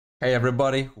Hey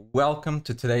everybody, welcome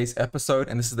to today's episode,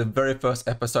 and this is the very first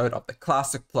episode of the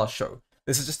Classic Plus show.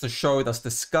 This is just a show that's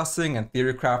discussing and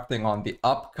theory crafting on the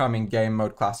upcoming game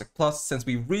mode Classic Plus, since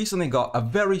we recently got a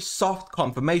very soft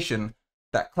confirmation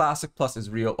that Classic Plus is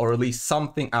real, or at least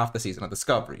something after Season of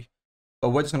Discovery. But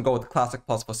we're just gonna go with Classic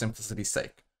Plus for simplicity's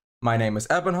sake. My name is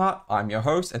Ebenhart, I'm your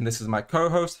host, and this is my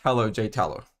co-host, Hello J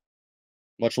Tello.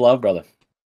 Much love, brother.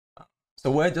 So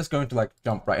we're just going to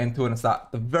jump right into it and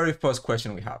start the very first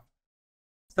question we have.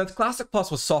 Since Classic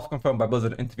Plus was soft confirmed by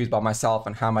Blizzard interviews by myself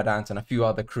and Hammerdance and a few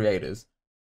other creators,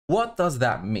 what does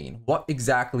that mean? What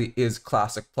exactly is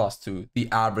Classic Plus to the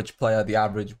average player, the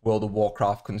average World of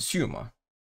Warcraft consumer?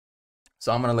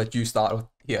 So I'm going to let you start with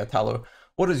here, Talo.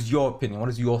 What is your opinion? What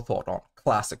is your thought on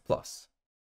Classic Plus?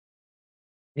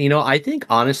 I think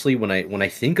honestly, when I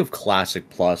think of Classic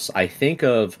Plus, I think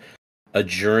of a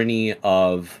journey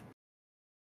of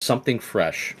something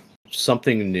fresh,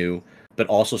 something new, but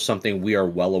also something we are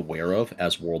well aware of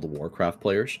as World of Warcraft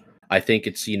players. I think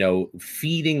it's,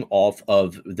 feeding off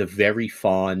of the very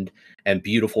fond and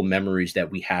beautiful memories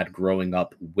that we had growing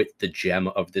up with the gem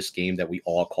of this game that we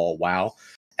all call WoW.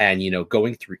 And,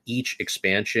 going through each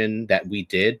expansion that we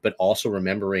did, but also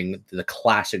remembering the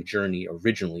classic journey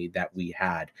originally that we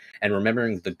had and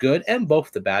remembering the good and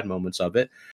both the bad moments of it.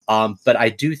 But I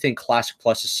do think Classic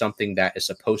Plus is something that is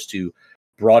supposed to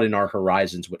broaden our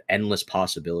horizons with endless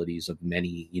possibilities of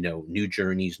many, new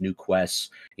journeys, new quests,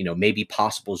 maybe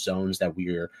possible zones that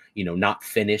we're, not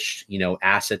finished,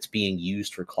 assets being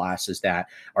used for classes that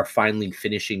are finally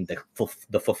finishing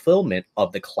the fulfillment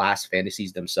of the class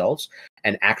fantasies themselves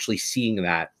and actually seeing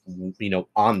that,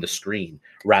 on the screen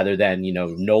rather than,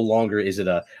 no longer is it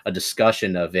a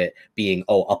discussion of it being,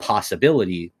 a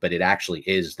possibility, but it actually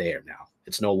is there now.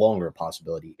 It's no longer a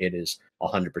possibility. It is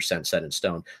 100% set in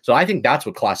stone. So I think that's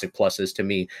what Classic Plus is to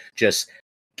me, just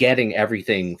getting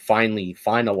everything finally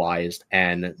finalized.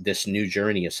 And this new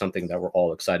journey is something that we're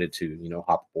all excited to,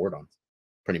 hop aboard on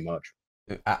pretty much.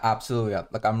 Absolutely.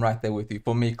 I'm right there with you.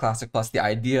 For me, Classic Plus, the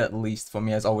idea at least for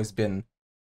me has always been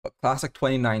Classic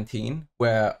 2019,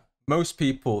 where most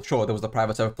people, sure, there was the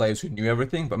private server players who knew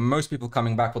everything, but most people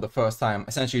coming back for the first time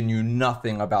essentially knew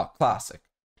nothing about Classic.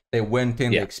 They went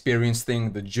in, they experienced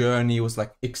things, the journey was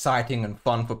exciting and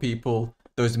fun for people.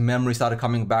 Those memories started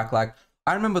coming back, I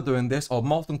remember doing this, or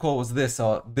Molten Core was this,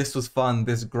 or this was fun,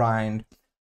 this grind.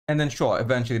 And then sure,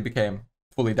 eventually it became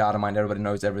fully data mined, everybody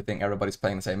knows everything, everybody's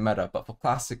playing the same meta. But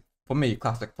for me,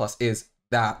 Classic Plus is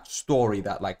that story,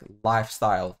 that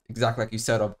lifestyle, exactly like you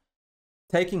said, of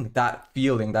taking that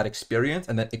feeling, that experience,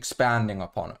 and then expanding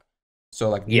upon it.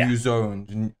 So new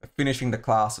zones, finishing the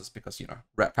classes, because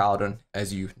Ret Paladin,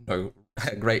 as you know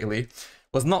greatly,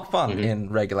 was not fun in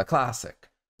regular Classic.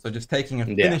 So just taking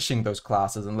and finishing those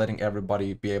classes and letting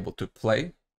everybody be able to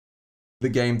play the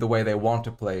game the way they want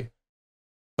to play,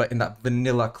 but in that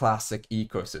vanilla Classic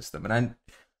ecosystem. And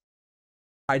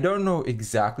I don't know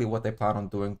exactly what they plan on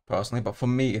doing personally, but for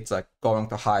me, it's going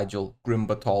to Hyjal,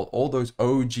 Grimbatol, all those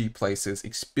OG places,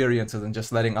 experiences, and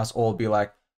just letting us all be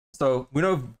like, so we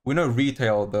know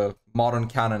retail, the modern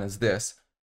canon is this,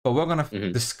 but we're gonna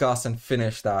discuss and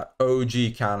finish that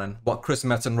OG canon, what Chris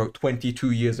Metzen wrote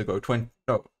 22 years ago,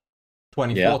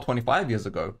 25 years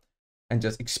ago, and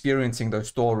just experiencing those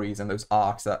stories and those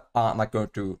arcs that aren't going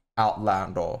to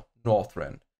Outland or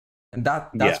Northrend. And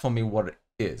that's for me what it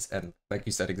is. And like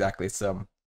you said, exactly, it's a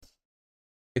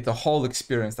whole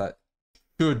experience that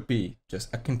should be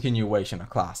just a continuation, a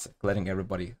classic, letting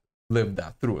everybody live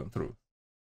that through and through.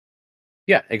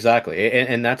 Yeah, exactly.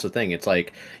 And that's the thing. It's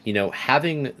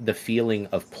having the feeling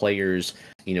of players,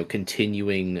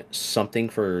 continuing something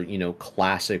for,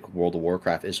 classic World of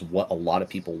Warcraft is what a lot of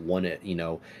people want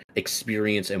to,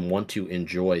 experience and want to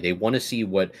enjoy. They want to see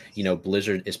what,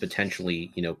 Blizzard is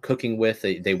potentially, cooking with.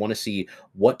 They want to see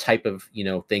what type of,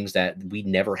 things that we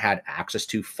never had access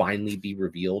to finally be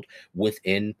revealed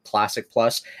within Classic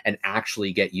Plus and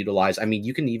actually get utilized. I mean,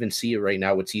 you can even see it right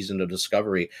now with Season of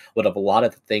Discovery, but of a lot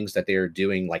of the things that they're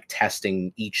doing, like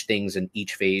testing each things in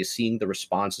each phase, seeing the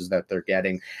responses that they're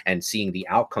getting and seeing the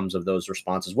outcomes of those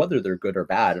responses, whether they're good or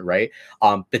bad, right?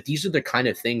 But these are the kind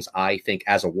of things I think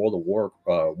as a World of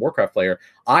Warcraft player,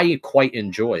 I quite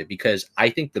enjoy, because I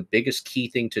think the biggest key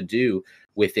thing to do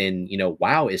within,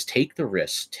 WoW is take the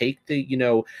risks, take the,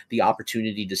 the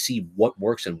opportunity to see what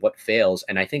works and what fails.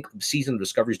 And I think Season of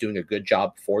Discovery is doing a good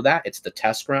job for that. It's the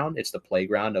test ground, it's the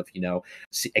playground of,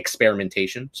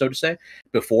 experimentation, so to say,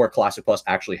 before Classic Plus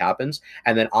actually happens.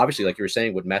 And then obviously, like you were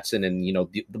saying with Metzen and,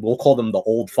 we'll call them the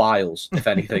old files, if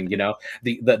anything, the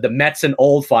Metzen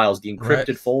old files, the encrypted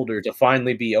Right. folder to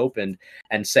finally be opened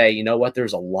and say, you know what,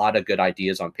 there's a lot of good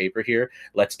ideas on paper here.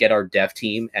 Let's get our dev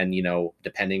team and,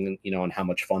 depending, on how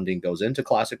much funding goes into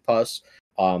Classic Plus,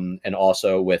 and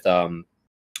also with,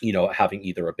 having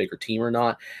either a bigger team or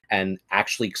not, and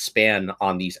actually expand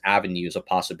on these avenues of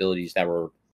possibilities that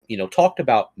were, talked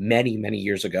about many, many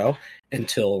years ago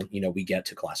until, we get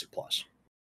to Classic Plus.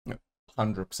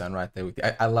 100% right there with you.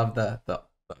 I love the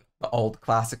old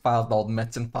classic files, the old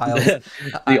Metzen files.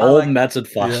 The old Metzen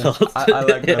Yeah, files. I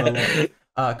like that a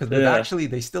lot. Because Yeah. actually,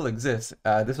 they still exist.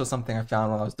 This was something I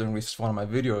found when I was doing research for one of my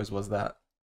videos, was that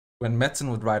when Metzen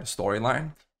would write a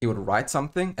storyline, he would write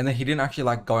something, and then he didn't actually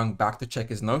like going back to check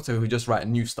his notes, so he would just write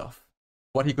new stuff,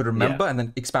 what he could remember, and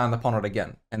then expand upon it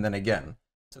again, and then again.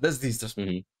 So there's these just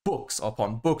books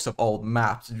upon books of old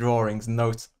maps, drawings,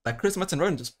 notes that Chris Metzen wrote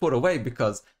and just put away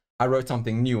because I wrote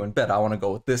something new and better. I want to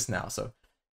go with this now. So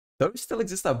those still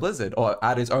exist at Blizzard or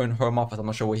at his own home office. I'm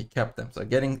not sure where he kept them. So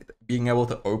being able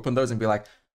to open those and be like,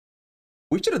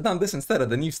 we should have done this instead of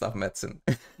the new stuff, Metzen.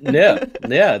 Yeah.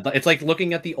 It's like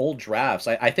looking at the old drafts.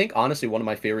 I think honestly one of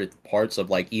my favorite parts of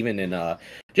like even in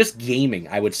just gaming,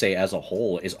 I would say as a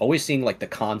whole, is always seeing like the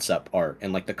concept art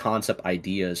and like the concept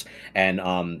ideas and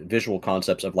visual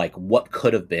concepts of like what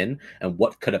could have been and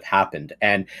what could have happened.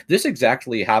 And this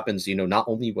exactly happens, not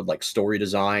only with like story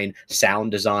design,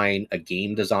 sound design, a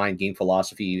game design, game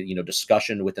philosophy,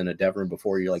 discussion within a dev room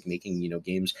before you're like making,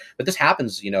 games, but this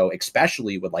happens,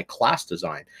 especially with like class design.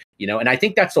 And I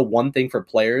think that's the one thing for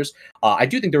players. I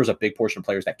do think there was a big portion of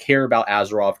players that care about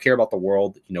Azeroth, care about the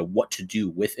world, what to do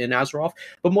within Azeroth.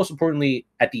 But most importantly,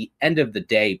 at the end of the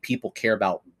day, people care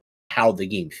about how the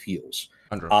game feels.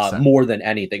 100%. More than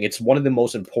anything. It's one of the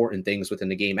most important things within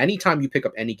the game. Anytime you pick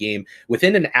up any game,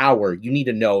 within an hour, you need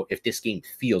to know if this game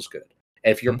feels good.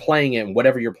 If you're playing it and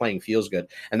whatever you're playing feels good.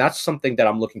 And that's something that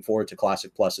I'm looking forward to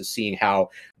Classic Plus, is seeing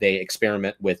how they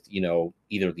experiment with,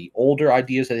 either the older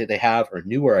ideas that they have or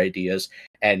newer ideas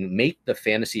and make the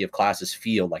fantasy of classes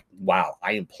feel like, wow,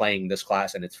 I am playing this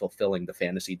class and it's fulfilling the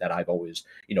fantasy that I've always,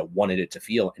 wanted it to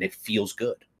feel. And it feels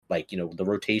good. Like, the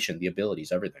rotation, the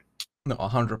abilities, everything. No,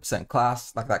 100%.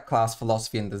 Class, like that class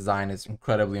philosophy and design is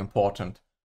incredibly important.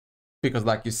 Because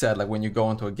like you said, like when you go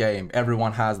into a game,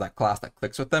 everyone has that class that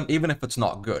clicks with them, even if it's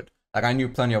not good. Like I knew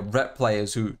plenty of Ret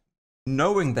players who,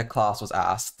 knowing their class was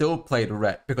ass, still played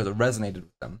Ret because it resonated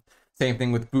with them. Same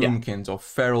thing with Boomkins or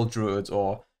Feral Druids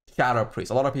or Shadow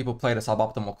Priests. A lot of people played a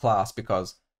suboptimal class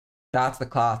because that's the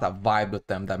class that vibed with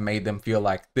them, that made them feel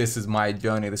like this is my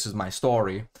journey, this is my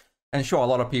story. And sure, a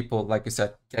lot of people, like you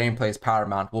said, gameplay is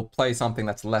paramount, will play something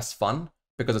that's less fun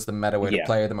because it's the meta way to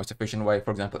play, the most efficient way.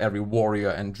 For example, every warrior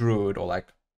and druid or like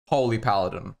holy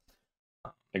paladin.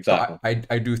 Exactly. So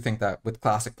I do think that with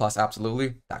Classic Plus,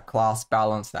 absolutely, that class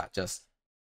balance, that just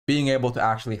being able to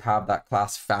actually have that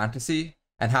class fantasy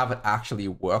and have it actually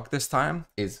work this time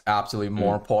is absolutely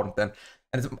more important than.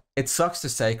 And it sucks to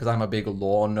say because I'm a big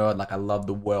lore nerd. Like I love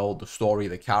the world, the story,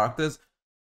 the characters,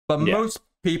 but most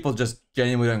people just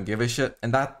genuinely don't give a shit,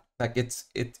 and that like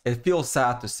it feels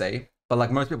sad to say. But like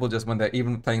most people just, when they're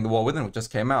even playing the War Within, which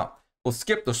just came out, will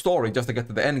skip the story just to get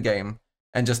to the end game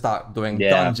and just start doing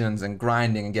dungeons and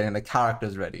grinding and getting the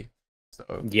characters ready. So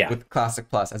with Classic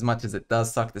Plus, as much as it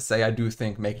does suck to say, I do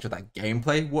think making sure that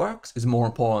gameplay works is more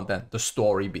important than the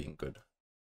story being good.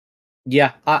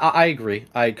 Yeah, I agree.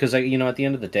 Because at the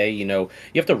end of the day, you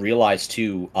have to realize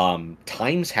too,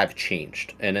 times have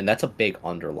changed, and that's a big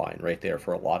underline right there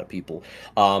for a lot of people.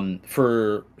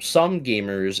 For some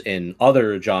gamers in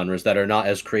other genres that are not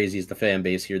as crazy as the fan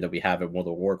base here that we have at World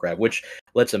of Warcraft, which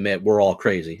let's admit we're all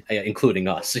crazy, including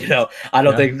us. I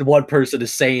don't think one person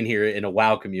is sane here in a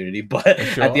WoW community, but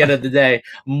at the end of the day,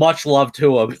 much love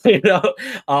to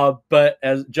them. But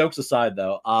as jokes aside,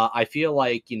 though, I feel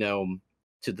like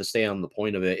to stay on the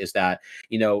point of it is that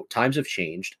times have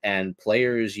changed and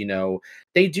players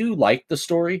they do like the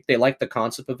story, they like the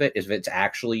concept of it if it's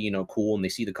actually cool, and they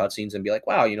see the cutscenes and be like,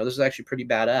 wow, this is actually pretty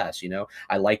badass.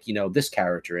 I like this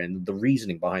character and the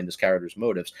reasoning behind this character's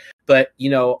motives. But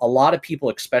a lot of people,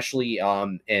 especially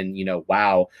in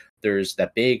WoW, there's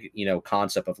that big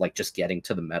concept of like just getting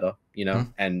to the meta,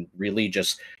 and really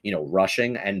just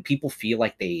rushing, and people feel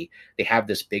like they have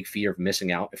this big fear of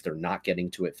missing out if they're not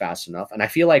getting to it fast enough. And I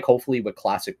feel like hopefully with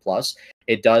Classic Plus,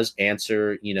 it does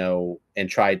answer, and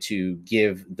try to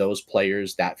give those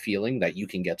players that feeling that you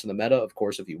can get to the meta, of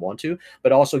course, if you want to,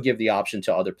 but also give the option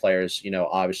to other players,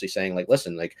 obviously saying like,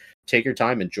 listen, like take your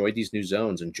time, enjoy these new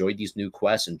zones, enjoy these new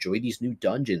quests, enjoy these new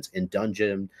dungeons and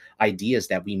dungeon ideas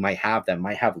that we might have that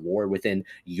might have lore within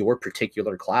your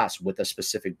particular class with a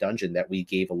specific dungeon that we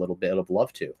gave a little bit of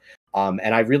love to.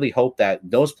 And I really hope that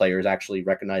those players actually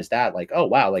recognize that, like, oh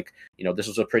wow, like, this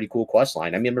was a pretty cool quest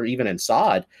line. I remember even in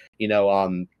SOD,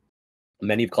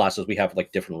 many of classes we have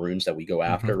like different runes that we go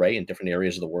after, right, in different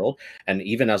areas of the world. And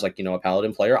even as like, a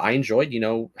paladin player, I enjoyed,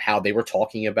 how they were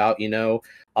talking about,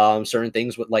 certain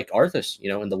things with like Arthas,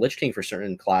 and the Lich King for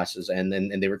certain classes, and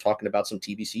then they were talking about some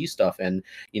TBC stuff, and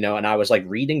and I was like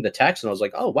reading the text and I was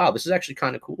like, oh wow, this is actually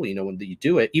kind of cool, when you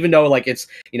do it, even though like it's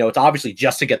it's obviously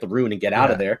just to get the rune and get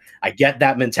out of there. I get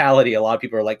that mentality. A lot of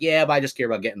people are like, yeah, but I just care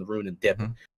about getting the rune and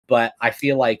dipping. But I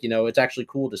feel like, it's actually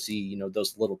cool to see,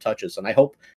 those little touches. And I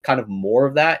hope kind of more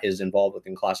of that is involved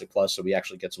within Classic Plus, so we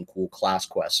actually get some cool class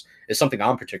quests. It's something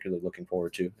I'm particularly looking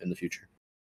forward to in the future.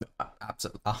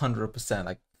 Absolutely,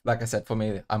 100%. Like I said, for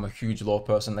me, I'm a huge lore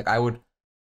person. Like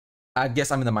I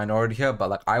guess I'm in the minority here, but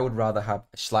like I would rather have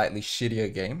a slightly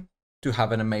shittier game to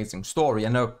have an amazing story. I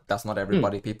know that's not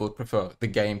everybody. People prefer the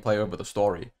gameplay over the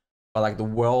story. But like the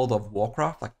world of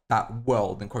Warcraft, like that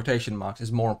world in quotation marks is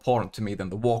more important to me than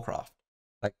the Warcraft.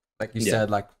 Like you said,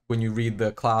 like when you read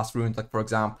the class runes, like for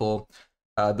example,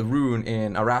 the rune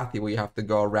in Arathi where you have to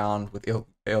go around with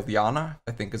Ilviana,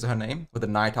 I think is her name, with the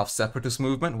Night Elf separatist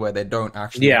movement, where they don't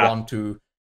actually want to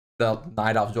the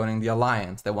Night Elves joining the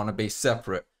Alliance. They want to be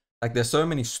separate. Like there's so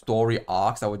many story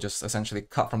arcs that were just essentially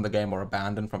cut from the game or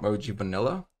abandoned from OG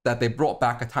Vanilla that they brought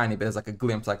back a tiny bit as like a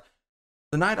glimpse, like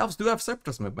the Night Elves do have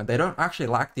separatist movement. They don't actually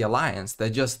like the Alliance. They're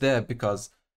just there because,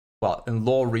 well, in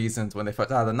lore reasons, when they first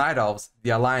had the Night Elves,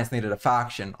 the Alliance needed a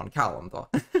faction on Calendar.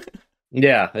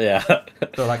 Yeah.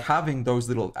 So like having those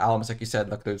little elements, like you said,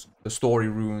 like the story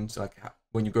runes, like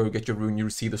when you go get your rune, you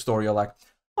see the story, you're like,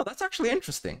 oh, that's actually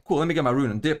interesting. Cool, let me get my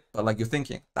rune and dip. But like you're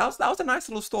thinking, that was a nice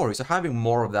little story. So having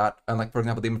more of that, and like for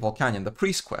example, the Immortal Canyon, the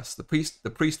priest quest, the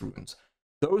priest runes,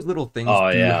 those little things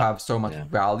have so much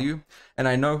value. And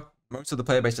I know most of the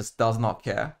player base just does not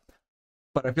care,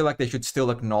 but I feel like they should still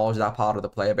acknowledge that part of the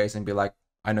player base and be like,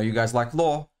 I know you guys like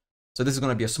lore, so this is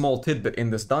going to be a small tidbit in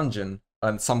this dungeon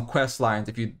and some quest lines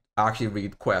if you actually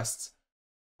read quests.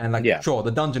 And like, sure,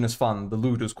 the dungeon is fun, the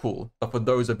loot is cool, but for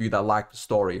those of you that like the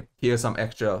story, here's some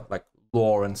extra like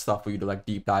lore and stuff for you to like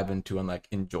deep dive into and like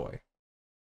enjoy.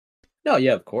 No,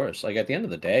 yeah, of course. Like at the end of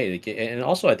the day, like, and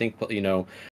also I think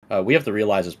we have to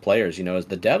realize as players, as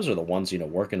the devs are the ones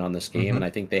working on this game, and I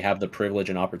think they have the privilege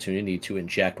and opportunity to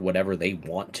inject whatever they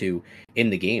want to in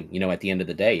the game. At the end of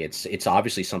the day, it's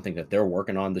obviously something that they're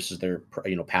working on. This is their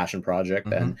passion project,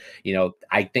 and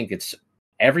I think it's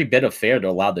every bit of fair to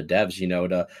allow the devs,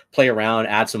 to play around,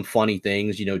 add some funny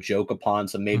things, joke upon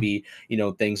some maybe,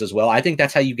 things as well. I think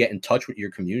that's how you get in touch with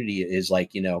your community, is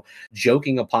like,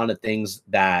 joking upon the things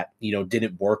that,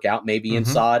 didn't work out maybe in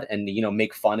SOD, and,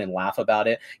 make fun and laugh about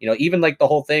it. Even like the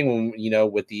whole thing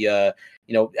when, with the,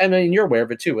 I mean, you're aware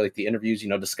of it too, like the interviews,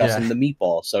 discussing the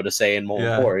meatball, so to say, in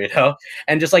Molten Core,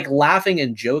 and just like laughing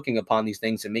and joking upon these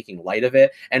things and making light of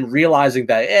it, and realizing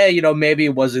that, maybe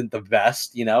it wasn't the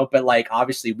best, but like,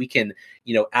 obviously we can,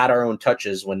 add our own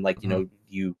touches when like,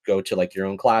 you go to like your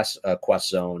own class quest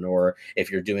zone, or if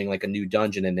you're doing like a new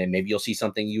dungeon, and then maybe you'll see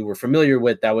something you were familiar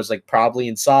with that was like probably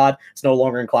in SOD, it's no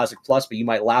longer in Classic Plus, but you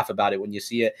might laugh about it when you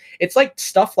see it. It's like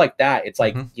stuff like that. It's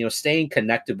like, staying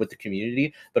connected with the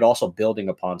community, but also building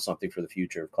upon something for the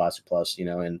future of Classic Plus,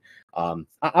 and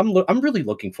I'm really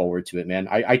looking forward to it, man.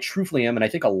 I truthfully am, and I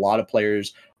think a lot of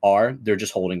players are. They're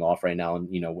just holding off right now, and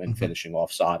and finishing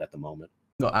off SOD at the moment.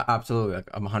 No, absolutely. Like,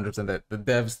 I'm 100% that the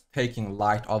devs taking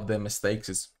light of their mistakes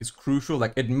is crucial.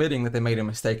 Like admitting that they made a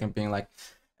mistake and being like,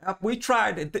 we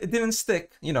tried, it didn't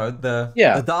stick.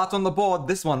 The dart on the board,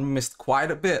 this one missed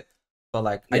quite a bit. But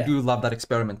like, I do love that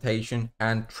experimentation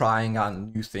and trying out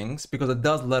new things, because it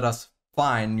does let us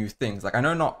find new things. Like I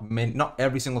know not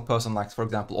every single person likes, for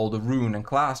example, all the rune and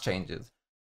class changes.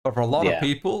 But for a lot of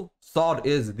people, SOD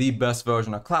is the best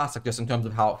version of Classic, just in terms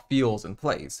of how it feels and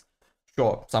plays.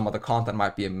 Sure, some of the content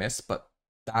might be a miss, but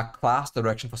that class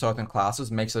direction for certain classes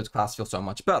makes those classes feel so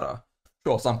much better.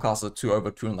 Sure, some classes are too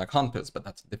overtuned like Hunters, but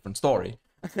that's a different story.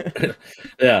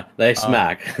 Yeah, they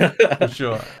smack. For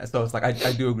sure. So it's like,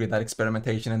 I do agree that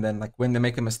experimentation, and then like when they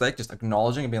make a mistake, just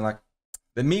acknowledging and being like,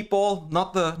 the meatball,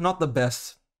 not the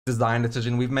best design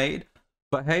decision we've made,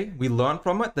 but hey, we learned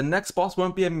from it. The next boss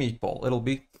won't be a meatball. It'll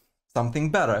be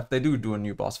something better if they do a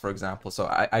new boss, for example. So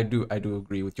I do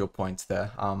agree with your points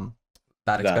there.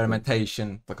 That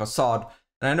experimentation, because SOD,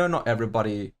 And I know not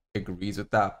everybody agrees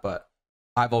with that, but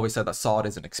I've always said that SOD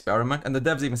is an experiment, and the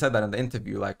devs even said that in the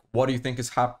interview. Like, what do you think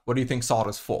what do you think SOD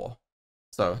is for?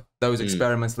 So those Mm.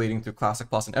 experiments leading to Classic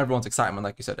Plus and everyone's excitement,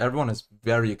 like you said, everyone is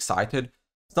very excited.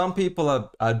 Some people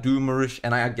are doomerish,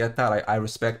 and I get that. I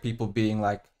respect people being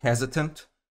like hesitant,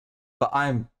 but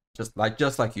I'm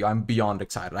just like you, I'm beyond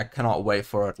excited. I cannot wait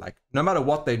for it. Like, no matter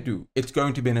what they do, it's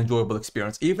going to be an enjoyable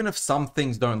experience. Even if some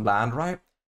things don't land right,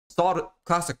 SOD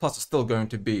Classic Plus is still going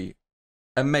to be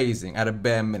amazing at a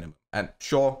bare minimum. And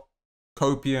sure,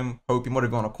 hopium, whatever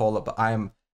you want to call it, but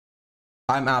I'm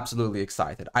absolutely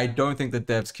excited. I don't think the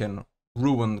devs can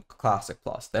ruin Classic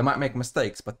Plus. They might make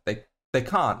mistakes, but they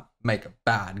can't make a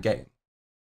bad game.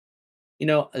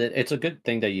 It's a good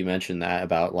thing that you mentioned that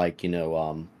about like,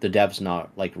 the devs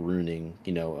not like ruining,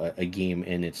 a game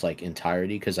in its like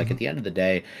entirety. Cause like Mm-hmm. at the end of the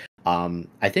day,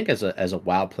 I think as a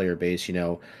WoW player base,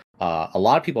 a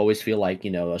lot of people always feel like,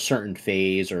 a certain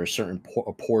phase or a certain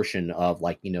a portion of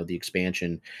like, the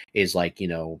expansion is like,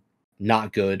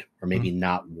 not good or maybe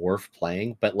not worth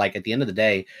playing. But like at the end of the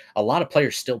day, a lot of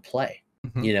players still play.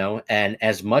 Mm-hmm. And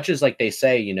as much as like they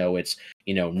say, it's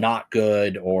not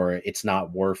good or it's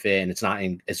not worth it and it's not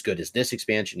as good as this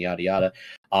expansion, yada yada.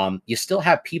 You still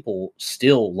have people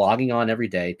still logging on every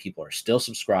day. People are still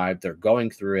subscribed. They're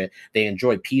going through it. They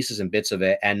enjoy pieces and bits of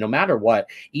it. And no matter what,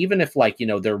 even if like,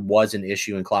 there was an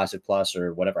issue in Classic Plus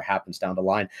or whatever happens down the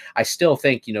line, I still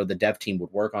think, the dev team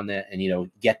would work on that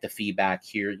and, get the feedback,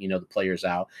 hear, the players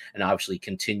out, and obviously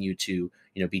continue to,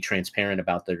 be transparent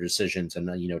about their decisions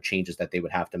and, changes that they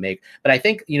would have to make. But I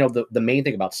think, the main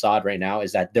thing about SOD right now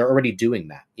is that they're already doing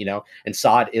that, and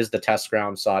SOD is the test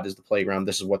ground. SOD is the playground.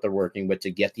 This is what they're working with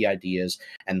to get the ideas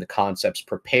and the concepts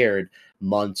prepared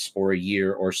months or a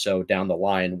year or so down the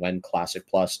line when Classic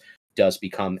Plus does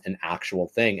become an actual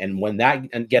thing. And when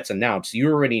that gets announced, you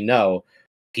already know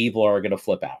people are going to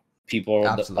flip out. People are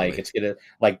like, Absolutely. it's going to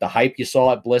like the hype you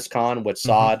saw at BlizzCon with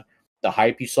Mm-hmm. SOD, the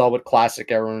hype you saw with Classic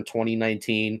Era in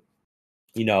 2019,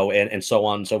 and so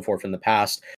on and so forth in the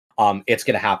past. It's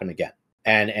going to happen again.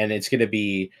 And it's going to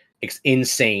be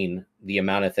insane the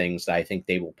amount of things that I think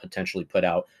they will potentially put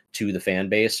out to the fan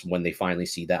base when they finally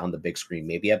see that on the big screen,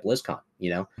 maybe at BlizzCon,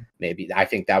 maybe I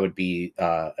think that would be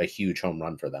a huge home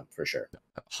run for them for sure.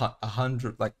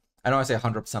 100, like, I know I say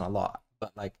 100% a lot,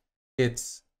 but like,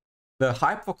 it's the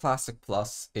hype for Classic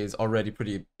Plus is already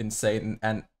pretty insane.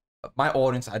 And my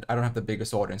audience, I don't have the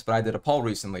biggest audience, but I did a poll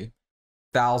recently.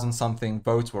 1,000 something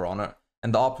votes were on it,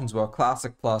 and the options were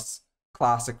Classic Plus,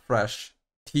 Classic Fresh,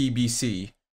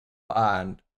 TBC,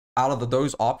 and out of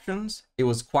those options, it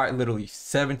was quite literally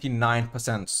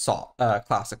 79%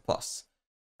 Classic Plus.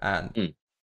 And Mm.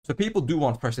 so people do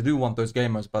want Fresh, they do want those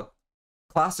gamers, but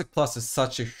Classic Plus is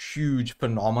such a huge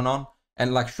phenomenon.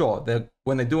 And like, sure,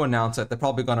 when they do announce it, they're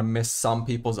probably gonna miss some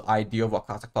people's idea of what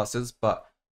Classic Plus is, but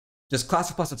just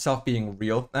Classic Plus itself being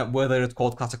real, whether it's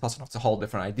called Classic Plus or not, it's a whole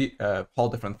different idea, whole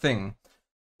different thing.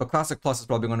 But Classic Plus is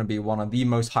probably going to be one of the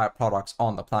most hyped products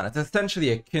on the planet. It's essentially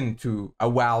akin to a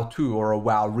WoW 2 or a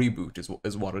WoW reboot,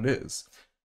 is what it is.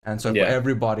 And so for Yeah.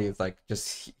 everybody, it's like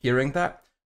just hearing that,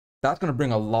 that's going to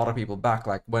bring a lot of people back.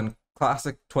 Like when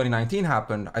Classic 2019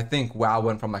 happened, I think WoW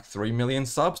went from like 3 million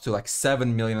subs to like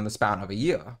 7 million in the span of a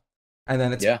year. And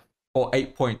then it's Yeah. or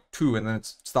 8.2, and then it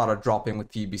started dropping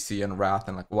with TBC and Wrath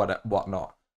and like whatnot.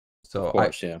 Of So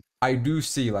course. Yeah. I do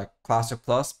see like Classic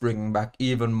Plus bringing back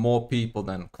even more people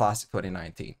than Classic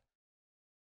 2019.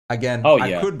 Again, Oh I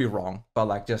yeah. could be wrong, but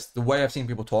like just the way I've seen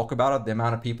people talk about it, the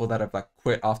amount of people that have like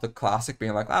quit after Classic,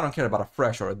 being like, I don't care about a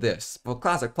Fresh or a this, but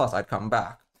Classic Plus, I'd come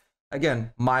back.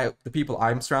 Again, the people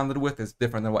I'm surrounded with is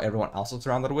different than what everyone else is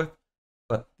surrounded with,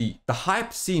 but the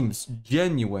hype seems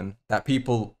genuine that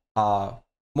people are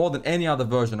more than any other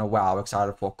version of WoW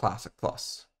excited for Classic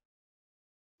Plus.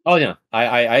 Oh yeah,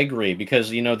 I agree because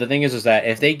the thing is that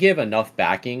if they give enough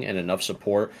backing and enough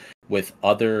support with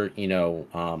other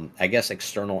I guess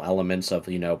external elements of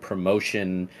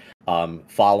promotion,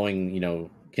 following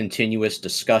continuous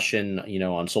discussion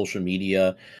on social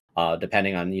media,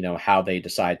 depending on how they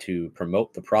decide to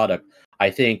promote the product,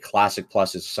 I think Classic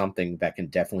Plus is something that can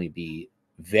definitely be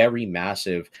very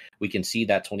massive. We can see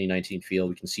that 2019 feel,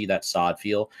 we can see that SOD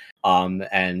feel, and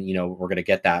we're going to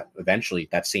get that eventually,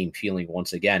 that same feeling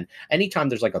once again anytime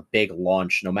there's like a big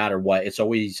launch. No matter what, it's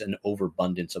always an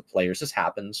overabundance of players. This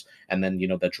happens, and then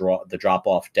the drop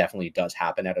off definitely does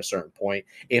happen at a certain point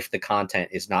if the content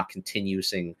is not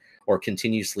continuing or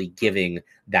continuously giving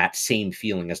that same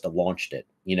feeling as the launch did.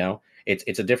 You know,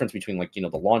 it's a difference between like, you know,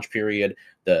 the launch period,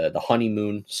 the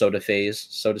honeymoon sort of phase,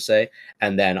 so to say,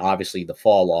 and then obviously the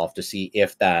fall off to see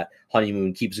if that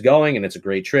honeymoon keeps going and it's a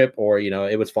great trip, or, you know,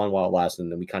 it was fun while it lasted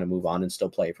and then we kind of move on and still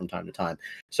play from time to time.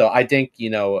 So I think, you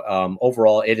know,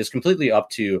 overall it is completely up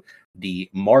to the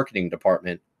marketing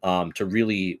department to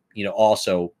really, you know,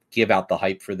 also give out the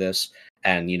hype for this.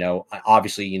 And, you know,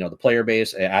 obviously, you know, the player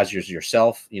base, as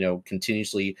yourself, you know,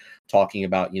 continuously talking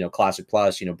about, you know, Classic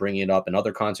Plus, you know, bringing it up, and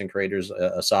other content creators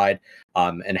aside,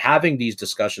 and having these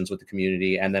discussions with the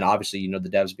community. And then obviously, you know, the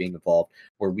devs being involved,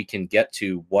 where we can get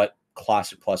to what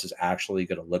Classic Plus is actually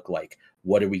going to look like.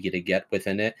 What are we going to get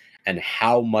within it? And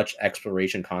how much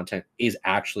exploration content is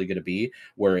actually going to be,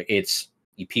 where it's,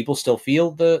 people still feel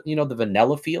the, you know, the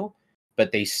vanilla feel,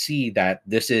 but they see that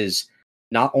this is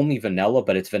not only vanilla,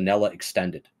 but it's vanilla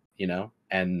extended, you know,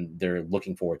 and they're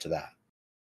looking forward to that.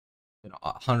 You know,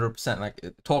 100%. Like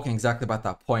talking exactly about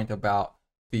that point about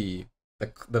the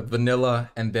vanilla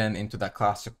and then into that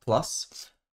Classic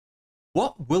Plus.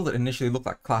 What will it initially look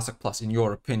like, Classic Plus, in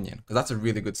your opinion? Because that's a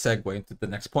really good segue into the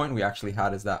next point we actually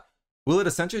had, is that will it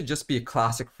essentially just be a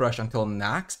Classic Fresh until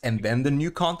Nax and then the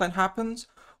new content happens?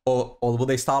 Or will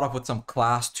they start off with some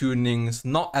class tunings,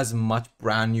 not as much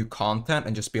brand new content,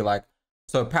 and just be like,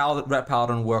 so Red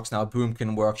Paladin works now,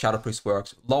 Boomkin works, Shadow Priest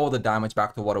works, lower the damage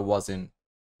back to what it was in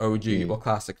OG or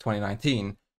Classic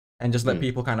 2019, and just let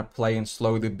people kind of play and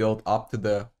slowly build up to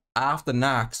the, after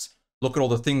Nax, look at all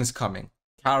the things coming.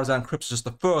 Karazhan Crypt is just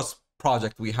the first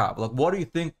project we have. Like, what do you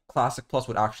think Classic Plus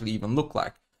would actually even look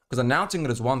like? Because announcing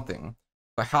it is one thing,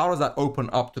 but how does that open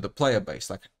up to the player base?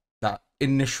 Like, that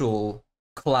initial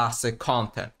Classic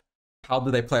content, how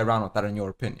do they play around with that, in your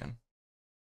opinion?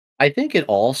 I think it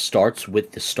all starts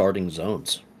with the starting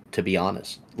zones, to be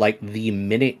honest. Like the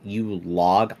minute you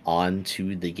log on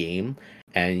to the game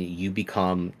and you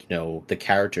become, you know, the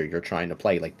character you're trying to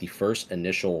play, like the first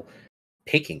initial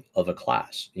picking of a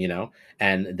class, you know,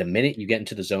 and the minute you get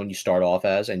into the zone you start off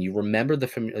as, and you remember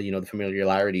the you know, the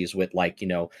familiarities with, like, you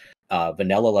know,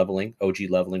 vanilla leveling, OG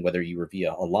leveling, whether you were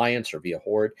via alliance or via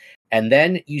horde, and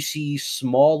then you see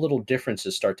small little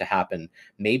differences start to happen,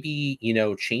 maybe, you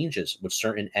know, changes with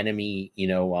certain enemy, you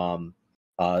know,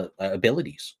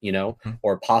 abilities, you know, Mhm.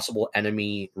 or possible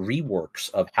enemy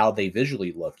reworks of how they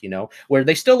visually look, you know, where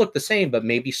they still look the same, but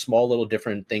maybe small little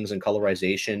different things in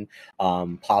colorization,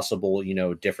 possible, you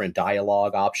know, different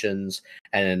dialogue options,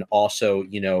 and also,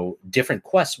 you know, different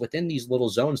quests within these little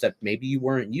zones that maybe you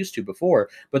weren't used to before,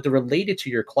 but they're related to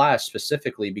your class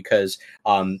specifically because,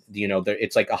 you know,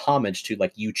 it's like a homage to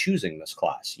like you choosing this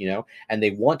class, you know, and they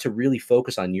want to really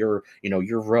focus on your, you know,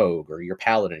 your rogue or your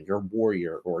paladin, your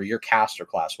warrior or your caster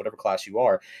class, whatever class you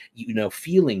are, you know,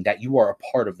 feeling that you are a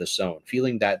part of the zone,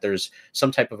 feeling that there's some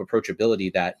type of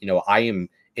approachability that, you know, I am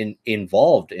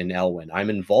involved in Elwyn. I'm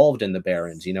involved in the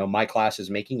Barrens. You know, my class is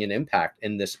making an impact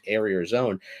in this area or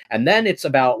zone. And then it's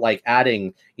about like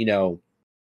adding, you know,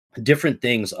 different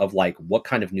things of like what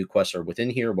kind of new quests are within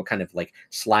here, what kind of like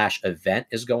slash event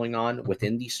is going on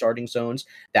within these starting zones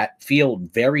that feel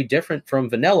very different from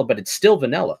vanilla, but it's still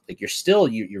vanilla. Like you're still,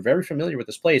 you're very familiar with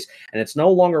this place, and it's no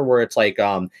longer where it's like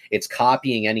it's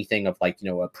copying anything of like, you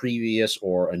know, a previous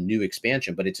or a new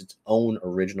expansion, but it's its own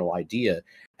original idea.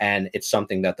 And it's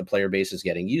something that the player base is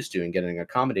getting used to and getting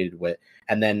accommodated with.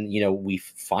 And then, you know, we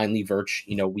finally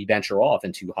you know, we venture off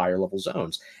into higher level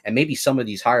zones, and maybe some of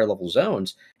these higher level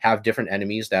zones have different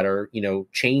enemies that are, you know,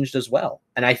 changed as well.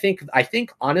 And I think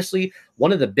honestly,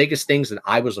 one of the biggest things that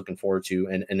I was looking forward to,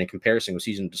 and in comparison with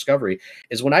Season of Discovery,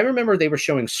 is when I remember they were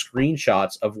showing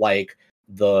screenshots of like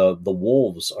the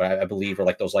wolves, I believe, or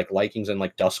like those like Likings and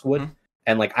like Duskwood. Mhm.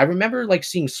 And like I remember like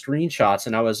seeing screenshots,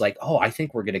 and I was like, oh, I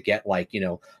think we're gonna get like, you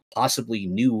know, possibly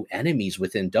new enemies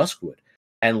within Duskwood,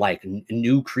 and like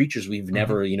new creatures we've Mhm.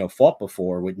 never, you know, fought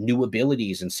before, with new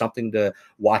abilities and something to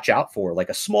watch out for, like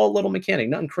a small little mechanic,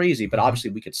 nothing crazy, but Mhm.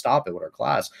 obviously we could stop it with our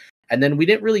class. And then we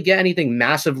didn't really get anything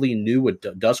massively new with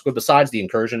Duskwood besides the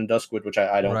incursion in Duskwood, which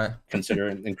I don't Right. consider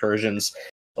incursions.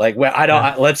 Like, well, I don't.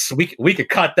 Yeah. We could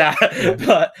cut that,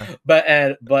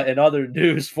 Yeah. but in other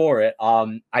news for it,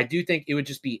 I do think it would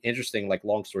just be interesting. Like,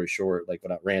 long story short, like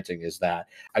without ranting, is that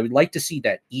I would like to see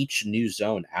that each new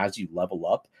zone, as you level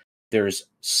up, there's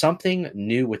something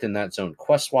new within that zone,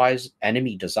 quest wise,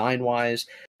 enemy design wise,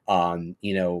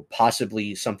 you know,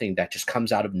 possibly something that just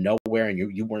comes out of nowhere and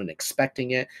you weren't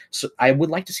expecting it. So I would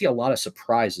like to see a lot of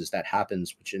surprises that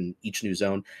happens in each new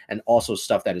zone, and also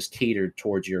stuff that is catered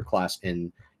towards your class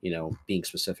in, you know, being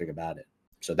specific about it.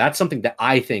 So that's something that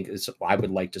I think is I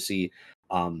would like to see,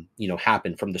 you know,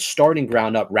 happen from the starting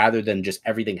ground up, rather than just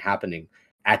everything happening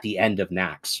at the end of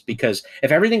Nax. Because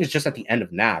if everything is just at the end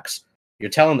of Nax, you're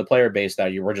telling the player base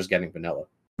that you were just getting vanilla.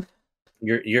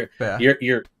 You're you're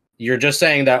Fair. you're just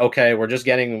saying that, okay, we're just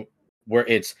getting where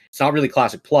it's not really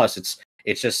Classic Plus.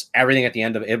 It's just everything at the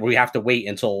end of it. We have to wait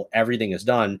until everything is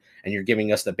done, and you're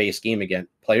giving us the base game again.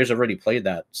 Players have already played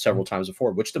that several times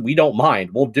before, which we don't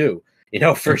mind. We'll do,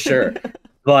 for sure.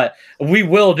 But we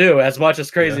will do, as much as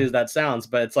crazy Yeah. as that sounds.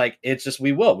 But it's like, it's just,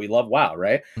 we love WoW,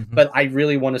 right? Mhm. But I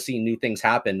really want to see new things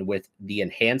happen with the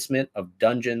enhancement of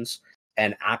dungeons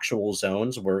and actual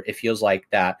zones, where it feels like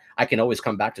that I can always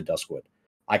come back to Duskwood.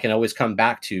 I can always come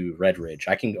back to Red Ridge.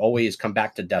 I can always come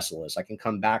back to Desolus. I can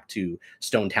come back to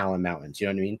Stone Talon Mountains. You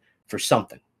know what I mean? For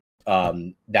something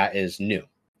that is new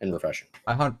and refreshing.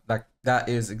 Like that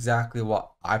is exactly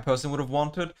what I personally would have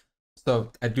wanted.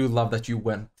 So I do love that you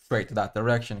went straight to that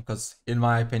direction, because in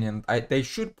my opinion, they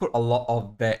should put a lot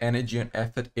of their energy and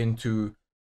effort into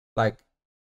like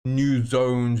new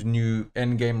zones, new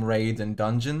end game raids and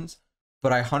dungeons.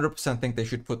 But I 100% think they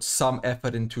should put some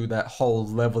effort into that whole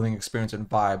leveling experience and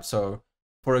vibe. So,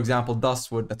 for example,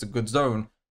 Dustwood, that's a good zone.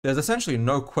 There's essentially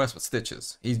no quest with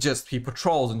Stitches. He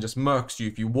patrols and just murks you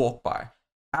if you walk by.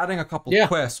 Adding a couple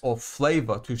quests or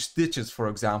flavor to Stitches, for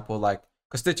example, like,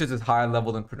 because Stitches is higher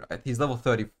level than, he's level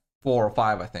 34 or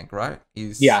 5, I think, right?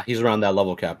 He's around that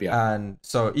level cap, yeah. And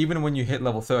so even when you hit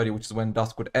level 30, which is when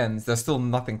Duskwood ends, there's still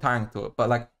nothing tying to it. But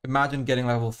like, imagine getting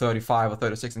level 35 or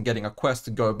 36 and getting a quest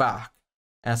to go back.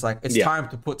 And it's like, it's time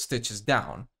to put Stitches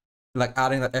down. Like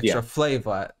adding that extra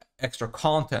flavor, extra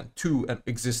content to an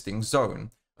existing zone.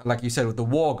 Like you said with the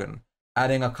Worgen,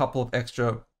 adding a couple of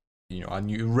extra, a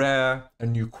new rare, a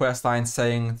new quest line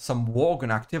saying some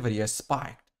Worgen activity has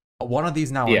spiked. Are one of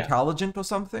these now intelligent or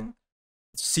something?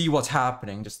 See what's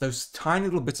happening. Just those tiny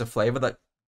little bits of flavor that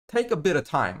take a bit of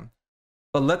time.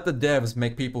 But let the devs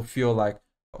make people feel like,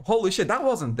 holy shit, that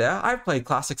wasn't there. I've played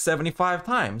Classic 75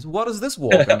 times. What is this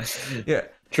Worgen? Yeah.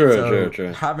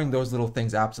 True. Having those little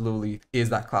things absolutely is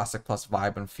that Classic Plus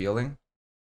vibe and feeling.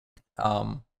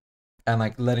 And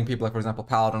like letting people, like for example,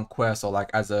 Paladin quests, or like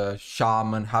as a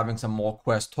shaman, having some more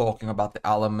quests talking about the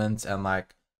elements, and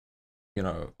like,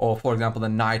 or for example, the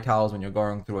Night Owls when you're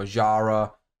going through a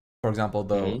Jara. For example,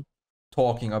 the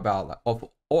talking about like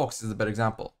Orcs is a better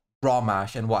example.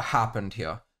 Gromash and what happened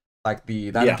here. Like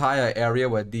that entire area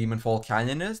where Demonfall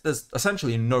Canyon is, there's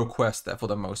essentially no quest there for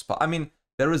the most part. I mean,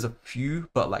 there is a few,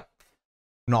 but like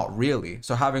not really.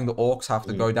 So having the Orcs have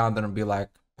to go down there and be like,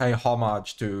 pay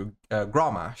homage to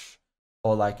Gromash,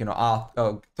 or like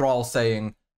Thrall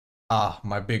saying,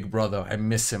 my big brother, I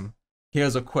miss him.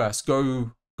 Here's a quest.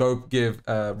 Go give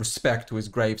respect to his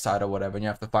graveside or whatever, and you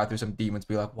have to fight through some demons.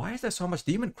 Be like, why is there so much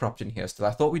demon corruption here still?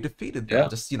 I thought we defeated them.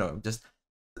 Just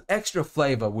extra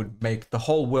flavor would make the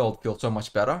whole world feel so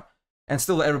much better, and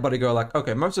still let everybody go like,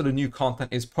 okay, most of the new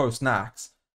content is post Nax,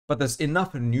 but there's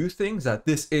enough new things that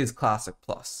this is Classic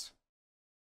Plus.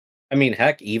 I mean,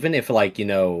 heck, even if like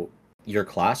your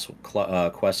class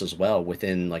quests as well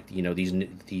within like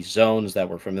these zones that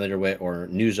we're familiar with, or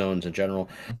new zones in general,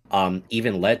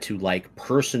 even led to like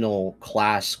personal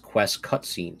class quest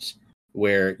cutscenes,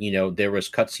 where there was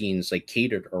cutscenes like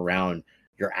catered around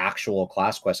your actual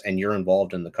class quest, and you're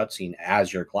involved in the cutscene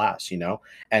as your class,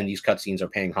 and these cutscenes are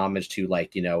paying homage to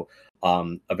like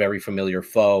a very familiar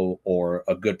foe or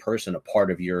a good person, a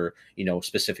part of your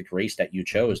specific race that you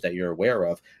chose, that you're aware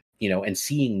of, and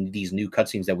seeing these new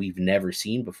cutscenes that we've never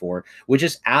seen before would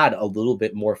just add a little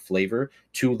bit more flavor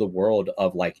to the world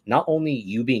of like not only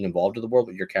you being involved in the world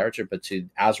with your character, but to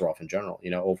Azeroth in general,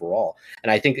 overall.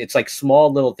 And I think it's like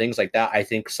small little things like that. I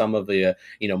think some of the,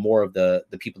 more of the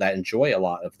people that enjoy a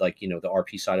lot of like, the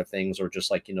RP side of things, or just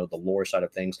like, the lore side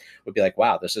of things, would be like,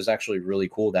 wow, this is actually really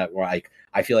cool that like,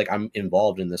 I feel like I'm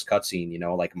involved in this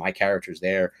cutscene, like my character's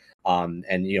there. And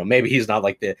maybe he's not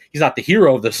the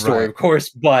hero of the story, of course,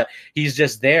 but he's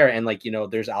just there, and like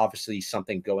there's obviously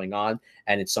something going on,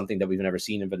 and it's something that we've never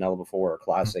seen in vanilla before or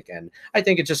classic. And I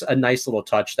think it's just a nice little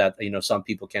touch that some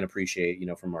people can appreciate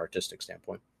from an artistic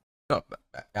standpoint. Oh,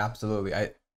 absolutely.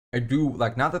 I do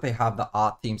like, now that they have the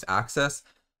art team's access,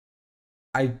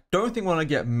 I don't think we're gonna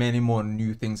get many more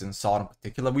new things in Salt in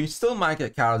particular. We still might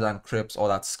get Karazhan Crypts or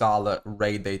that Scarlet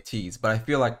raid they tease, but I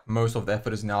feel like most of the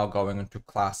effort is now going into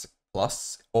Classic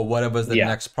Plus or whatever's the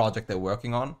next project they're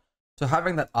working on. So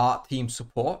having that art team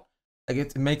support, like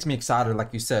it makes me excited. Like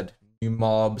you said, new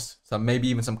mobs, maybe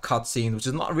even some cutscenes, which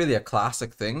is not really a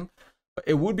classic thing, but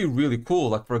it would be really cool.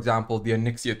 Like for example, the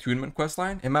Onyxia attunement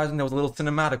questline. Imagine there was a little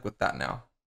cinematic with that now,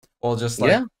 or just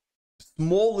like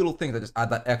small little things that just add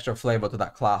that extra flavor to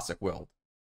that classic world.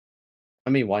 I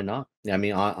mean, why not? I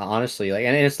mean, honestly, like,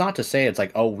 and it's not to say it's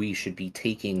like, oh, we should be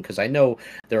taking, because I know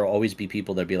there will always be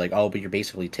people that be like, oh, but you're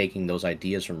basically taking those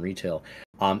ideas from retail.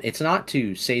 It's not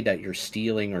to say that you're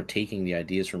stealing or taking the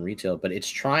ideas from retail, but it's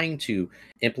trying to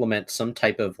implement some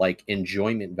type of like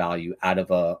enjoyment value out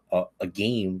of a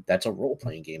game that's a role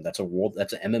playing game, that's a world,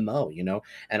 that's an MMO, you know.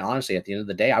 And honestly, at the end of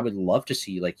the day, I would love to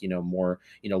see like more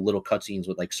little cutscenes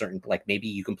with like certain, like maybe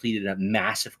you completed a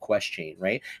massive quest chain,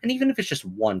 right? And even if it's just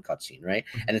one cutscene, right?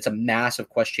 And it's a massive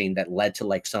quest chain that led to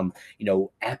like some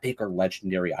epic or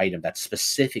legendary item that's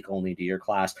specific only to your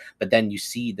class, but then you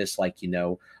see this like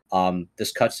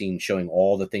this cutscene showing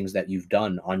all the things that you've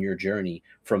done on your journey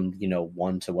from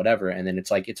one to whatever, and then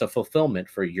it's like it's a fulfillment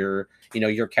for your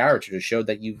character to show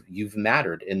that you've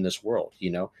mattered in this world,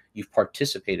 you've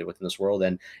participated within this world,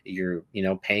 and you're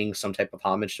paying some type of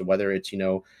homage to whether it's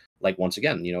like once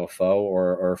again a foe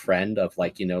or a friend of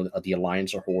like the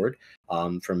alliance or horde,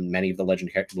 from many of the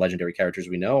legendary characters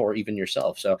we know, or even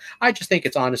yourself. So I just think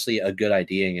it's honestly a good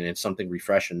idea, and it's something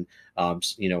refreshing,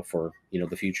 for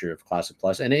the future of Classic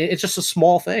Plus. And it's just a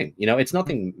small thing, it's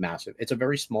nothing massive. It's a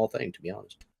very small thing, to be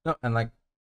honest. No, and like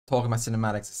talking about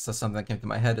cinematics, it's just something that came to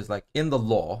my head is like in the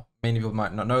lore, many people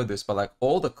might not know this, but like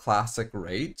all the classic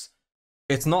raids,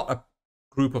 it's not a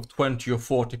group of 20 or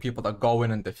 40 people that go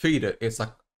in and defeat it. It's like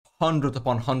hundreds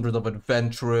upon hundreds of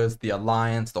adventurers, the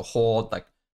Alliance, the Horde, like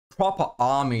proper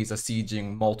armies are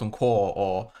sieging Molten Core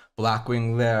or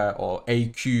Blackwing Lair or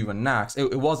AQ and Nax.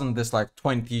 It wasn't this like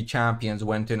 20 champions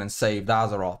went in and saved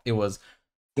Azeroth. It was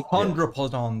Yeah.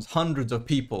 hundreds of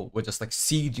people were just like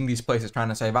sieging these places trying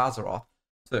to save Azeroth.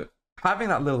 So having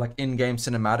that little like in-game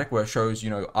cinematic where it shows,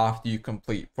 after you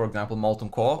complete, for example, Molten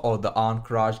Core or the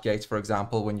Ahn'Qiraj gates, for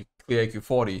example, when you clear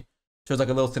AQ40, shows like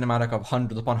a little cinematic of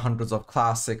hundreds upon hundreds of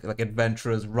classic like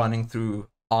adventurers running through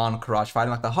Ahn'Qiraj,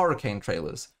 fighting like the Hurricane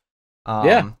trailers.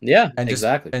 Yeah, yeah, And just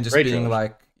exactly. and just Great being trailers.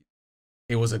 like,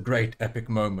 it was a great epic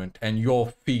moment, and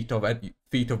your feat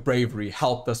of bravery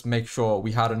helped us make sure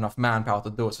we had enough manpower to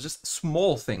do it. So just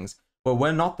small things where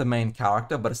we're not the main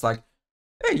character, but it's like,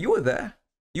 hey, you were there.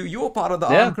 You were part of the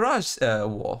Yeah. Ahn'Qiraj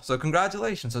war, so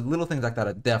congratulations. So little things like that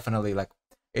are definitely like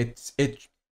it.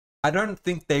 I don't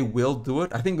think they will do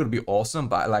it. I think it would be awesome,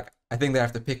 but like I think they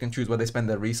have to pick and choose where they spend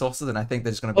their resources, and I think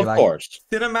they're just gonna be Of like, course.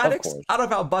 Of cinematics course. out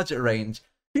of our budget range.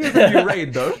 Here's a new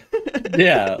raid though.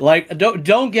 Yeah, like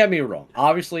don't get me wrong.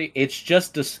 Obviously, it's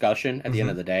just discussion at the end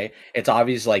Hmm. of the day. It's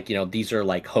obvious like, these are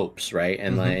like hopes, right?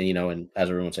 And Hmm. like, and as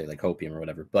everyone would say, like hopium or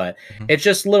whatever. But Hmm. it's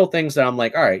just little things that I'm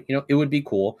like, all right, it would be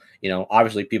cool.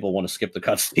 Obviously people want to skip the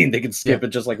cutscene. They can Yeah, skip it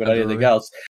just like with anything agree. else.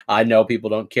 I know people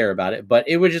don't care about it, but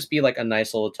it would just be like a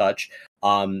nice little touch.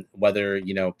 Whether,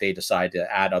 they decide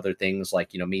to add other things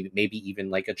like, maybe even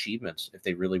like achievements if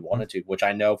they really wanted to, which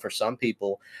I know for some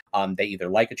people, they either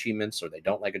like achievements or they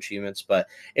don't like achievements, but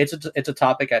it's a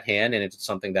topic at hand, and it's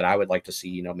something that I would like to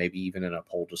see, maybe even in a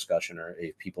poll discussion, or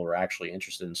if people are actually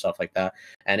interested in stuff like that.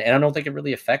 And I don't think it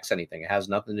really affects anything. It has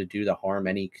nothing to do to harm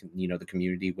any, the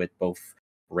community with both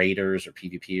raiders or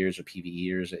PvPers or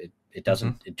PvEers. It Hmm.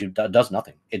 doesn't does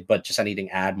nothing. But just anything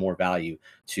add more value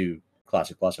to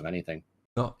Classic Plus, if anything,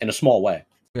 No, in a small way.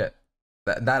 yeah,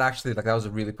 that actually like that was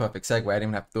a really perfect segue. I didn't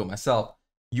even have to do it myself.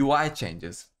 UI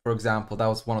changes, for example, that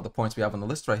was one of the points we have on the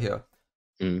list right here.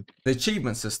 Mm. The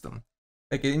achievement system.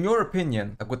 Like in your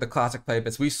opinion, like with the classic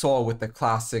playbits, we saw with the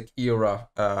classic era,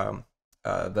 the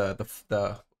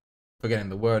forgetting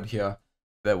the word here,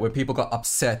 that where people got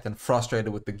upset and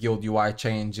frustrated with the guild UI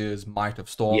changes, Might of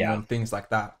Yeah. Stormwind, things like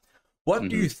that. What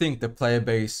do Hmm. you think the player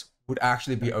base would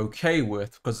actually be okay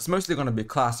with? Because it's mostly going to be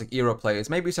classic era players,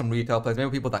 maybe some retail players,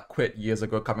 maybe people that quit years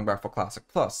ago coming back for Classic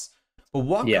Plus. But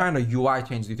what Yeah. kind of UI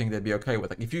change do you think they'd be okay with?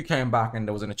 Like if you came back and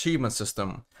there was an achievement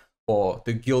system, or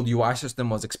the guild UI system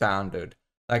was expanded,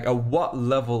 like at what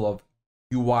level of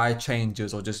UI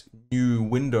changes or just new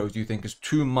windows do you think is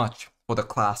too much for the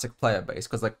classic player base?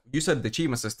 Because like you said, the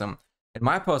achievement system, in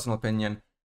my personal opinion,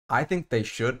 I think they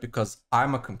should, because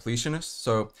I'm a completionist.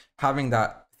 So having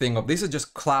that thing of these are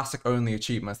just classic only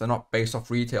achievements, they're not based off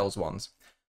retails ones.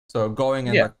 So going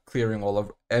and Yeah. like clearing all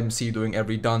of MC, doing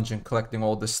every dungeon, collecting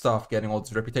all this stuff, getting all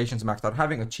these reputations maxed out,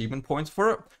 having achievement points for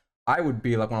it, I would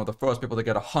be like one of the first people to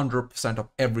get 100% of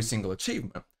every single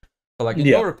achievement. But like in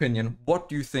Yeah. your opinion, what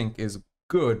do you think is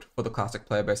good for the classic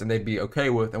player base and they'd be okay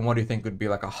with, and what do you think would be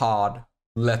like a hard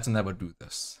let's never do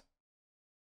this?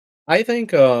 I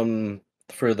think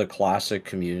for the classic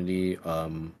community,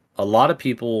 a lot of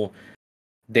people,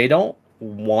 they don't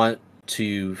want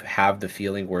to have the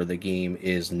feeling where the game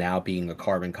is now being a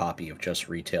carbon copy of just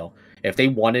retail. If they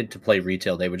wanted to play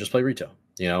retail, they would just play retail.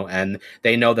 you know, and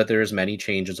they know that there's many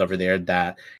changes over there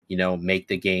that, you know, make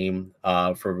the game,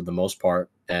 for the most part,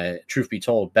 truth be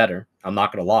told, better. I'm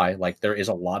not gonna lie, like there is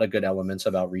a lot of good elements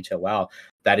about retail WoW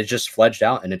that is just fledged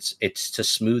out, and it's to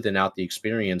smoothen out the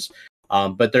experience.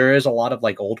 But there is a lot of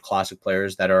like old classic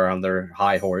players that are on their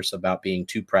high horse about being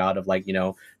too proud of, like, you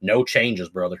know, no changes,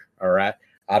 brother. All right.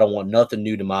 I don't want nothing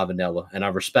new to my vanilla. And I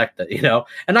respect that, you know,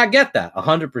 and I get that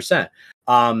 100%.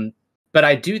 But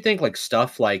I do think like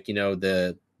stuff like, you know,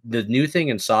 the new thing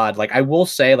in SOD, like I will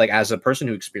say, like as a person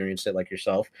who experienced it like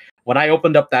yourself, when I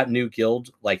opened up that new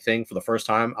guild like thing for the first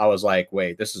time, I was like,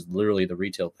 wait, this is literally the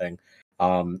retail thing.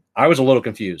 I was a little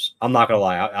confused. I'm not gonna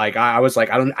lie. I was like,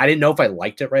 I didn't know if I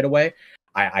liked it right away.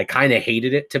 I kind of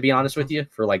hated it, to be honest with you,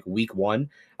 for like week one.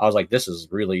 I was like, this is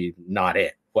really not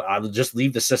it. Well, I'll just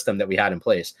leave the system that we had in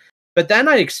place. But then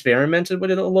I experimented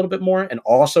with it a little bit more, and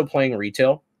also playing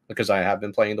retail, because I have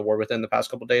been playing the War Within the past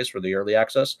couple of days for the early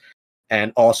access,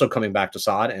 and also coming back to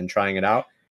SOD and trying it out.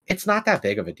 It's not that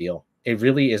big of a deal. It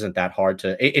really isn't that hard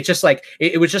to. It's just like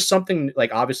it was just something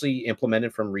like obviously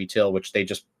implemented from retail, which they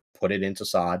just put it into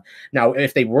SOD. Now,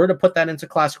 if they were to put that into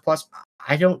Classic Plus,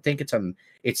 I don't think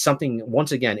it's something.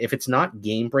 Once again, if it's not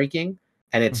game breaking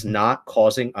and it's not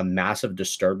causing a massive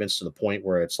disturbance to the point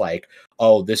where it's like,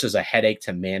 oh, this is a headache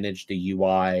to manage the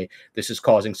UI. This is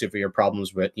causing severe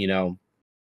problems with, you know,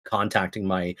 contacting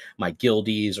my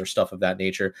guildies or stuff of that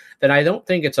nature, then I don't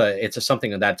think it's a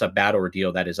something that's a bad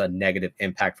ordeal that is a negative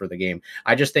impact for the game.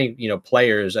 I just think, you know,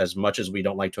 players, as much as we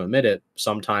don't like to admit it,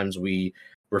 sometimes we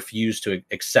refuse to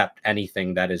accept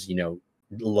anything that is, you know,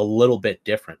 a little bit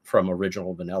different from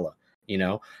original vanilla, you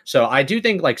know. So I do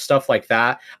think like stuff like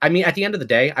that, I mean, at the end of the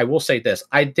day, I will say this,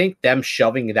 I think them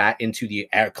shoving that into the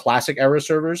classic era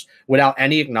servers without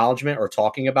any acknowledgement or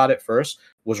talking about it first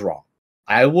was wrong.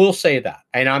 I will say that,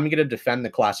 and I'm going to defend the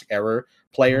classic era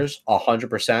players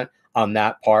 100% on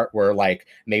that part, where like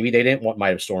maybe they didn't want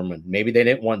Might of Stormwind, maybe they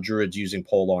didn't want druids using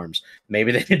pole arms,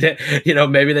 maybe they didn't, you know,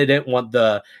 maybe they didn't want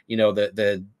the, you know,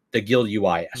 the guild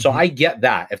UI. So I get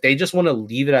that. If they just want to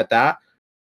leave it at that,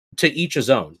 to each his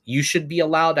own. You should be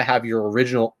allowed to have your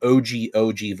original OG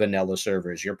vanilla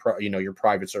servers, your you know, your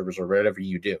private servers or whatever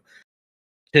you do.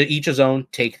 To each his own.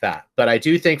 Take that. But I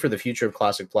do think for the future of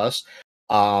Classic Plus,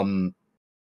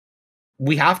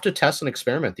 we have to test and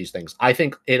experiment these things. I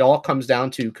think it all comes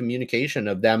down to communication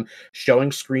of them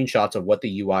showing screenshots of what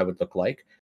the UI would look like.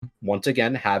 Once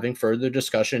again, having further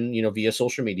discussion, you know, via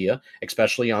social media,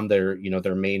 especially on their, you know,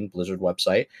 their main Blizzard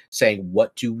website, saying,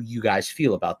 what do you guys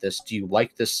feel about this? Do you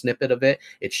like this snippet of it?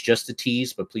 It's just a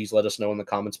tease, but please let us know in the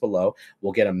comments below.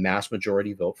 We'll get a mass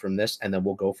majority vote from this, and then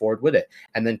we'll go forward with it.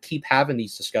 And then keep having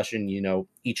these discussions, you know,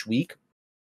 each week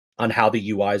on how the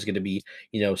UI is going to be,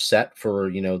 you know, set for,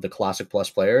 you know, the Classic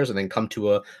Plus players, and then come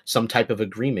to some type of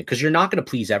agreement, because you're not going to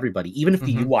please everybody. Even if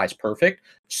the UI is perfect,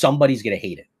 somebody's going to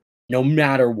hate it, no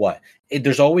matter what.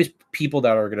 There's always people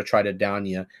that are going to try to down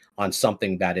you on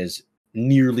something that is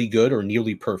nearly good or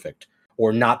nearly perfect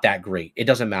or not that great. It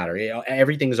doesn't matter.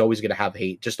 Everything is always going to have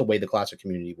hate, just the way the Classic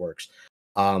community works.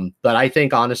 But I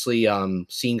think honestly,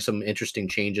 seeing some interesting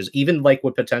changes, even like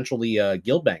with potentially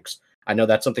guild banks. I know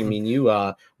that's something me and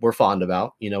you we're fond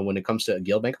about. You know, when it comes to a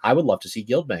guild bank, I would love to see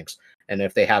guild banks. And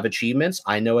if they have achievements,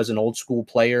 I know as an old school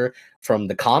player from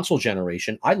the console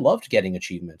generation, I loved getting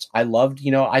achievements. I loved,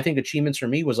 you know, I think achievements for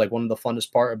me was like one of the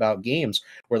funnest part about games,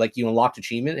 where like you unlocked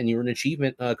achievement and you were an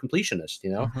achievement completionist, you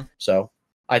know? So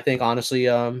I think honestly,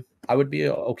 I would be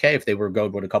okay if they were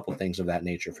good with a couple of things of that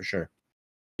nature, for sure.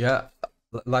 Yeah,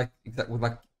 like exactly,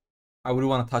 like I would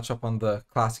want to touch up on the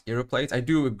classic era plays. I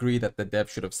do agree that the dev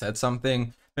should have said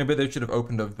something. Maybe they should have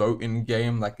opened a vote in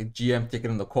game, like a GM ticket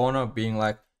in the corner, being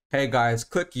like, "Hey guys,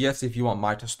 click yes if you want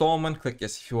Might of Stormwind. Click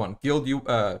yes if you want guild UI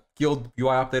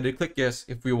updated. Click yes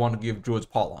if we want to give druids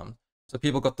pole arms." So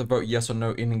people got to vote yes or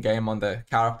no in game on the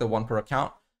character, one per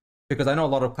account. Because I know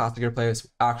a lot of classic era players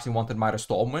actually wanted Might of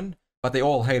Stormwind, but they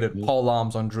all hated pole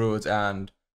arms on druids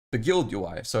and the guild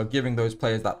UI. So giving those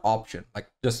players that option, like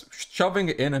just shoving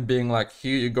it in and being like,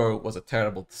 here you go, was a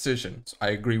terrible decision. So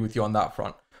I agree with you on that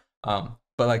front. But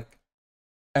like,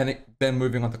 then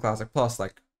moving on to Classic Plus,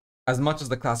 like as much as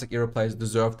the Classic era players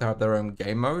deserve to have their own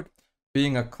game mode,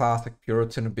 being a Classic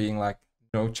Puritan, being like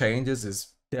no changes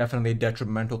is definitely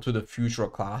detrimental to the future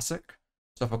of Classic.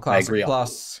 So for Classic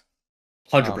Plus,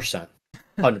 100%,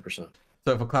 100%.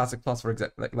 So for Classic Plus, for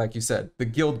example, like you said, the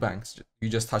guild banks, you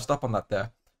just touched up on that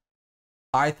there.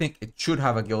 I think it should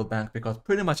have a guild bank, because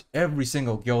pretty much every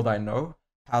single guild I know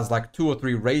has like 2 or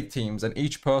 3 raid teams, and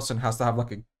each person has to have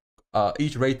like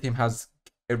each raid team has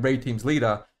a raid team's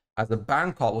leader as a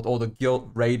bank card with all the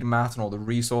guild raid mats and all the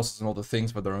resources and all the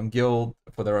things for their own guild,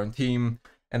 for their own team.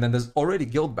 And then there's already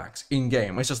guild banks in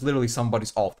game. It's just literally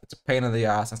somebody's alt. It's a pain in the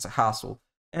ass. It's a hassle.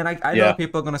 And I know Yeah.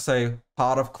 people are gonna say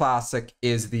part of classic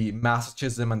is the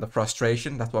masochism and the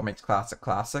frustration. That's what makes classic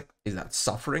classic. Is that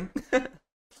suffering?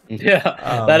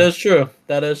 Yeah, that is true.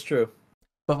 That is true.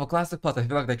 But for classic plus, I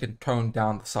feel like they can tone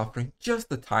down the suffering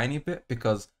just a tiny bit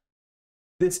because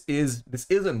this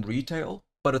isn't retail,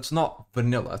 but it's not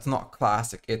vanilla. It's not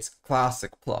classic. It's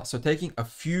classic plus. So taking a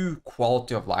few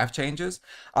quality of life changes,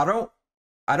 I don't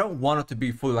want it to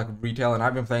be fully like retail, and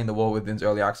I've been playing the War Within's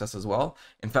early access as well.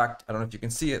 In fact, I don't know if you can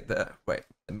see it there. Wait,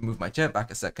 let me move my chair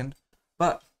back a second.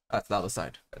 But that's the other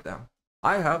side, right down.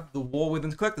 I have the War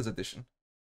Within's Collector's Edition.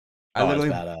 I Oh, it's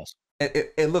literally, badass.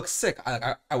 it looks sick.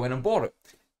 I went and bought it,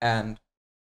 and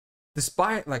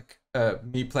despite like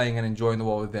me playing and enjoying the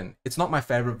War Within, it's not my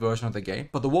favorite version of the game.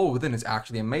 But the War Within is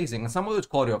actually amazing, and some of those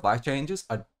quality of life changes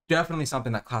are definitely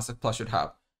something that Classic Plus should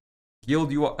have.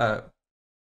 Guild UI.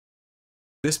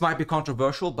 This might be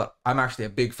controversial, but I'm actually a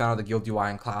big fan of the guild UI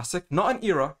in Classic. Not in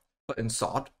Era, but in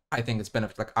SOD. I think it's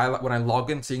benefit. Like when I log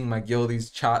in, seeing my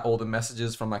guildies chat all the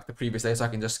messages from like the previous day, so I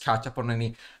can just catch up on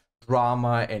any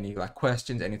drama, any like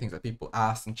questions, anything that people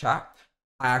ask in chat.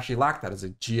 I actually like that as a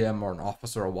GM or an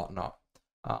officer or whatnot.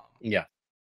 Yeah.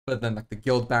 But then like the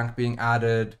guild bank being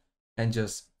added and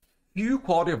just few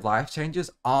quality of life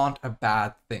changes aren't a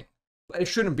bad thing. It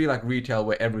shouldn't be like retail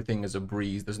where everything is a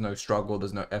breeze. There's no struggle.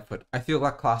 There's no effort. I feel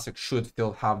like classic should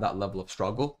still have that level of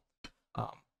struggle.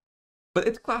 But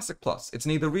it's classic plus. It's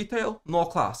neither retail nor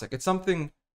classic. It's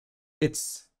something.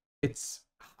 It's.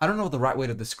 I don't know what the right way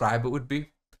to describe it would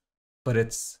be, but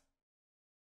it's.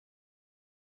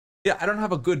 Yeah, I don't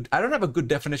have a good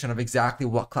definition of exactly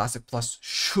what classic plus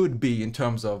should be in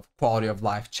terms of quality of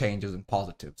life changes and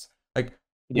positives. Like,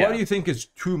 what do you think is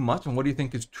too much, and what do you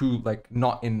think is too like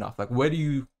not enough? Like, what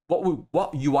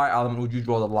UI element would you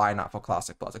draw the line at for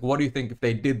Classic Plus? Like, what do you think if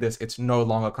they did this, it's no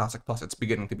longer Classic Plus, it's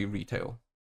beginning to be retail?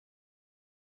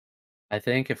 I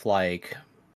think if like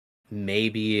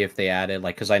maybe if they added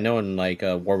like because I know in like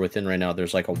War Within right now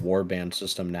there's like a war band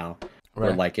system now where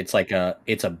Right. like it's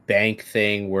a bank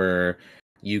thing where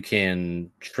you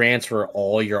can transfer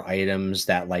all your items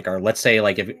that like are let's say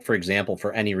like if for example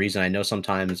for any reason I know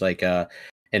sometimes like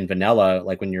in vanilla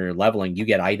like when you're leveling you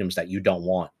get items that you don't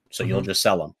want so you'll Mm-hmm. just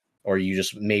sell them or you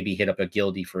just maybe hit up a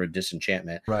guildie for a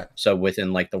disenchantment. Right. So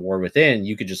within like the War Within,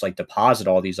 you could just like deposit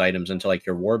all these items into like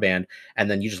your warband,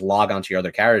 and then you just log onto your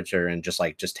other character and just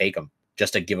take them,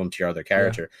 just to give them to your other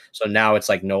character. Yeah. So now it's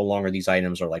like no longer these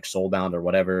items are like soulbound or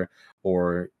whatever,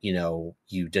 or you know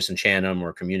you disenchant them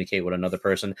or communicate with another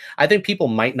person. I think people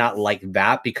might not like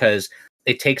that because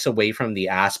it takes away from the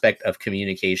aspect of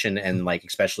communication and like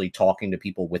especially talking to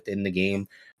people within the game,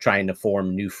 trying to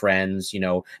form new friends. You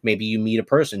know, maybe you meet a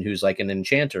person who's like an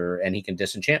enchanter and he can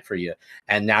disenchant for you,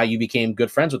 and now you became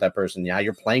good friends with that person. Now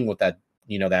you're playing with that,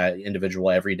 you know, that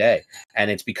individual every day, and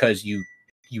it's because you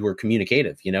were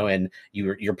communicative, you know, and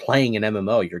you're playing an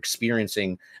MMO, you're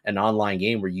experiencing an online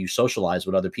game where you socialize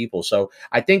with other people. So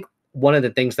I think one of the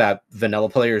things that vanilla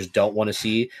players don't want to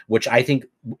see, which I think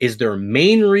is their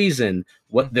main reason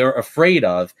what they're afraid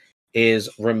of, is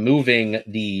removing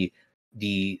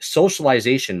the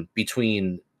socialization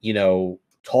between, you know,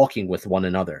 talking with one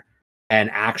another and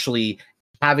actually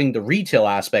having the retail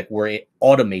aspect where it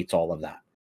automates all of that.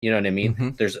 You know what I mean? Mm-hmm.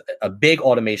 There's a big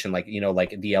automation, like, you know,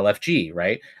 like the LFG,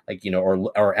 right? Like, you know,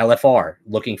 or LFR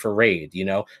looking for raid, you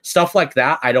know, stuff like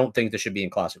that. I don't think this should be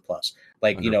in Classic Plus.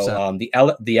 Like, 100%. you know,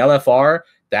 the LFR,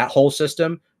 that whole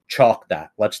system, chalk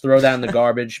that. Let's throw that in the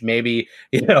garbage. Maybe,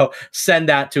 you know, send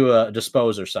that to a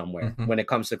disposer somewhere when it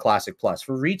comes to Classic Plus.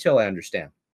 For retail, I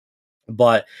understand.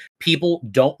 But people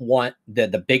don't want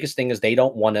the biggest thing is they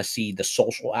don't want to see the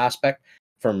social aspect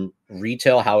from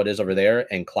retail, how it is over there,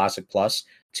 and Classic Plus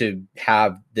to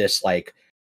have this like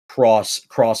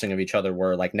crossing of each other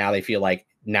where like now they feel like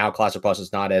now Classic Plus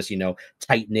is not as, you know,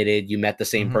 tight knitted. You met the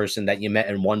same person that you met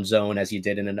in one zone as you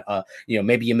did in an you know,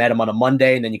 maybe you met him on a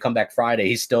Monday and then you come back Friday,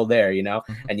 he's still there, you know,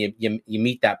 and you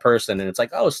meet that person and it's like,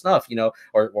 oh, Snuff, you know,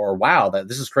 or wow, that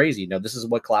this is crazy, you know, this is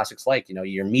what Classic's like, you know,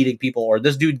 you're meeting people, or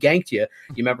this dude ganked you,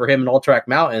 you remember him in Alterac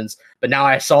Mountains, but now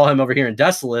I saw him over here in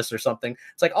Desolus or something.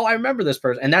 It's like, oh, I remember this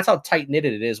person, and that's how tight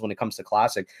knitted it is when it comes to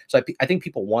Classic. So I think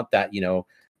people want that, you know,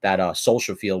 that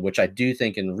social feel, which I do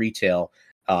think in retail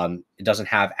it doesn't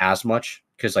have as much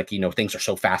because, like, you know, things are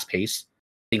so fast paced,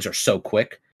 things are so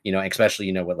quick, you know, especially,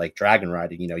 you know, with like dragon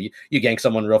riding, you know, you gank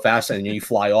someone real fast and you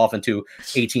fly off into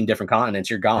 18 different continents,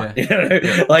 you're gone.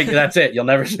 Yeah. Like that's it. You'll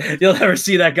never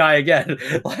see that guy again.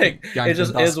 Like it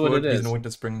just is what it is. He's in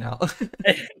Winter Spring now.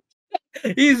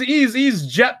 he's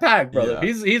jetpack, brother.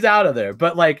 Yeah. He's out of there.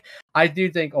 But like, I do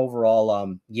think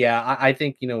overall, yeah, I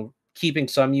think keeping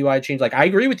some UI change. Like, I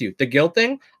agree with you. The guild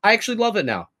thing, I actually love it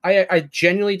now. I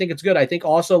genuinely think it's good. I think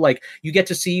also like you get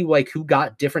to see like who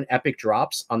got different epic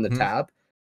drops on the Mhm. tab.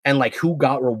 And like who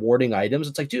got rewarding items.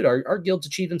 It's like, dude, our guild's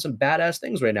achieving some badass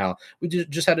things right now. We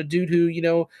just had a dude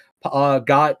who,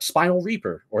 got Spinal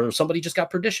Reaper, or somebody just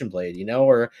got Perdition Blade,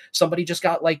 or somebody just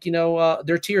got like,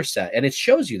 their tier set. And it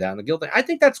shows you that in the guild thing. I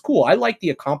think that's cool. I like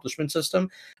the accomplishment system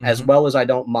as Mhm. well as I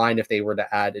don't mind if they were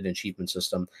to add an achievement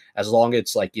system, as long as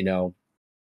it's like,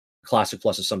 Classic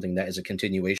Plus is something that is a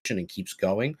continuation and keeps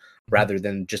going Mhm. rather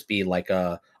than just be like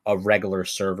a regular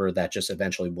server that just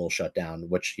eventually will shut down,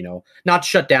 which, not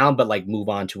shut down, but like move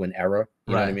on to an era.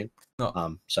 You know what I Right. mean?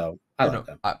 No, So I like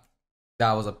that.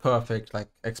 that was a perfect like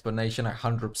explanation. I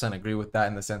 100% agree with that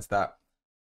in the sense that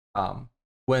um,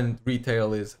 when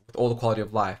retail is with all the quality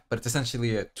of life, but it's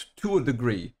essentially to a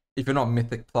degree. If you're not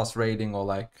Mythic Plus rating or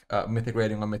like Mythic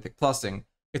rating or Mythic Plusing,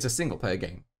 it's a single player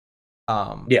game.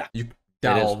 Yeah, You it is.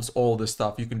 delves all this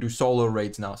stuff. You can do solo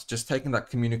raids now. It's just taking that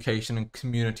communication and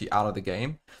community out of the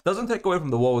game. Doesn't take away from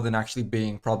the WoW within actually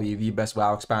being probably the best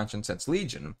WoW expansion since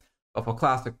Legion. But for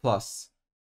Classic Plus,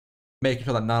 making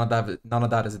sure that none of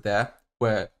that is there.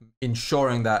 We're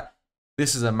ensuring that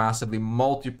this is a massively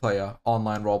multiplayer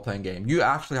online role-playing game. You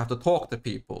actually have to talk to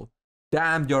people.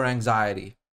 Damn your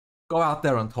anxiety. Go out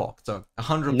there and talk. So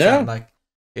 100% No, like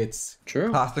it's true.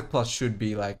 Classic Plus should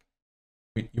be like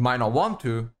you might not want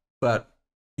to, but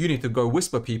you need to go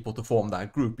whisper people to form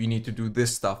that group. You need to do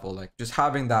this stuff, or like just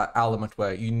having that element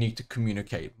where you need to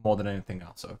communicate more than anything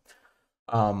else. So,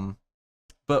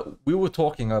 but we were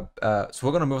talking so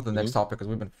we're gonna move to the next Mhm. topic because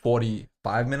we've been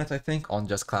 45 minutes, I think, on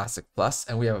just Classic Plus,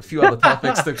 and we have a few other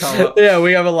topics to cover. Yeah,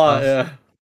 we have a lot. Uh, Yeah.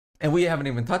 and we haven't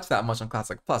even touched that much on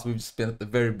Classic Plus. We've just been at the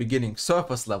very beginning,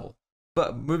 surface level.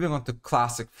 But moving on to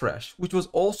Classic Fresh, which was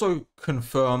also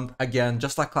confirmed again,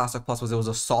 just like Classic Plus was, it was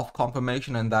a soft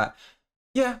confirmation, and that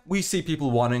yeah, we see people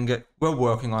wanting it. We're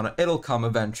working on it. It'll come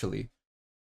eventually.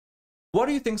 What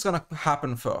do you think's gonna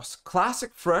happen first?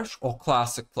 Classic Fresh or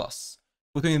Classic Plus?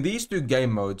 Between these two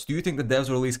game modes, do you think the devs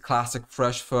will release Classic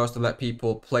Fresh first to let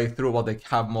people play through while they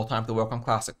have more time to work on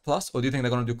Classic Plus? Or do you think they're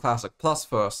gonna do Classic Plus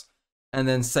first and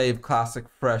then save Classic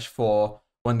Fresh for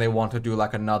when they want to do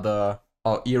like another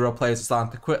era players are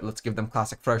starting to quit, let's give them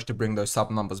Classic Fresh to bring those sub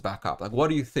numbers back up? Like what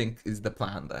do you think is the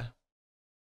plan there?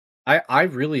 I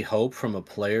really hope from a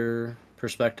player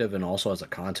perspective and also as a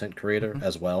content creator Mhm.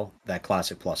 as well that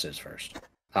Classic Plus is first.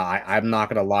 I'm not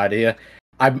gonna lie to you.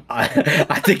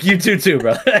 I think you do too,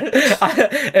 bro.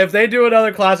 If they do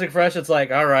another Classic Fresh, it's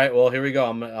like, all right, well here we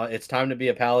go. It's time to be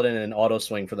a paladin and auto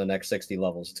swing for the next 60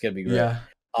 levels. It's gonna be great. Yeah.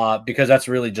 Because that's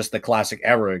really just the classic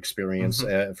era experience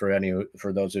Mhm.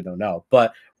 for those who don't know.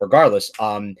 But regardless,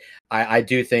 I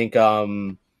do think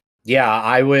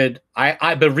yeah,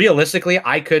 but realistically,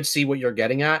 I could see what you're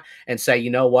getting at and say, you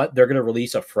know what, they're gonna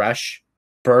release a fresh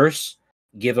first,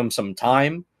 give them some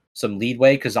time, some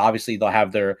leadway, because obviously they'll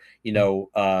have their,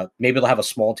 maybe they'll have a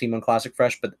small team on Classic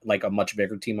Fresh, but like a much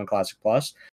bigger team on Classic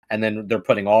Plus. And then they're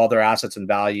putting all their assets and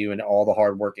value and all the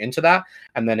hard work into that.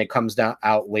 And then it comes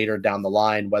out later down the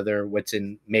line, whether it's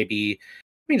in maybe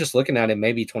just looking at it,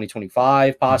 maybe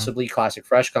 2025, Mhm. possibly Classic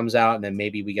Fresh comes out, and then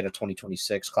maybe we get a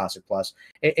 2026 Classic Plus.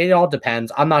 It all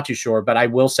depends. I'm not too sure, but I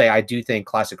will say I do think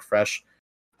Classic Fresh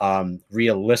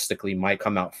realistically might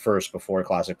come out first before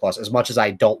Classic Plus. As much as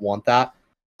I don't want that,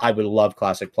 I would love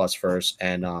Classic Plus first,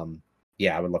 and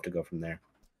yeah, I would love to go from there.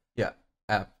 Yeah.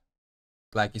 Uh,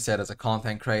 like you said, as a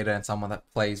content creator and someone that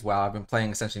plays WoW, I've been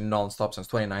playing essentially non-stop since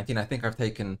 2019. I think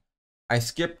I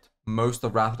skipped most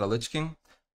of Wrath of the Lich King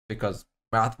because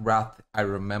Wrath, I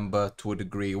remember to a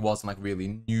degree, it wasn't like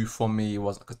really new for me. It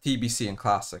wasn't because TBC and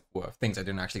Classic were things I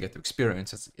didn't actually get to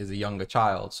experience as a younger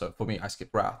child. So for me, I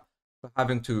skipped Wrath. But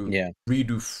having to Yeah.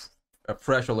 redo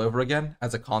fresh all over again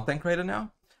as a content creator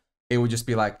now, it would just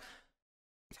be like,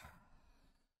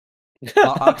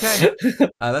 okay,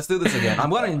 let's do this again. I'm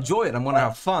gonna enjoy it. I'm gonna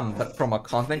have fun. But from a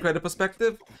content creator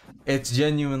perspective, it's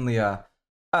genuinely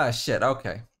shit.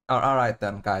 Okay, all right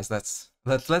then, guys. Let's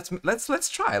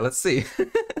try. Let's see.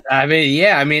 I mean,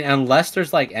 yeah, I mean, unless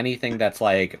there's like anything that's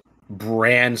like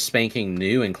brand spanking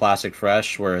new and classic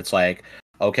fresh, where it's like,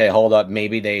 okay, hold up,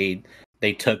 maybe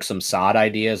they took some sod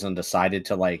ideas and decided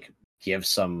to like give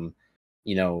some,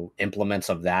 implements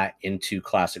of that into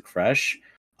classic fresh.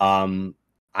 Um,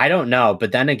 I don't know,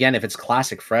 but then again, if it's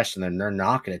classic fresh, then they're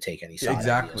not going to take any sod ideas.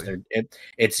 Exactly.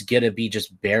 It's gonna be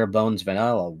just bare bones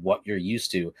vanilla, what you're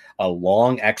used to, a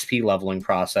long XP leveling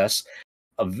process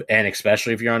And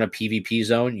especially if you're on a PvP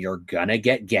zone, you're gonna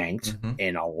get ganked Mm-hmm.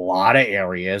 in a lot of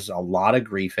areas, a lot of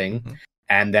griefing, Mm-hmm.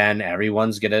 and then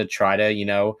everyone's gonna try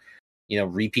to,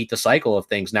 repeat the cycle of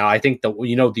things. Now, I think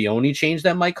the only change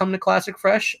that might come to Classic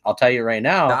Fresh, I'll tell you right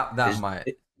now, That is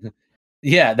might.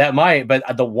 yeah, that might. But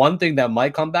the one thing that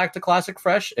might come back to Classic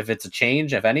Fresh, if it's a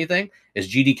change, if anything, is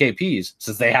GDKPs,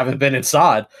 since they haven't been in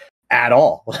SOD at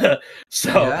all.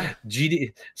 so Yeah.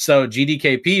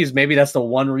 GDKPs, maybe that's the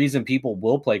one reason people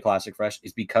will play Classic Fresh,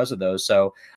 is because of those.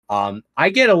 So I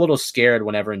get a little scared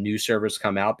whenever new servers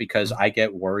come out, because I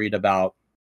get worried about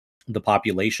the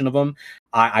population of them.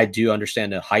 I do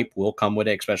understand the hype will come with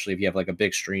it, especially if you have like a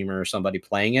big streamer or somebody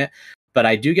playing it. But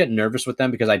I do get nervous with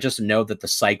them because I just know that the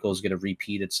cycle is going to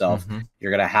repeat itself. Mm-hmm.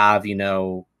 You're going to have,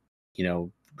 griefing.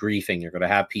 You're going to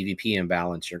have PvP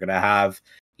imbalance. You're going to have,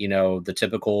 the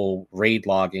typical raid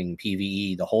logging,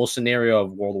 PvE. The whole scenario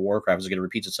of World of Warcraft is going to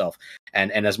repeat itself.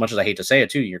 And as much as I hate to say it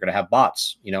too, you're going to have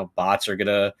bots. Bots are going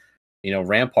to,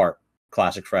 rampart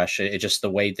Classic Fresh. It's just the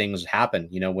way things happen,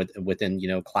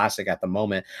 within Classic at the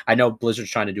moment. I know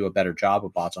Blizzard's trying to do a better job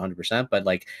with bots 100%, but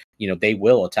like, they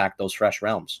will attack those fresh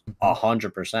realms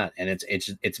 100%, and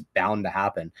it's bound to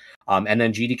happen. And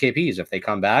then GDKPs, if they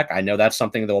come back, I know that's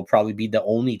something that will probably be the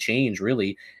only change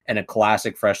really in a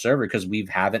Classic Fresh server, because we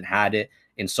haven't had it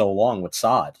in so long with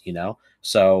SOD.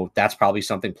 So that's probably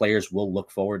something players will look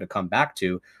forward to come back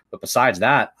to. But besides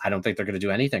that, I don't think they're going to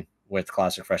do anything with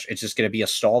Classic Fresh. It's just going to be a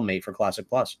stallmate for Classic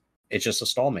Plus. It's just a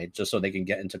stallmate, just so they can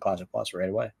get into Classic Plus right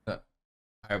away.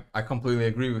 I completely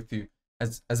agree with you.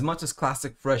 As much as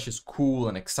Classic Fresh is cool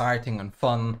and exciting and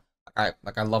fun, I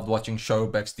loved watching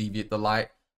Showbeck's Deviate Delight,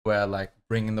 where like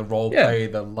bringing the role play,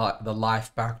 the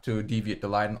life back to Deviate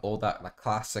Delight and all that like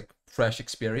Classic Fresh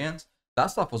experience. That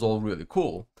stuff was all really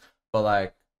cool. But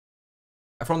like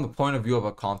from the point of view of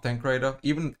a content creator,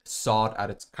 even SOD at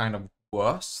its kind of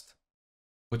worst,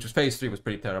 which was Phase 3, was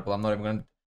pretty terrible. I'm not even going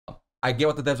to... I get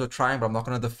what the devs were trying, but I'm not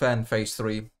going to defend Phase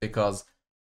 3 because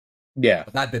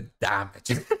that did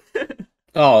damage.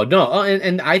 Oh, no,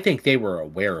 and I think they were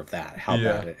aware of that, how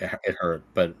bad it hurt.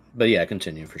 But yeah,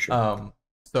 continue for sure.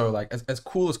 So like as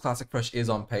cool as Classic Fresh is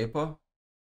on paper,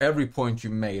 every point you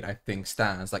made, I think,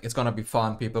 stands. Like it's going to be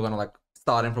fun. People are going to like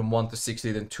starting from 1 to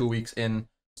 60, then 2 weeks in.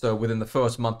 So within the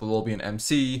first month, we'll all be an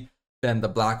MC. Then the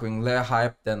Blackwing Lair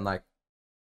hype. Then like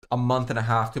a month and a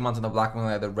half, 2 months in the Blackwing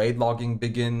Lair, the raid logging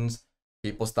begins.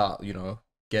 People start,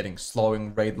 getting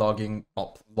slowing raid logging,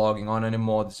 not logging on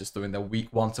anymore. It's just doing the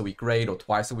once a week raid or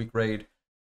twice a week raid.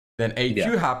 Then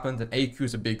AQ happens, and AQ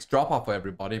is a big drop off for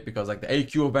everybody because like the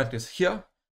AQ event is here.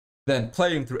 Then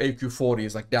playing through AQ 40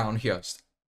 is like down here.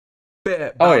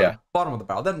 Bottom of the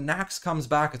barrel. Then Nax comes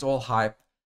back, it's all hype.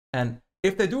 And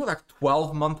if they do like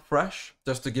 12-month fresh,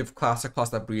 just to give Classic Plus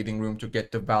that breathing room to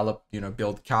get developed,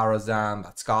 build Karazhan,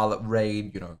 that Scarlet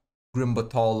Raid,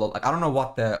 Grimbatol, like I don't know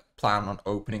what their plan on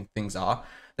opening things are.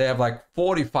 They have like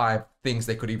 45 things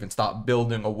they could even start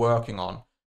building or working on.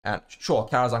 And sure,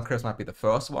 Karazhan Chris might be the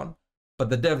first one, but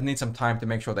the devs need some time to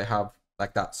make sure they have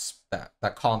like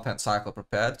that content cycle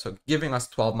prepared. So giving us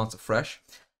 12 months of fresh,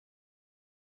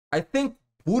 I think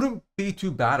wouldn't be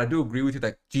too bad. I do agree with you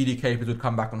that GDK would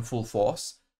come back on full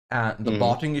force. And the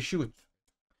botting issue,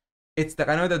 it's that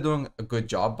I know they're doing a good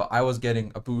job, but I was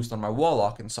getting a boost on my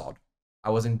Warlock in SOD. I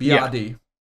was in BRD,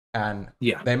 and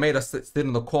they made us sit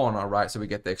in the corner, right, so we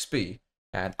get the XP.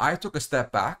 And I took a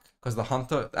step back because the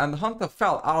hunter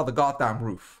fell out of the goddamn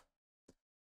roof.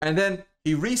 And then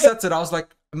he resets it. I was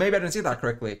like, maybe I didn't see that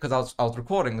correctly because I was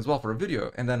recording as well for a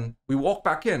video. And then we walk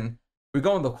back in, we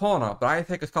go in the corner, but I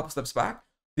take a couple steps back.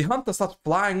 The hunter starts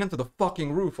flying into the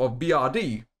fucking roof of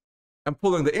BRD and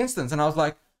pulling the instance. And I was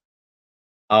like,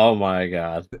 oh my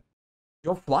god.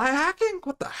 You're fly hacking?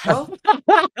 What the hell?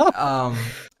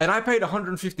 And I paid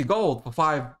 150 gold for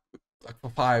five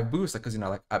boosts, because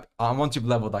once you've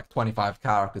leveled like 25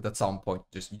 characters at some point,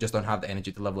 you just don't have the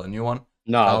energy to level a new one.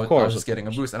 No, of course. I was just getting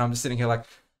a boost, and I'm just sitting here like,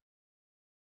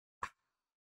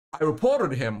 I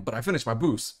reported him, but I finished my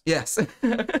boost. Yes.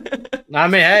 I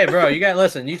mean, hey, bro, you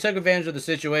you took advantage of the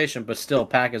situation, but still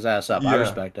pack his ass up. I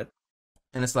respect it.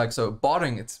 And it's like, so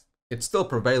botting, it's still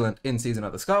prevalent in Season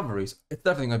of Discoveries. It's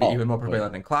definitely going to be even more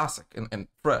prevalent in Classic and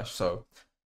Fresh. So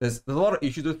there's a lot of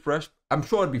issues with Fresh. I'm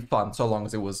sure it'd be fun so long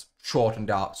as it was shortened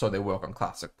out so they work on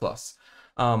Classic Plus.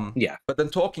 But then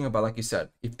talking about, like you said,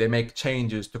 if they make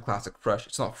changes to Classic Fresh,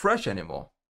 it's not Fresh anymore.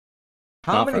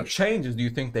 How many changes do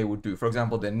you think they would do? For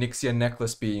example, the Nixia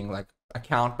necklace being like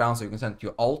account bound, so you can send to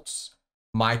your alts.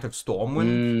 Might of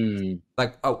Stormwind.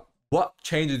 Like, what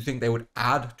changes do you think they would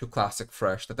add to Classic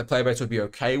Fresh that the player base would be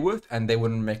okay with and they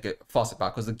wouldn't make it fuss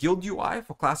about? Because the guild UI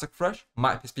for Classic Fresh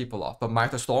might piss people off, but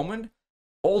Might of Stormwind,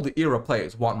 all the era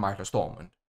players want Mighty Stormwind.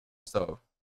 So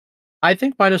I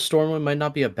think Midas Stormwind might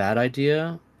not be a bad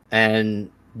idea, and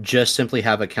just simply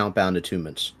have account bound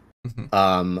attunements.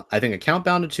 mhm, I think account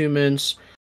bound attunements,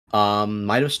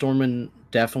 Midas Stormwind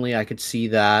definitely I could see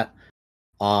that.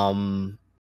 Um,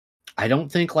 I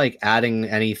don't think like adding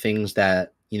any things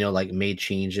that like made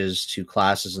changes to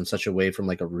classes in such a way from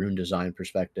like a rune design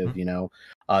perspective, mhm,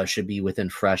 should be within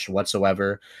fresh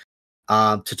whatsoever.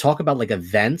 To talk about like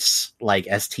events like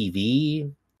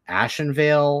STV,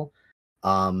 Ashenvale,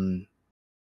 um,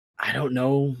 I don't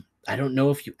know. I don't know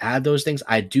if you add those things.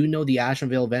 I do know the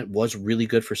Ashenvale event was really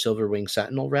good for Silverwing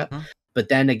Sentinel rep, mhm, but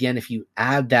then again, if you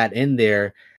add that in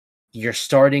there, you're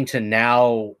starting to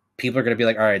now people are going to be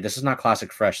like, all right, this is not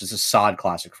classic fresh. This is sod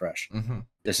classic fresh. mhm.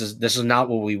 This is not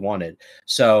what we wanted.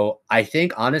 So I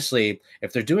think honestly,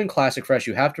 if they're doing classic fresh,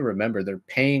 you have to remember they're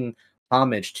paying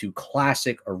homage to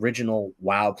classic original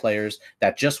WoW players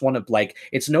that just want to like.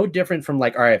 It's no different from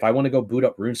like, all right, if I want to go boot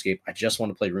up RuneScape, I just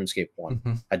want to play RuneScape 1.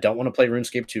 Mhm. I don't want to play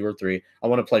RuneScape 2 or 3. I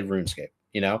want to play RuneScape.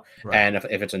 Right. And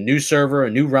if it's a new server,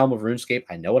 a new realm of RuneScape,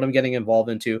 I know what I'm getting involved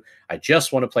into. I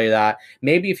just want to play that.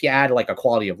 Maybe if you add like a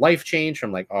quality of life change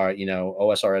from like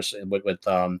OSRS with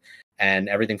and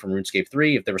everything from RuneScape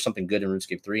 3. If there was something good in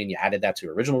RuneScape 3 and you added that to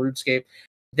original RuneScape,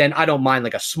 then I don't mind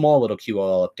like a small little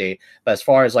QOL update. But as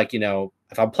far as like,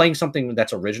 if I'm playing something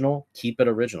that's original, keep it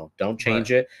original. Don't Right.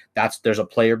 change it. There's a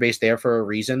player base there for a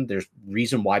reason. There's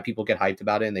reason why people get hyped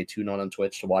about it and they tune on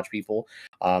Twitch to watch people,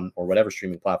 or whatever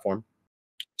streaming platform.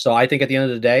 So I think at the end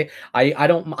of the day,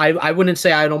 I wouldn't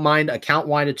say I don't mind account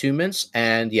wide attunements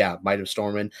and yeah, Might have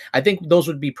Stormwind. I think those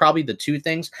would be probably the two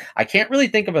things. I can't really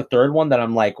think of a third one that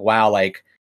I'm like, wow, like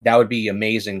that would be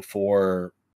amazing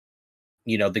for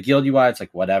the guild UI. It's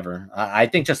like whatever. I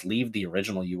think just leave the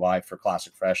original UI for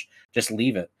Classic Fresh. Just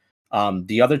leave it.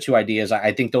 The other two ideas,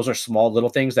 I think those are small little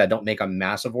things that don't make a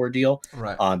massive ordeal.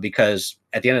 Right. Because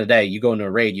at the end of the day, you go into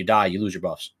a raid, you die, you lose your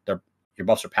buffs. Your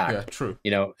buffs are Yeah. packed. True.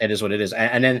 It is what it is.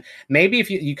 And then maybe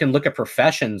if you can look at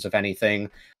professions, if anything,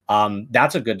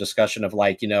 that's a good discussion of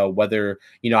like, whether,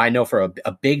 I know for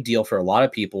a big deal for a lot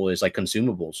of people is like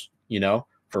consumables,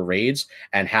 for raids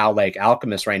and how like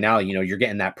alchemists right now, you're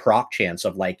getting that proc chance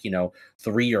of like,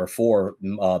 3 or 4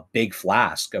 big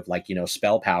flask of like,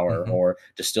 spell power Mhm. or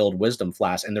distilled wisdom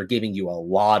flask. And they're giving you a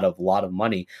lot of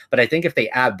money. But I think if they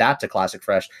add that to Classic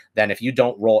Fresh, then if you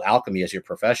don't roll alchemy as your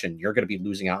profession, you're going to be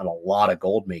losing out on a lot of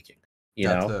gold making.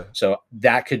 That's a So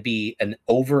that could be an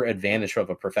over advantage of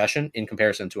a profession in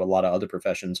comparison to a lot of other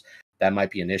professions. That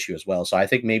might be an issue as well. So I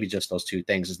think maybe just those two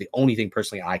things is the only thing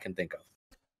personally I can think of.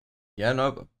 yeah.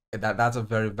 No, but that's a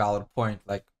very valid point.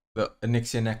 Like the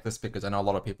Onyxia necklace, because I know a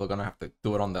lot of people are gonna have to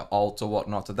do it on their alt or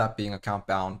whatnot. So that being account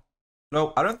bound.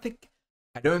 No, I don't think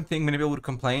many people would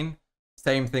complain.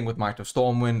 Same thing with Might of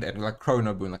Stormwind and like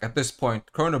Chrono Boon. Like at this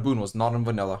point, Chrono Boon was not in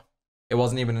vanilla. It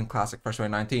wasn't even in Classic Fresh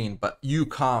 2019, but you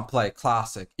can't play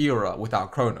Classic Era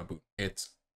without Chrono Boon. It's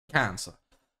cancer.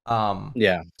 Um,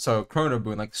 Yeah. so Chrono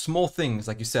Boon, like small things,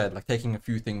 like you said, like taking a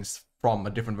few things from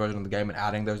a different version of the game and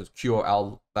adding those as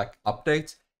QOL like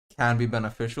updates can be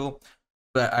beneficial.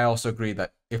 But I also agree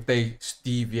that if they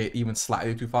deviate even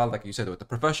slightly too far, like you said with the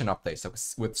profession updates, like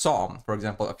with Psalm, for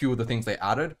example, a few of the things they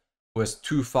added was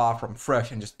too far from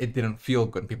fresh and just it didn't feel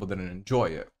good and people didn't enjoy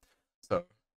it. So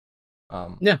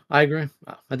Yeah, I agree.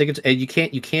 I think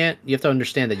you have to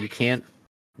understand that you can't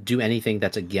do anything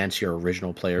that's against your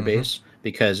original player mhm, base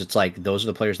because it's like those are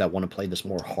the players that want to play this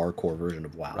more hardcore version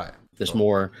of WoW. right, This sure.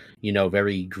 more,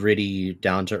 very gritty,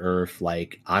 down to earth,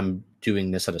 like I'm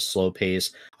doing this at a slow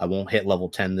pace. I won't hit level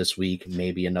 10 this week,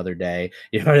 maybe another day.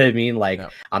 You know what I mean? Like Yeah.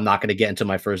 I'm not going to get into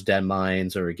my first dead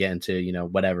mines or get into,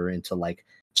 whatever into like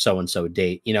so and so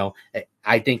date.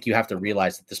 I think you have to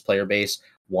realize that this player base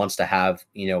wants to have,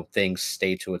 things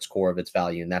stay to its core of its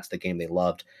value and that's the game they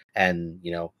loved and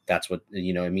that's what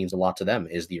it means a lot to them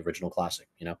is the original classic.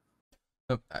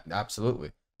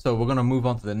 Absolutely. So we're gonna move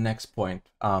on to the next point.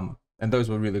 And those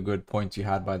were really good points you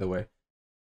had, by the way.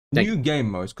 Thank New game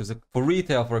modes, because for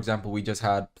retail, for example, we just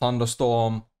had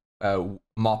Plunderstorm,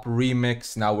 Mop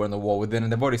Remix. Now we're in the War Within,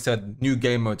 and they've already said new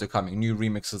game modes are coming, new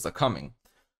remixes are coming.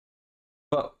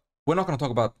 But we're not going to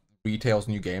talk about retail's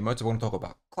new game modes. We're going to talk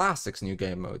about Classic's new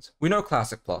game modes. We know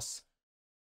Classic Plus,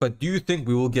 but do you think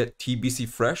we will get TBC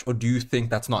Fresh, or do you think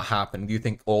that's not happening? Do you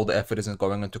think all the effort isn't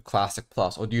going into Classic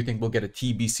Plus, or do you think we'll get a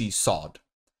TBC SOD?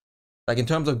 Like in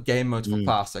terms of game modes for you.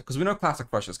 Classic, because we know Classic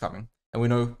Fresh is coming, and we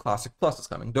know Classic Plus is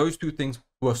coming. Those two things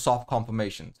were soft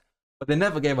confirmations, but they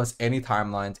never gave us any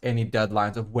timelines, any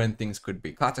deadlines of when things could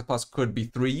be. Classic Plus could be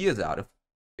 3 years out,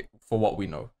 for what we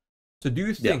know. So do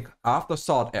you Yeah. think after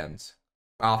SOD ends,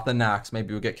 After Nax,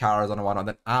 maybe we'll get Karazhan and whatnot.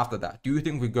 Then after that, do you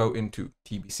think we go into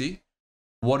TBC?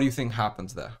 What do you think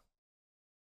happens there?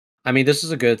 I mean, this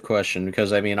is a good question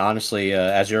because I mean, honestly,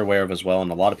 as you're aware of as well,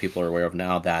 and a lot of people are aware of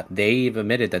now, that they've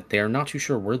admitted that they're not too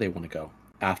sure where they want to go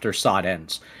after SOD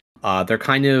ends. They're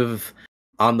kind of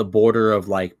on the border of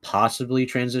like possibly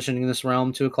transitioning this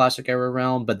realm to a classic era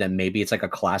realm, but then maybe it's like a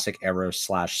classic era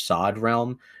slash SOD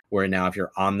realm where now if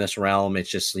you're on this realm, it's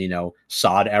just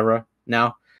SOD era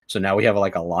now. So now we have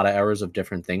like a lot of eras of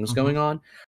different things Mm-hmm. going on.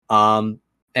 Um,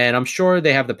 and I'm sure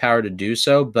they have the power to do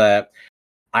so, but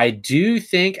I do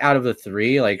think out of the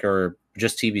three, like, or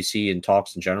just TBC and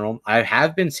talks in general, I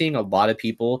have been seeing a lot of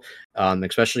people,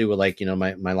 especially with like,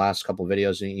 my last couple of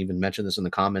videos, and even mentioned this in the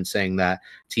comments, saying that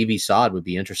TB SOD would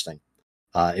be interesting.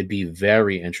 It'd be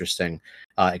very interesting,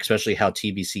 especially how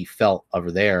TBC felt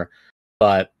over there.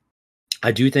 But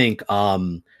I do think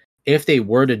if they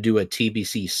were to do a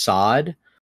TBC SOD,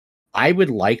 I would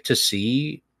like to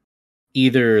see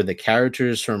either the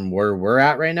characters from where we're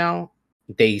at right now,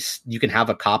 you can have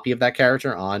a copy of that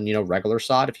character on regular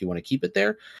SOD if you want to keep it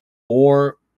there,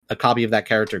 or a copy of that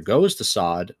character goes to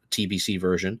SOD TBC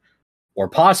version, or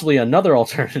possibly another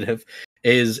alternative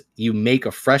is you make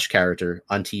a fresh character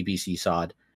on TBC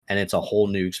SOD and it's a whole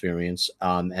new experience.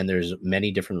 And there's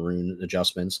many different rune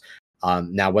adjustments.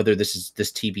 Now, whether this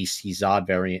TBC SOD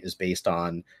variant is based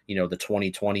on the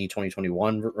 2020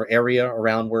 2021 area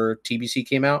around where TBC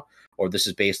came out, or this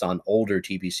is based on older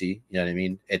TBC, you know what I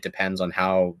mean? It depends on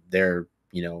how they're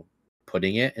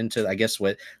putting it into, I guess,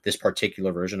 what this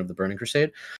particular version of the Burning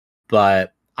Crusade.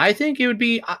 But I think it would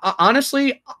be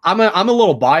honestly, I'm a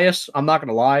little biased. I'm not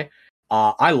gonna lie.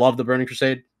 I love the Burning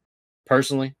Crusade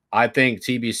personally. I think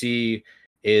TBC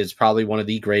is probably one of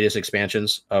the greatest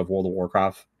expansions of World of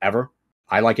Warcraft ever.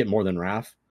 I like it more than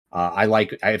Wrath.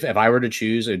 If I were to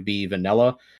choose, it'd be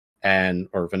vanilla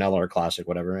or vanilla or classic,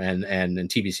 whatever, and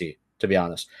TBC. To be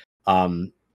honest,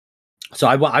 so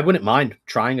I wouldn't mind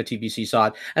trying a TBC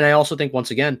SOD, and I also think once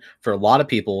again for a lot of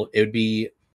people it would be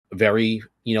very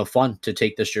fun to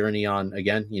take this journey on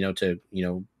again.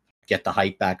 To get the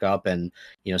hype back up and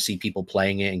see people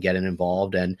playing it and getting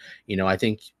involved. And I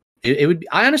think it would.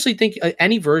 I honestly think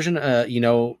any version,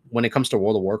 when it comes to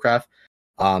World of Warcraft,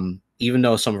 even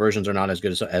though some versions are not as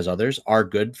good as others, are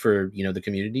good for the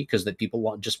community because that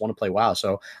people just want to play WoW.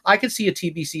 So I could see a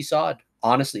TBC SOD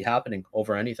honestly happening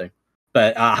over anything.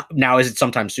 But now, is it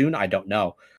sometime soon? I don't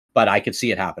know, but I could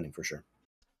see it happening for sure.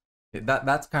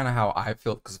 That's kind of how I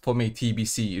feel, because for me,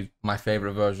 TBC is my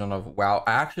favorite version of WoW.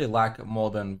 I actually like it more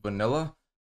than vanilla,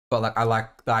 but like I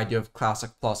like the idea of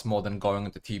Classic Plus more than going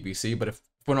into TBC. But if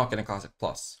we're not getting Classic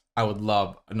Plus, I would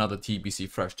love another TBC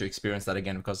Fresh to experience that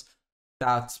again, because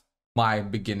that's my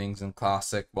beginnings in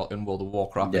Classic. Well, in World of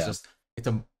Warcraft, Yeah.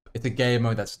 it's a game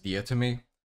mode that's dear to me.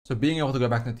 So being able to go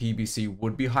back to TBC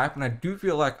would be hype, and I do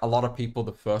feel like a lot of people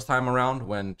the first time around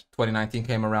when 2019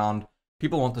 came around,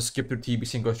 people want to skip through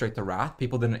TBC and go straight to Wrath.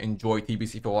 People didn't enjoy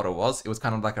TBC for what it was. It was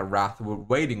kind of like a Wrath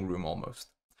waiting room almost.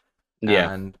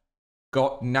 Yeah. And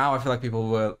now I feel like people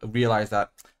will realize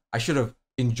that I should have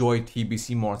enjoyed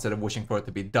TBC more instead of wishing for it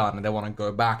to be done, and they want to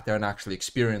go back there and actually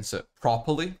experience it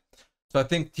properly. So I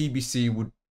think TBC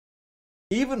would,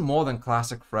 even more than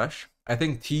Classic Fresh, I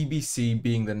think TBC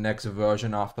being the next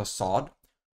version after SOD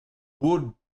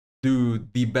would do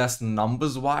the best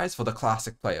numbers wise for the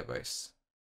classic player base,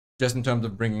 just in terms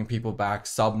of bringing people back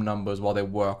sub numbers while they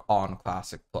work on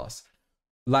Classic Plus.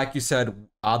 Like you said,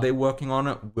 are they working on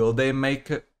it? Will they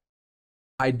make it?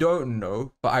 I don't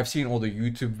know, but I've seen all the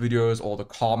YouTube videos, all the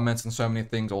comments and so many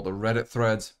things, all the Reddit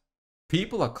threads.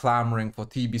 People are clamoring for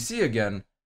TBC again,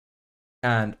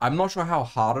 and I'm not sure how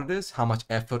hard it is, how much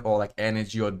effort or like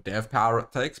energy or dev power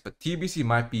it takes, but TBC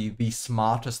might be the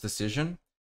smartest decision.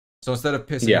 So instead of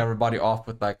pissing Yeah. everybody off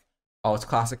with like, oh, it's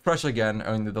Classic Fresh again,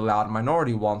 only the loud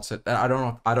minority wants it, and I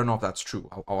don't know if that's true.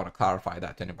 I want to clarify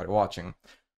that to anybody watching.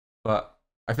 But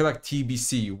I feel like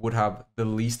TBC would have the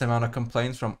least amount of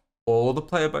complaints from all the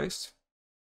player base.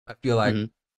 I feel like Hmm.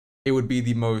 it would be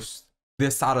the most,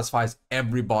 this satisfies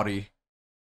everybody.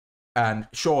 And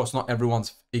sure, it's not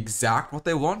everyone's exact what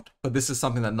they want, but this is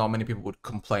something that not many people would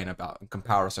complain about in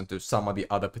comparison to some of the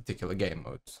other particular game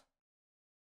modes.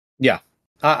 Yeah.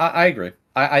 I agree.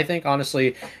 I think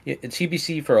honestly,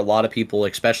 TBC for a lot of people,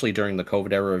 especially during the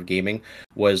COVID era of gaming,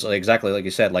 was exactly like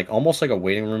you said, like almost like a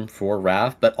waiting room for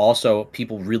Wrath, but also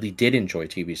people really did enjoy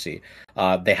TBC.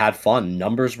 They had fun.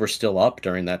 Numbers were still up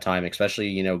during that time,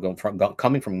 especially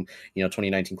coming from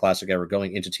 2019 Classic era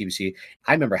going into TBC.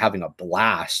 I remember having a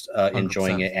blast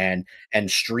enjoying 100%. it, and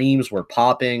streams were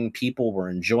popping. People were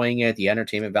enjoying it. The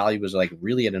entertainment value was like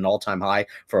really at an all time high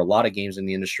for a lot of games in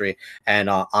the industry. And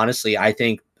honestly, I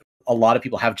think a lot of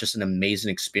people have just an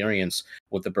amazing experience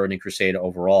with the Burning Crusade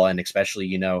overall, and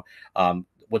especially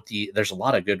with there's a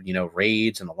lot of good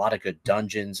raids and a lot of good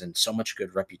dungeons and so much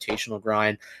good reputational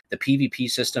grind. The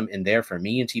PvP system in there for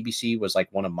me in TBC was like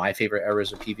one of my favorite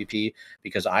eras of PvP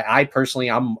because I personally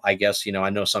I guess I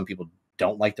know some people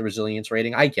don't like the resilience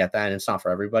rating. I get that, and it's not for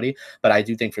everybody, but I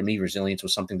do think for me resilience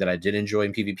was something that I did enjoy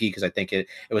in PvP because I think it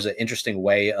was an interesting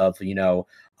way of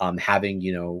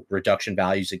having reduction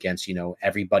values against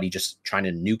everybody just trying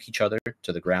to nuke each other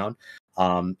to the ground,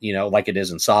 like it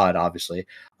is in SOD, obviously.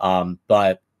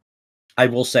 But I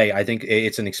will say, I think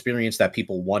it's an experience that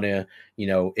people want to,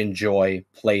 enjoy,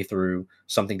 play through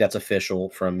something that's official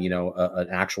from, an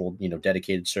actual,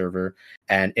 dedicated server.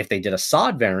 And if they did a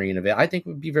SOD variant of it, I think it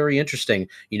would be very interesting,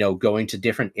 going to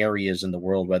different areas in the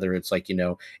world, whether it's like,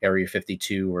 Area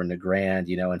 52 or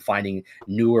Nagrand, and finding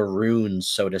newer runes,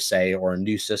 so to say, or a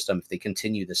new system if they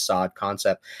continue the SOD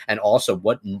concept. And also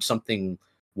what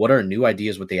are new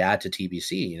ideas would they add to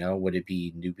TBC? Would it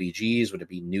be new BGs? Would it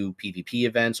be new PvP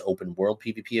events, open world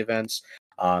PvP events?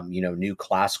 New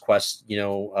class quest,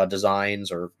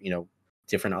 designs or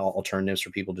different alternatives for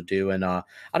people to do. And I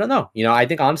don't know. I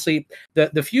think honestly,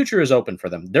 the future is open for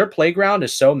them. Their playground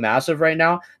is so massive right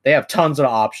now. They have tons of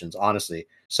options, honestly.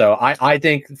 So I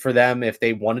think for them, if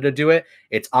they wanted to do it,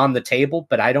 it's on the table.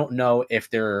 But I don't know if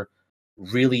they're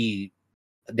really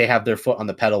they have their foot on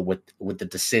the pedal with the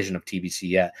decision of TBC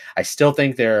yet. I still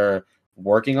think they're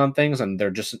working on things and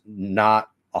they're just not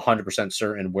 100%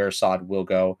 certain where SOD will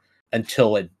go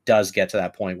until it does get to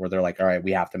that point where they're like, all right,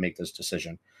 we have to make this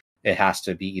decision. It has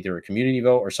to be either a community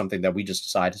vote or something that we just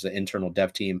decide as an internal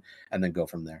dev team and then go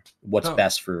from there. What's No,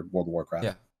 best for World of Warcraft?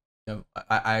 yeah. No,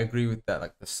 I agree with that.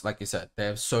 Like this, like you said, they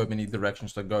have so many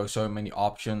directions to go, so many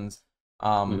options.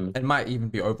 Mm-hmm. It might even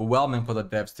be overwhelming for the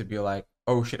devs to be like,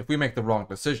 oh shit, if we make the wrong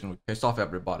decision, we piss off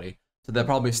everybody. So they're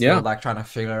probably still Yeah, like trying to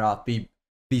figure out the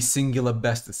singular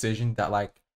best decision that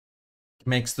like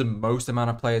makes the most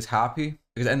amount of players happy.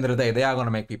 Because at the end of the day, they are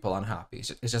gonna make people unhappy.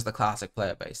 It's just the classic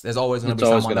player base. There's always gonna it's be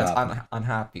always someone going to that's happen.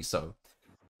 unhappy. So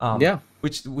Yeah.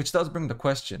 which does bring the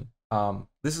question.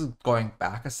 This is going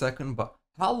back a second, but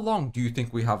how long do you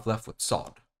think we have left with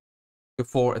SOD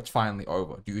before it's finally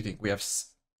over? Do you think we have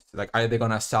like are they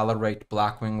gonna accelerate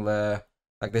Blackwing Lair?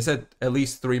 Like they said, at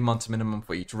least 3 months minimum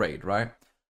for each raid, right?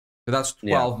 So that's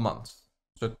Yeah. 12 months.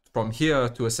 So from here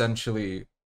to essentially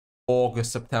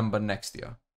August, September next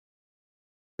year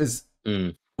is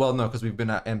Mm. well, no, because we've been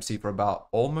at MC for about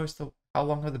almost how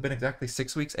long have they been exactly?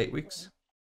 6 weeks, 8 weeks.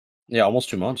 Yeah, almost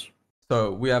 2 months.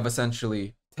 So we have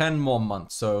essentially 10 more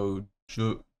months. So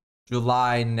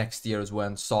July next year is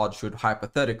when SOD should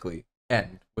hypothetically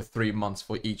end with 3 months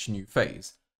for each new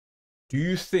phase. Do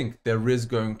you think there is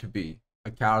going to be a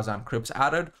Karazhan Crypts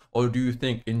added, or do you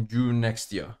think in June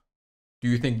next year? Do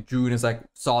you think June is like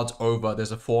SOD's over,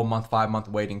 there's a 4 month, 5 month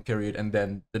waiting period, and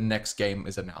then the next game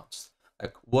is announced?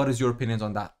 Like, what is your opinions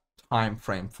on that time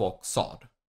frame for SOD?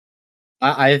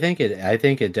 I think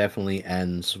it definitely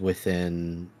ends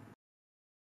within.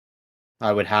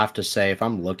 I would have to say if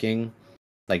I'm looking,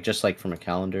 like just like from a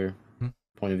calendar Hmm?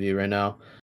 point of view right now,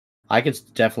 I could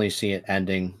definitely see it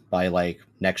ending by like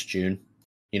next June,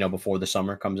 before the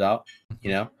summer comes out, you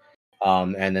Mhm. know.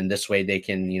 And then this way they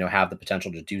can, have the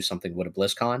potential to do something with a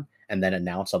BlizzCon and then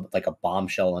announce like a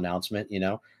bombshell announcement.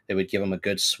 They would give them a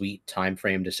good sweet time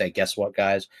frame to say, guess what,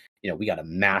 guys, we got a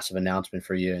massive announcement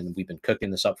for you, and we've been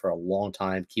cooking this up for a long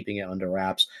time, keeping it under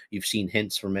wraps. You've seen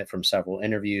hints from it from several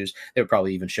interviews. They would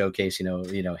probably even showcase,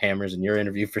 hammers in your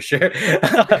interview for sure,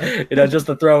 just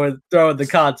to throw in the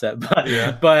concept. But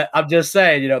Yeah. but I'm just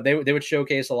saying, they would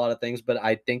showcase a lot of things, but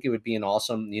I think it would be an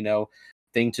awesome,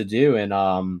 thing to do. And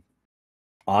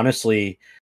honestly,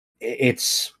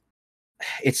 it's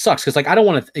it sucks because like I don't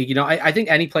want to, I think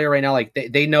any player right now, like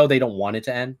they know they don't want it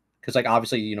to end because like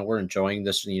obviously we're enjoying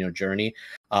this journey,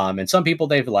 and some people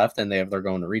they've left and they're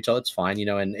going to retail. It's fine,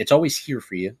 and it's always here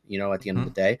for you, at the end of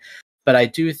the Mhm. day. But I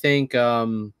do think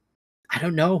I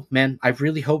don't know, man. I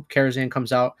really hope Karazhan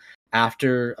comes out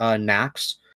after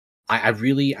Nax.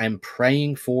 I'm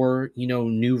praying for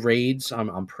new raids.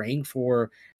 I'm praying for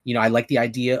You know, I like the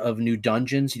idea of new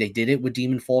dungeons. They did it with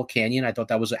Demon Fall Canyon. I thought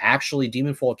that was actually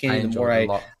Demon Fall I Canyon. The more enjoyed it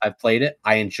a lot. I've played it,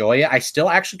 I enjoy it. I still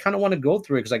actually kind of want to go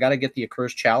through it because I got to get the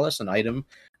Accursed Chalice, an item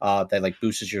that like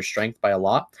boosts your strength by a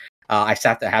lot. I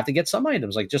have to get some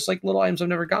items, like just like little items I've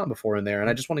never gotten before in there, and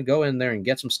I just want to go in there and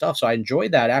get some stuff. So I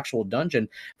enjoyed that actual dungeon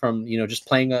from just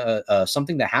playing a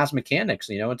something that has mechanics.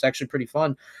 It's actually pretty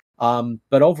fun.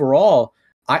 But overall,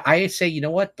 I say, you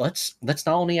know what? Let's not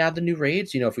only add the new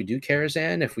raids. If we do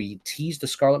Karazhan, if we tease the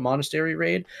Scarlet Monastery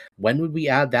raid, when would we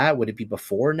add that? Would it be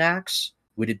before Nax?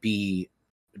 Would it be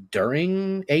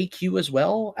during AQ as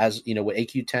well, as with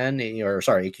AQ10 or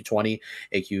sorry AQ20,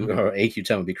 AQ or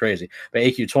AQ10 would be crazy, but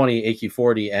AQ20,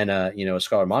 AQ40, and a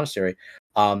Scarlet Monastery.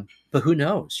 But who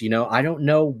knows? I don't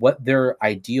know what their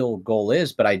ideal goal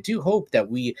is, but I do hope that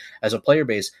we as a player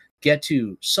base get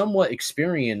to somewhat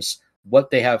experience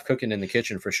what they have cooking in the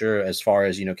kitchen for sure, as far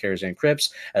as Karazhan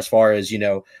Crypts, as far as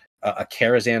a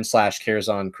Karazhan /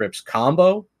 Karazhan Crypts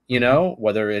combo,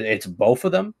 whether it's both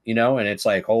of them, and it's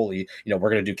like, holy, we're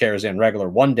going to do Karazhan regular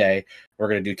one day, we're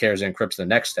going to do Karazhan Crypts the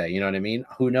next day. You know what I mean?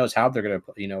 Who knows how they're going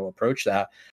to, approach that.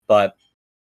 But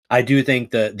I do think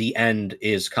that the end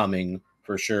is coming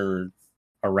for sure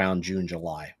around June,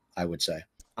 July, I would say.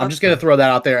 I'm That's just going to fair. throw that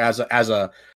out there as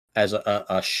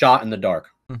a shot in the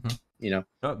dark.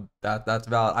 No, that's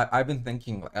valid. I've been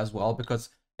thinking as well, because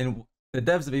the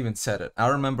devs have even said it. I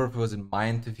don't remember if it was in my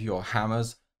interview or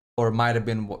Hammers, or it might have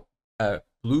been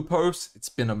Blue Post. It's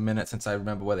been a minute since I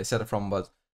remember where they said it from. But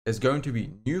there's going to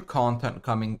be new content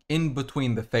coming in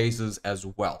between the phases as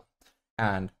well,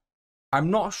 and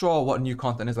I'm not sure what new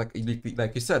content is. Like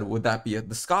you said, would that be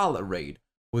the Scarlet raid?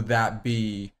 Would that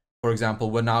be, for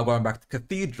example, we're now going back to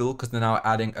Cathedral because they're now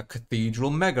adding a Cathedral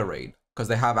mega raid, because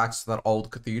they have access to that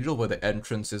old cathedral where the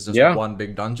entrance is just one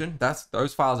big dungeon.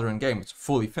 Those files are in game. It's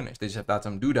fully finished. They just have to add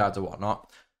some doodads or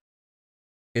whatnot.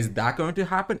 Is that going to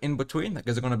happen in between? Like,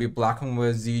 is it going to be Black and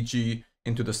White ZG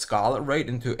into the Scarlet raid,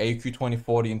 into AQ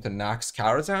 2040, into Nax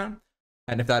Karazhan?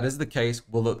 And if that is the case,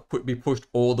 will it be pushed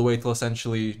all the way till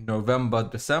essentially November,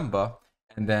 December,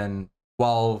 and then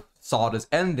while SOD is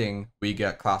ending, we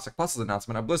get Classic Plus's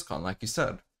announcement at BlizzCon, like you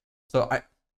said. So I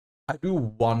do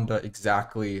wonder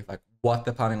exactly like what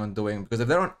they're planning on doing, because if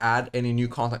they don't add any new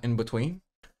content in between,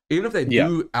 even if they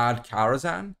do add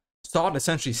Karazhan, SOD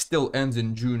essentially still ends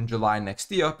in June, July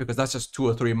next year, because that's just 2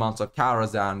 or 3 months of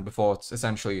Karazhan before it's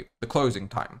essentially the closing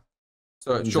time.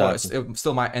 So sure, it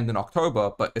still might end in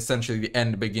October, but essentially the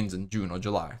end begins in June or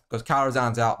July, because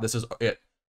Karazhan's out. This is it.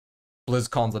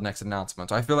 BlizzCon's the next announcement.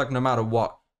 So I feel like no matter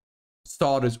what,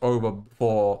 SOD is over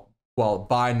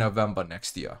by November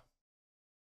next year.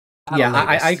 Yeah,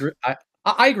 I agree.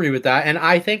 I agree with that, and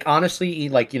I think honestly,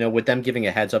 like with them giving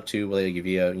a heads up to, whether they give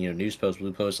you a news post,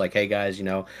 blue post, like, hey guys,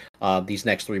 these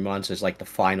next 3 months is like the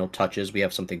final touches. We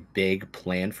have something big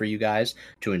planned for you guys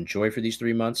to enjoy for these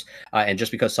 3 months. And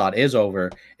just because SOD is over,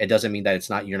 it doesn't mean that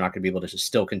you're not going to be able to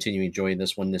still continue enjoying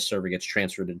this when this server gets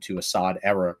transferred into a SOD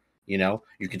era. You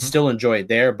can still enjoy it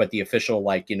there, but the official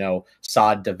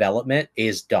SOD development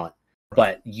is done. Right.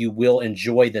 But you will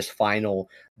enjoy this final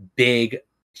big,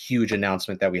 huge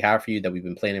announcement that we have for you that we've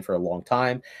been planning for a long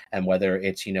time. And whether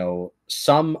it's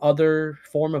some other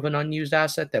form of an unused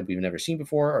asset that we've never seen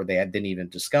before, or they didn't even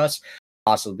discuss,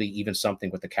 possibly even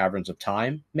something with the Caverns of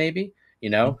Time, maybe,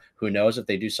 who knows if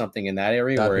they do something in that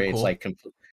area where it's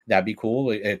cool. That'd be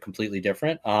cool, completely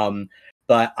different.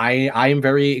 But I am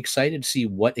very excited to see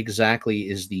what exactly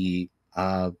is the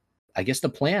I guess the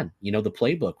plan, the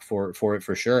playbook for it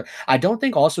for sure. I don't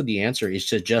think also the answer is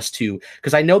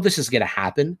because I know this is going to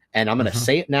happen, and I'm going to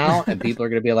say it now, and people are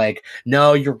going to be like,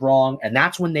 no, you're wrong. And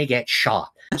that's when they get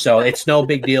shot. So it's no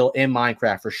big deal in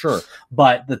Minecraft for sure.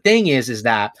 But the thing is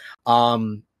that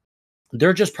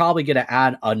they're just probably going to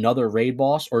add another raid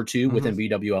boss or two within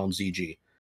BWL and ZG.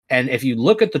 And if you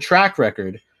look at the track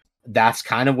record, that's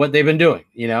kind of what they've been doing,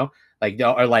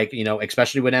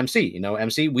 especially with MC,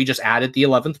 MC, we just added the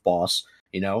 11th boss,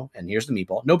 and here's the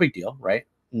meatball. No big deal, right?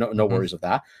 No worries with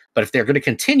that. But if they're going to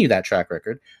continue that track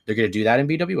record, they're going to do that in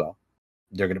BWL.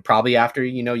 They're going to probably after,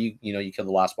 you kill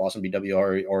the last boss in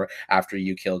BWL or after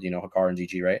you killed, Hakar and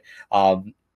ZG, right?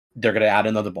 They're going to add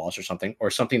another boss or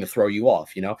something to throw you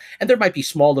off, and there might be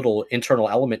small little internal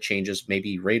element changes,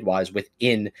 maybe raid wise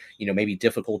within, maybe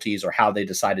difficulties or how they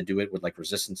decide to do it with like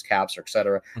resistance caps or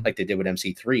etc. Like they did with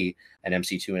MC3 and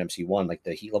MC2 and MC1, like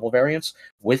the heat level variants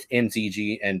within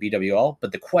ZG and BWL.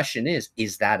 But the question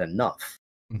is that enough?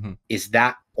 Is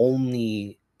that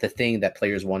only the thing that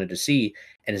players wanted to see.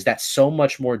 And is that so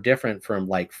much more different from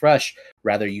like Fresh?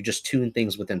 Rather, you just tune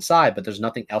things with inside, but there's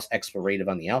nothing else explorative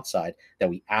on the outside that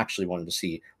we actually wanted to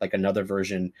see, like another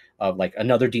version of like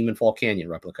another Demon Fall Canyon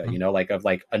replica, Mm-hmm. you know, like of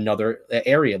like another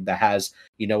area that has,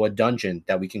 you know, a dungeon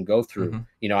that we can go through. Mm-hmm.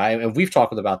 You know, and we've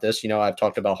talked about this. You know, I've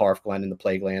talked about Harf Glen and the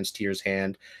Plaguelands, Tyr's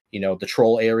Hand, you know, the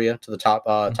troll area to the top,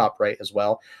 Mm-hmm. top right as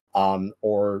well.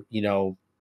 Or you know,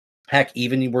 heck,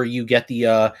 even where you get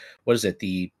the what is it,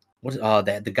 the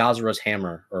Gazura's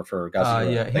hammer, or for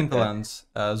Gazura, Yeah, like Hinterlands.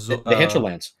 the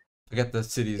hinterlands. Forget the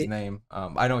city's name.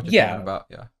 I know what you're talking Yeah, about.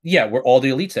 Yeah, yeah, where all the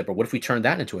elites sit. But what if we turn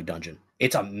that into a dungeon?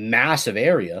 It's a massive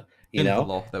area, you know?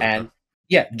 Interlaw. There we go. And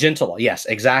yeah, gentle. Yes,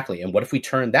 exactly. And what if we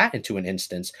turn that into an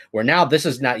instance where now this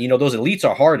is not, you know, those elites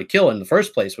are hard to kill in the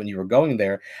first place when you were going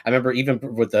there. I remember even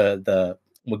with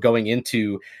with going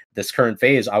into this current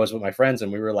phase, I was with my friends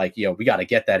and we were like, yo, we got to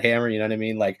get that hammer. You know what I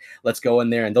mean? Like, let's go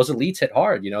in there. And those elites hit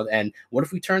hard, you know? And what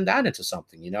if we turn that into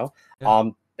something, you know?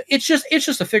 Yeah, It's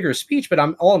just a figure of speech, but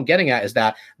all I'm getting at is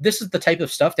that this is the type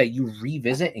of stuff that you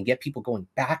revisit and get people going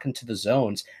back into the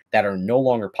zones that are no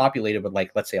longer populated with,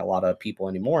 like, let's say, a lot of people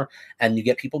anymore, and you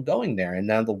get people going there, and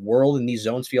then the world in these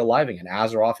zones feel living, and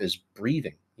Azeroth is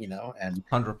breathing, you know, and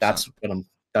 100%. that's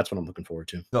what I'm looking forward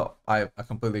to. No, I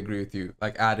completely agree with you.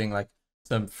 Like adding like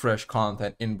some fresh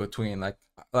content in between, like,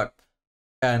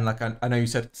 and like I know you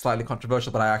said slightly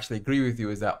controversial, but I actually agree with you.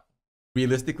 Is that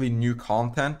realistically new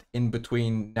content in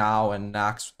between now and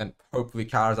next, and hopefully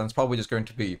Karazhan is probably just going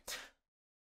to be.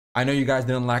 I know you guys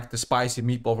didn't like the spicy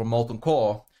meatball from Molten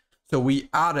Core, so we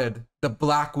added the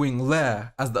Blackwing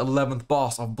Lair as the 11th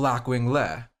boss of Blackwing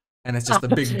Lair. And it's just a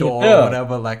big door or Yeah.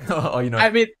 whatever, like, or, you know, I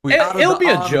mean, we've added it'll the be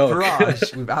a joke.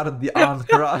 Entourage. We've added the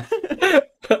Entourage.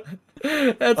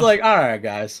 It's like, all right,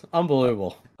 guys,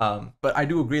 unbelievable. But I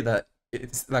do agree that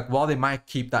it's like, while they might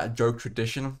keep that joke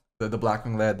tradition, the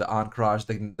Blackwing Lair, the Entourage,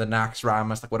 the Nax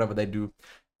Ramus, like whatever they do,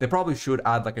 they probably should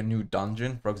add like a new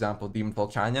dungeon. For example,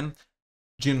 Demonfall Canyon,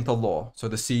 Jintalor. So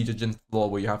the Siege of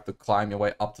Jintalor, where you have to climb your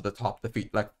way up to the top,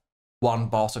 defeat like one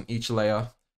boss on each layer,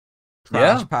 trash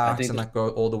Yeah, I packs, think and like go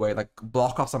all the way, like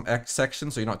block off some X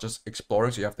sections, so you're not just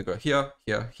exploring. So you have to go here,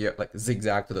 here, here, like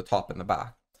zigzag to the top and the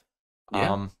back.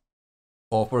 yeah,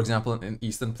 Or for example, in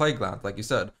Eastern Plagueland, like you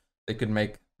said, they could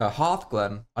make a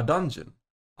Hearthglen a dungeon.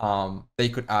 They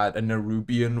could add a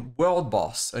Nerubian world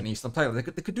boss in Eastern Plagueland.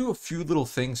 They could do a few little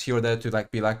things here or there to like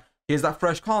be like, here's that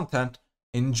fresh content,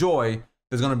 enjoy.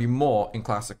 There's gonna be more in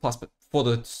Classic Plus, but for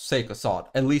the sake of Sod,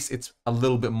 at least it's a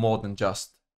little bit more than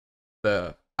just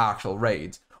the actual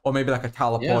raids. Or maybe like a yeah,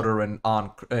 teleporter in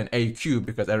an AQ,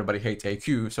 because everybody hates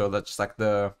AQ. So that's just like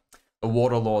the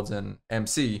Waterlords in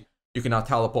MC. You can now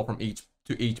teleport from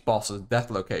each boss's death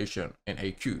location in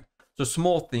AQ. So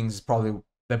small things is probably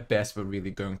the best we're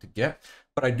really going to get.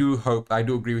 But I do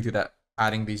agree with you that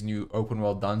adding these new open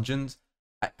world dungeons,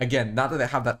 again, now that they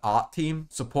have that art team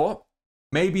support,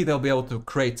 maybe they'll be able to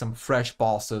create some fresh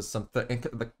bosses.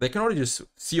 They can already just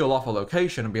seal off a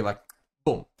location and be like,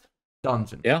 boom,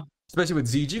 dungeon. yeah, Especially with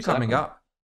ZG coming exactly. up.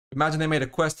 Imagine they made a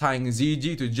quest tying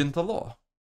ZG to Jintalor.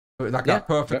 Like Yeah, that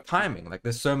perfect timing. Like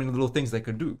there's so many little things they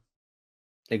could do.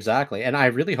 exactly. And I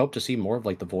really hope to see more of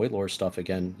like the Void Lore stuff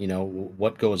again, you know,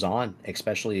 what goes on,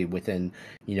 especially within,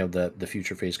 you know, the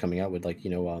future phase coming out with like, you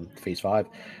know, phase 5.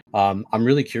 I'm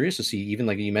really curious to see, even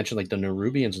like you mentioned, like the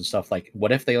Nerubians and stuff, like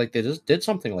what if they just did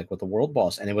something like with the world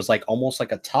boss, and it was like almost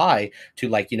like a tie to,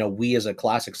 like, you know, we as a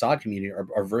classic sod community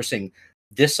are versing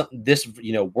this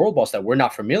you know, world boss that we're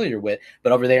not familiar with,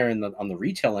 but over there on the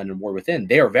retail end and War Within,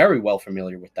 they are very well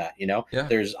familiar with that, you know. Yeah.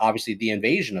 There's obviously the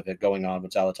invasion of it going on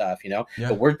with Zalataf, you know, Yeah.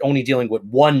 but we're only dealing with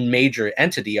one major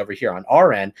entity over here on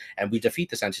our end, and we defeat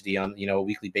this entity on, you know, a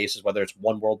weekly basis, whether it's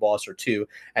one world boss or two.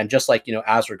 And just like, you know,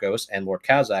 Azragos and Lord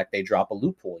Kazakh, they drop a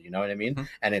loophole, you know what I mean? Mm-hmm.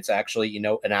 And it's actually, you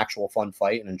know, an actual fun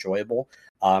fight and enjoyable.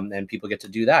 And people get to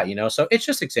do that, you know. So it's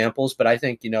just examples, but I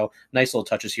think, you know, nice little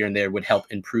touches here and there would help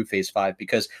improve phase 5,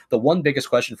 because the one biggest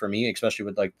question for me, especially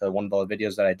with like the one of the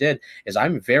videos that I did, is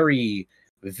I'm very,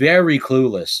 very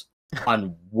clueless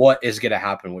on what is going to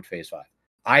happen with phase 5.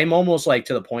 I'm almost like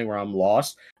to the point where I'm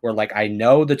lost, where like I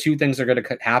know the two things are going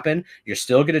to happen. You're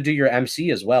still going to do your MC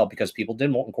as well, because people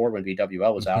did Molten Core when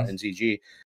VWL was out Mm-hmm. in ZG.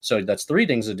 So that's 3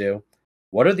 things to do.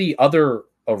 What are the other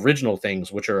original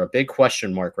things, which are a big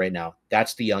question mark right now?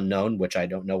 That's the unknown, which I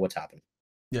don't know what's happened.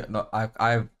 Yeah, no,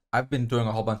 I've been doing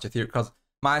a whole bunch of theory, because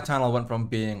my channel went from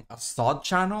being a sod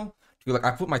channel to like I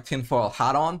put my tinfoil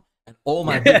hat on and all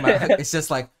my it's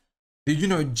just like, did you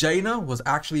know Jaina was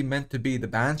actually meant to be the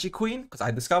Banshee Queen? Because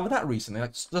I discovered that recently.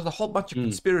 Like there's a whole bunch of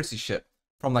conspiracy shit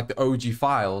from like the OG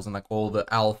files and like all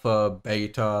the alpha,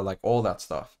 beta, like all that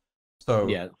stuff. So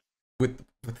Yeah. with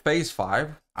with Phase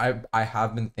 5, I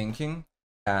have been thinking,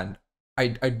 and I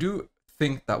do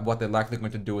think that what they're likely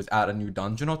going to do is add a new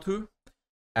dungeon or two,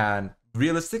 and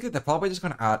realistically, they're probably just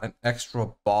going to add an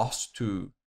extra boss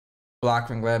to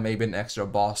Blackwing Lair, maybe an extra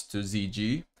boss to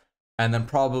ZG, and then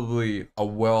probably a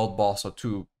world boss or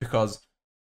two, because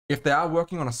if they are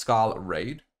working on a Scarlet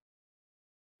Raid,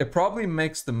 it probably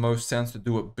makes the most sense to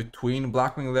do it between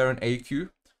Blackwing Lair and AQ,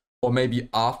 or maybe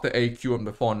after AQ and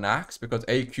before Nax, because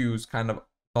AQ is kind of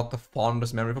not the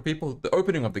fondest memory for people. The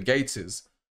opening of the gates is,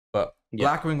 but Yeah,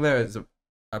 Blackwing Lair is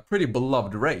a pretty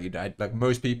beloved raid. Like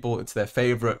most people, it's their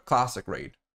favorite classic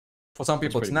raid. For some that's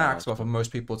people, it's pretty Nax, valid. but for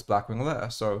most people, it's Blackwing Lair.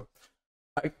 So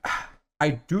I, I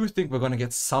do think we're gonna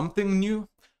get something new.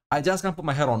 I just can't put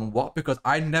my head on what, because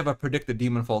I never predicted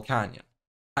Demonfall Canyon.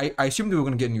 I assumed we were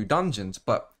gonna get new dungeons,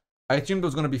 but I assumed it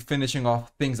was gonna be finishing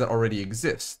off things that already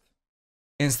exist.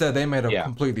 Instead, they made a Yeah,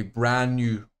 completely brand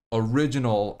new,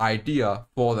 original idea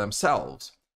for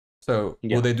themselves. So, will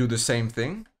yeah, they do the same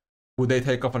thing? Would they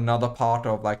take up another part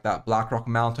of like that Blackrock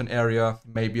Mountain area?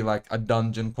 Maybe like a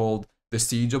dungeon called the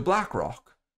Siege of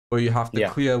Blackrock, where you have to yeah.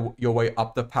 clear your way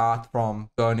up the path from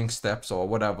Burning Steps or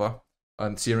whatever,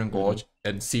 and Searing Hmm. Gorge,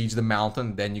 and siege the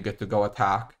mountain. Then you get to go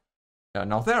attack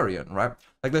Neltharion, right?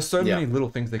 Like, there's so Yeah. many little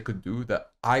things they could do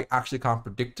that I actually can't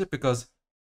predict it, because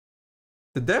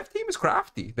the dev team is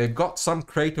crafty. They've got some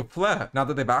creative flair now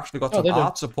that they've actually got Oh, some they do.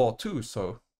 art support too.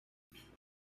 So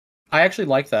I actually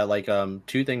like that. Like,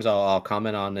 two things I'll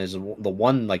comment on is the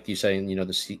one, like you saying,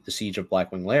 the siege of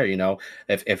Blackwing Lair.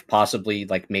 If possibly,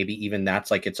 like maybe even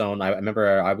that's like its own. I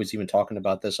remember I was even talking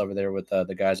about this over there with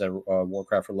the guys at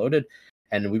Warcraft Reloaded,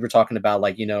 and we were talking about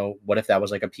like what if that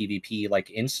was like a PvP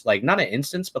like not an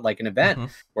instance but like an event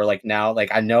mm-hmm. where like now like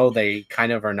I know they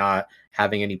kind of are not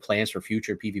having any plans for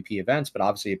future PvP events, but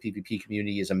obviously a PvP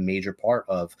community is a major part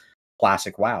of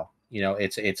classic WoW.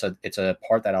 It's a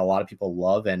part that a lot of people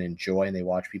love and enjoy, and they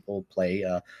watch people play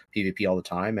PvP all the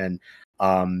time. And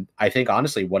I think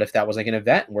honestly, what if that was like an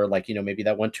event where like maybe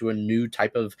that went to a new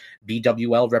type of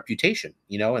BWL reputation,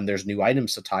 and there's new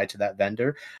items to tie to that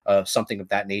vendor, something of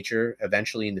that nature.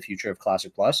 Eventually, in the future of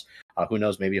Classic Plus, who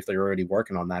knows? Maybe if they're already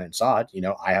working on that in SOD,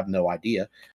 I have no idea,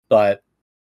 but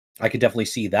I could definitely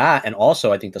see that. And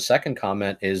also, I think the second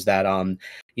comment is that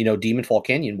Demonfall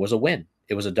Canyon was a win.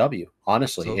 It was a W.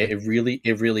 Honestly, Absolutely.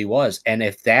 it really was. And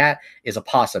if that is a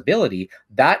possibility,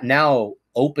 that now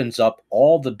opens up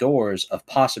all the doors of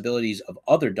possibilities of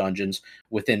other dungeons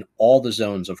within all the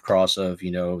zones of cross of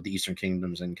the Eastern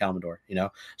Kingdoms and Kalmador.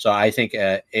 So I think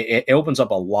it opens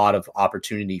up a lot of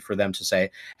opportunity for them to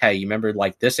say, hey, you remember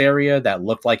like this area that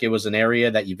looked like it was an area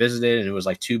that you visited and it was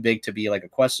like too big to be like a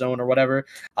quest zone or whatever.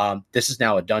 This is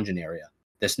now a dungeon area.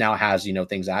 This now has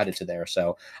things added to there.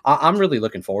 So I'm really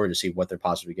looking forward to see what they're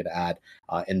possibly going to add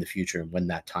in the future when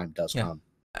that time does Yeah. come.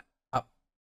 Uh,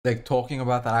 like, talking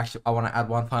about that, actually, I want to add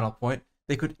one final point.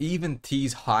 They could even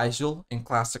tease Hyjal in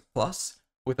Classic Plus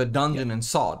with a Yeah. dungeon in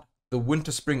Sod, the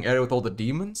Winter Spring area with all the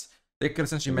demons. They could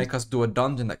essentially Mhm. make us do a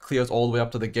dungeon that clears all the way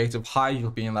up to the gates of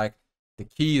Hyjal, being like, the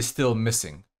key is still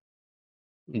missing,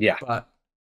 Yeah. but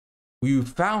we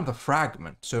found the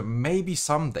fragment, so maybe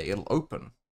someday it'll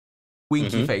open.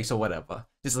 Winky Hmm. face or whatever.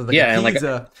 Just like a Yeah, and like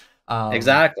teaser.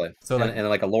 exactly, So and like, and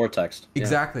like a lore text. Yeah.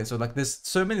 exactly. So like, there's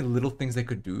so many little things they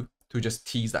could do to just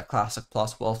tease that Classic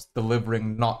Plus whilst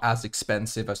delivering not as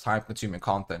expensive as time-consuming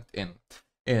content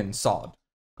in SOD.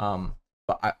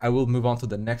 But I will move on to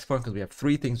the next point because we have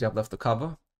three things we have left to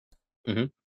cover. Hmm.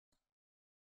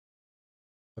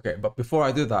 Okay, but before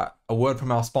I do that, a word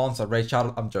from our sponsor, Ray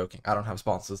Shadow. I'm joking. I don't have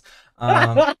sponsors.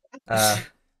 Uh,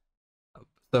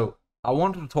 So I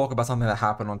wanted to talk about something that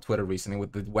happened on Twitter recently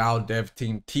with the WoW dev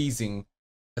team teasing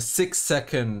a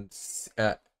 6-second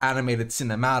animated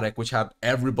cinematic, which had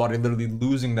everybody literally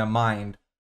losing their mind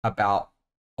about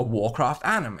a Warcraft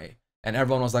anime. And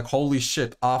everyone was like, holy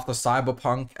shit, after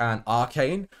Cyberpunk and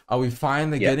Arcane, are we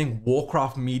finally Yeah. getting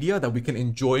Warcraft media that we can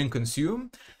enjoy and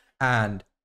consume? And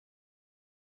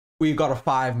we got a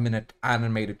 5-minute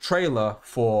animated trailer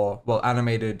for, well,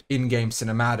 animated in-game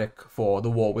cinematic for The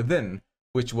War Within,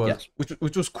 which was Yes.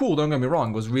 which was cool. Don't get me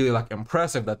wrong; it was really like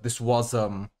impressive that this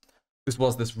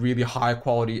really high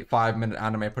quality 5-minute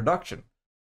anime production.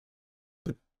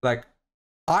 But like,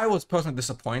 I was personally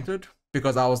disappointed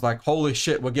because I was like, holy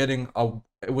shit, we're getting a.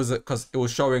 It was because it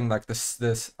was showing like the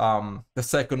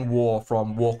second war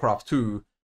from Warcraft 2,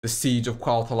 the siege of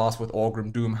Quel'Thalas with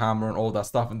Orgrim Doomhammer and all that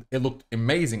stuff, and it looked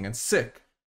amazing and sick.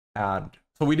 And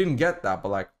so we didn't get that, but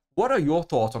like, what are your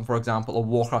thoughts on, for example, a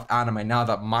Warcraft anime now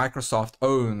that Microsoft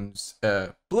owns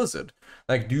Blizzard?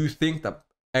 Like, do you think that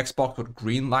Xbox would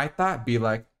greenlight that? Be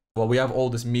like, well, we have all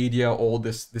this media, all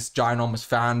this ginormous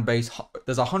fan base.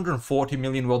 There's 140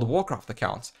 million World of Warcraft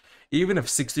accounts. Even if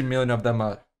 60 million of them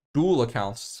are dual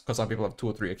accounts, because some people have 2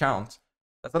 or 3 accounts,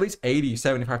 that's at least 80,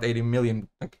 75 to 80 million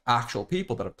like actual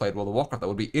people that have played World of Warcraft that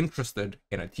would be interested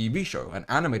in a TV show, an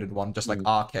animated one, just like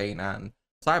Arcane and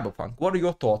Cyberpunk. What are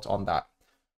your thoughts on that?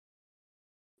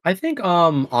 I think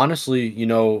honestly,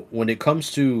 when it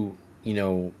comes to,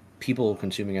 people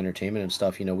consuming entertainment and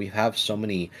stuff, we have so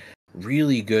many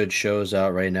really good shows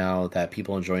out right now that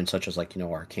people enjoying, such as like,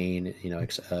 Arcane,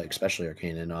 especially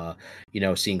Arcane,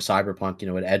 and seeing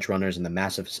Cyberpunk, with Edge Runners and the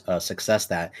massive success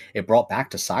that it brought back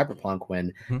to Cyberpunk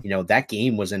when, that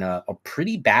game was in a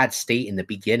pretty bad state in the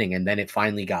beginning, and then it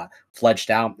finally got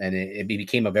fledged out, and it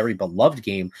became a very beloved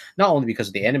game, not only because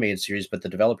of the animated series, but the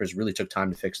developers really took time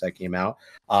to fix that game out.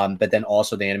 But then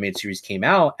also the animated series came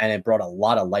out and it brought a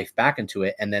lot of life back into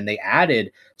it. And then they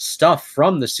added stuff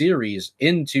from the series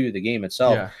into the game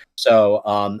itself. Yeah. So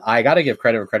I got to give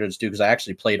credit where credit is due, because I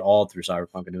actually played all through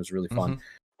Cyberpunk and it was really fun.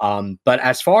 But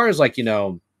as far as like,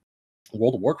 World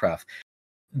of Warcraft,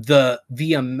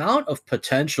 the amount of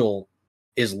potential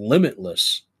is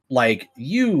limitless. Like,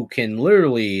 you can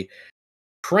literally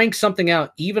crank something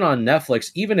out even on Netflix,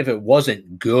 even if it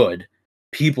wasn't good,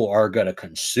 people are going to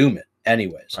consume it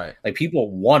anyways. Right. Like,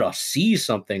 people want to see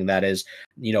something that is,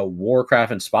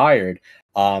 Warcraft inspired.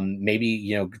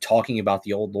 Maybe, talking about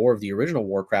the old lore of the original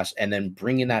Warcraft and then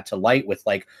bringing that to light with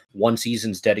like one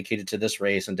season's dedicated to this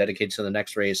race and dedicated to the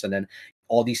next race, and then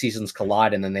all these seasons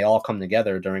collide and then they all come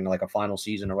together during like a final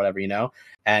season or whatever,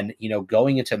 and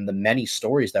going into the many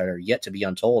stories that are yet to be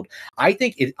untold. I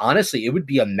think it honestly, it would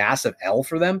be a massive L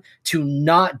for them to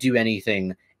not do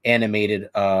anything animated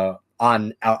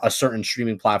on a certain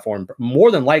streaming platform,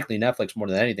 more than likely Netflix, more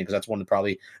than anything, because that's one of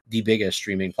probably the biggest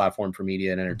streaming platform for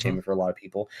media and entertainment for a lot of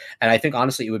people. And I think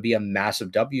honestly, it would be a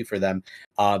massive W for them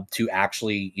to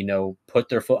actually, put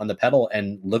their foot on the pedal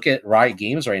and look at Riot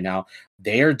Games right now.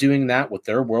 They are doing that with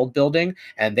their world building,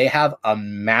 and they have a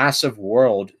massive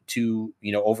world to,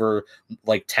 over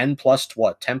like 10 plus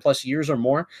years or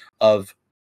more of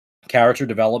character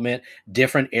development,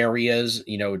 different areas,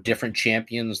 different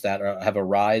champions that have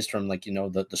arisen from like,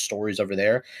 the stories over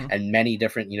there, and many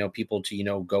different, people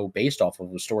to, go based off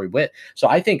of the story with. So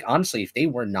I think honestly, if they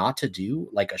were not to do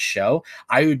like a show,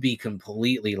 I would be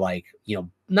completely like,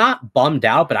 not bummed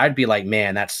out, but I'd be like,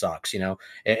 man, that sucks.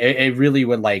 It really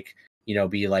would like,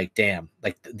 be like, damn,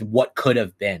 like what could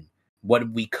have been, what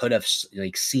we could have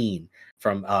like seen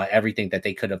from everything that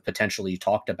they could have potentially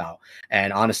talked about.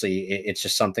 And honestly, it's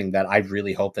just something that I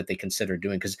really hope that they consider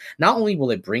doing, because not only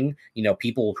will it bring,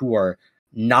 people who are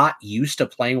not used to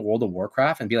playing World of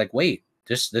Warcraft and be like, wait,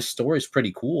 this story is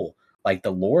pretty cool. Like,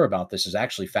 the lore about this is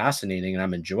actually fascinating and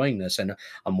I'm enjoying this and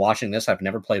I'm watching this. I've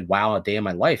never played WoW a day in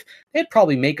my life. They'd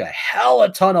probably make a hell a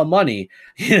ton of money,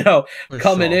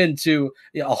 coming into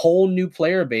a whole new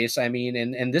player base. I mean,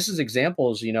 and this is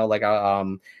examples, like,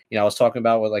 I was talking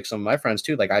about with like some of my friends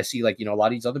too. Like, I see like, a lot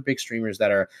of these other big streamers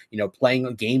that are,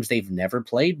 playing games they've never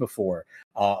played before,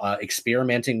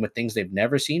 experimenting with things they've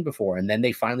never seen before. And then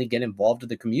they finally get involved with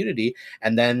the community.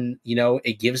 And then,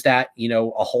 it gives that,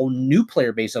 a whole new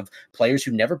player base of players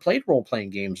who never played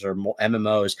role-playing games or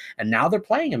MMOs. And now they're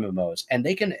playing MMOs, and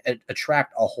they can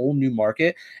attract a whole new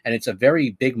market. And it's a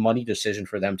very big money decision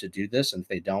for them to do this. And if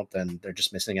they don't, then they're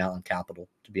just missing out on capital,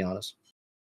 to be honest.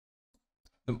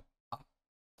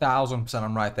 1000%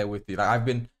 I'm right there with you. Like,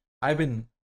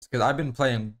 because I've been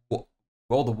playing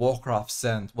World of Warcraft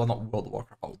since, well, not World of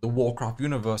Warcraft, the Warcraft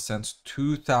universe since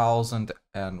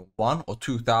 2001 or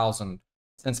 2000,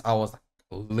 since I was like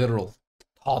a literal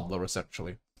toddler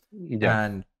essentially. Yeah.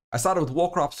 And I started with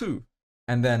Warcraft 2,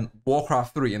 and then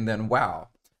Warcraft 3, and then WoW.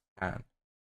 And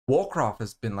Warcraft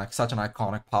has been like such an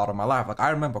iconic part of my life. Like, I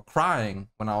remember crying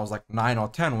when I was like 9 or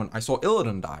 10 when I saw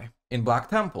Illidan die in Black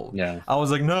Temple. Yeah. I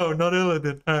was like, no, not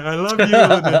Illidan. I love you,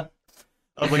 Illidan.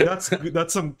 I was like,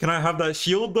 that's some. Can I have that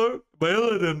shield though? By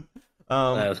Illidan.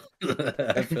 I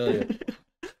feel you.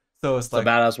 So it's like a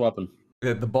badass weapon.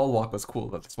 The bulwark was cool.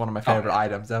 That's one of my favorite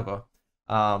items ever.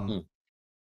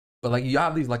 But like, you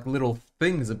have these like little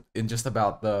things in just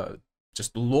about the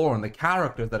lore and the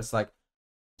characters that it's like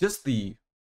just the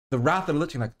Wrath of the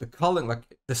Lich King, like the culling, like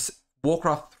this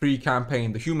Warcraft 3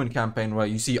 campaign, the human campaign, where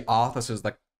you see Arthas is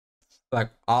like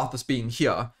Arthas being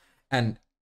here and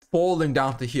falling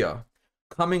down to here,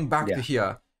 coming back to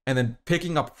here, and then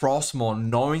picking up Frostmourne,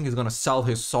 knowing he's gonna sell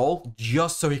his soul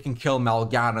just so he can kill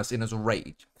Mal'Ganis in his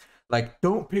rage. Like,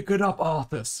 don't pick it up,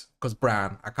 Arthas, because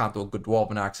Bran, I can't do a good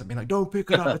dwarven accent, being like, don't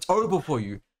pick it up, it's over for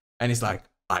you. And he's like,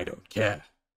 I don't care.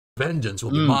 Vengeance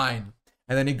will be mine.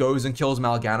 And then he goes and kills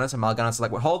Mal'Ganis, and Mal'Ganis is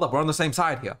like, well, hold up, we're on the same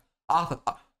side here. Arthur,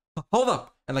 hold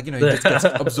up. And like, he just gets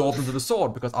absorbed into the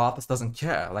sword because Arthas doesn't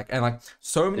care. Like, and like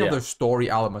so many of those story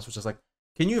elements, which is like,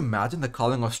 can you imagine the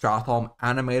culling of Stratholme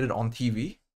animated on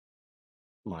TV?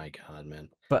 My God, man.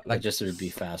 But like, it would be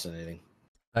fascinating.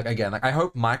 Like again, like I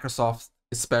hope Microsoft,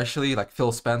 especially like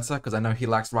Phil Spencer, because I know he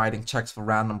likes writing checks for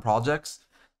random projects,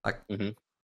 like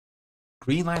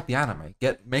greenlight the anime,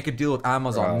 make a deal with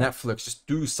Amazon, Netflix, just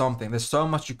do something. There's so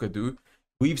much you could do.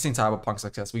 We've seen Cyberpunk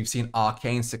success, we've seen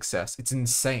Arcane success. It's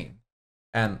insane,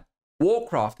 and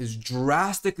Warcraft is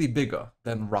drastically bigger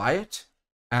than Riot,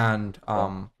 and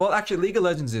well, actually, League of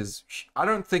Legends is. I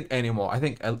don't think anymore. I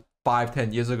think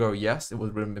 5-10 years ago, yes, it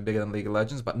would have been bigger than League of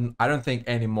Legends, but I don't think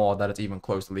anymore that it's even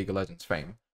close to League of Legends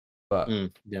fame. But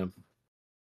yeah,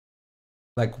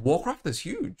 like Warcraft is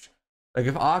huge. Like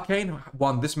if Arcane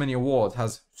won this many awards,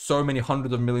 has so many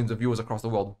hundreds of millions of viewers across the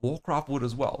world, Warcraft would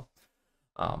as well.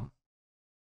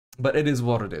 But it is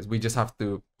what it is. We just have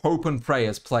to hope and pray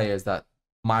as players that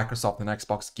Microsoft and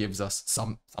Xbox gives us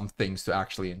some things to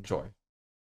actually enjoy.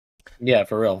 Yeah,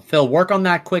 for real. Phil, work on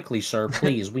that quickly, sir.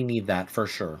 Please, we need that for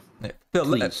sure. Yeah. Phil,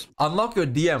 please unlock your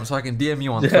DM so I can DM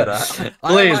you on Twitter.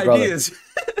 Please, brother.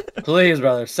 Please,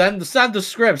 brother. Send the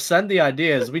script. Send the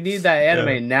ideas. We need that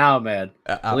anime now, man.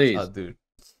 Please, dude.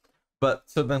 But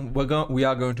so then we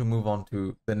are going to move on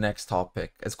to the next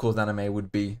topic. As cool as anime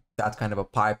would be, that's kind of a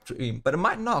pipe dream, but it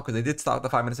might not because they did start the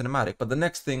 5-minute cinematic. But the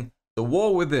next thing, The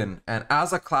War Within, and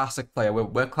as a classic player,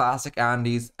 we're classic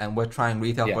Andes, and we're trying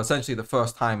retail for essentially the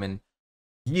first time in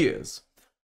years.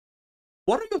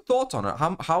 What are your thoughts on it?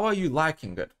 How are you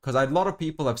liking it? Because a lot of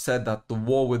people have said that The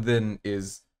War Within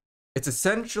it's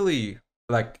essentially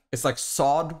like, it's like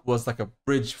SOD was like a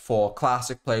bridge for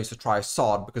classic players to try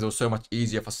SOD because it was so much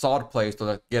easier for SOD players to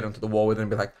like get into The War Within and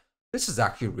be like, this is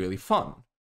actually really fun.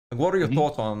 Like, what are your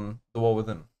thoughts on The War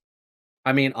Within?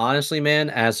 I mean, honestly, man,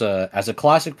 as a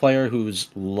classic player who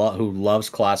loves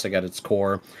classic at its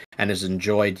core and has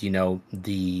enjoyed,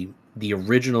 the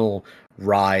original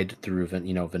ride through,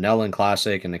 vanilla and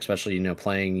classic, and especially,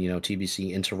 playing,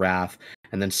 TBC into Wrath,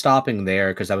 and then stopping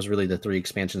there because that was really the 3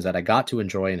 expansions that I got to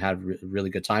enjoy and had really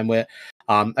good time with.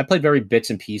 I played very bits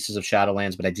and pieces of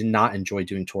Shadowlands, but I did not enjoy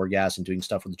doing Torghast and doing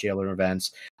stuff with the Jailer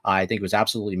events. I think it was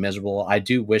absolutely miserable. I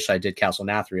do wish I did Castle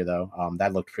Nathria though.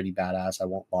 That looked pretty badass, I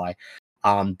won't lie.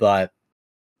 But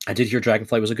I did hear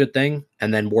Dragonflight was a good thing,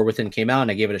 and then War Within came out,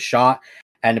 and I gave it a shot.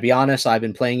 And to be honest, I've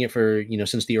been playing it for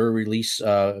since the early release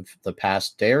of the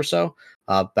past day or so.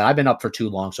 But I've been up for too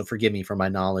long, so forgive me for my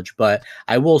knowledge. But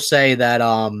I will say that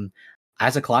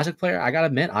as a classic player, I gotta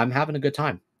admit I'm having a good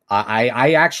time.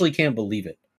 I actually can't believe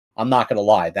it. I'm not gonna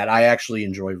lie that I actually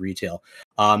enjoy retail.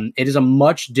 It is a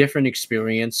much different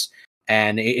experience,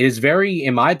 and it is very,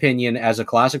 in my opinion, as a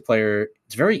classic player,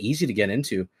 it's very easy to get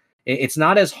into. It's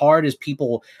not as hard as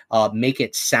people make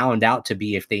it sound out to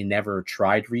be if they never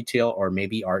tried retail or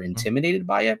maybe are intimidated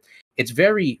by it. It's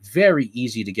very, very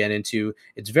easy to get into.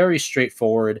 It's very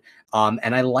straightforward.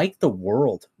 And I like the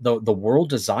world. The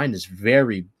world design is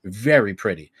very, very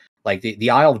pretty. Like the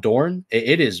Isle of Dorn,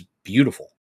 it is beautiful.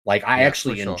 Like I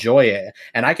actually enjoy it,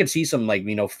 and I could see some like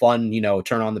fun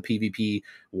turn on the PvP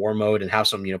war mode and have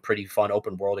some pretty fun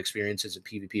open world experiences in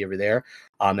PvP over there.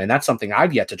 And that's something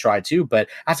I've yet to try too. But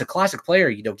as a classic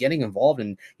player, getting involved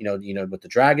in with the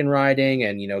dragon riding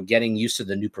and getting used to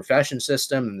the new profession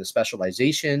system and the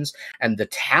specializations and the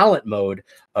talent mode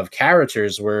of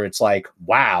characters, where it's like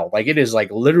wow, like it is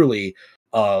like literally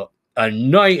a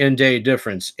night and day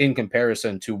difference in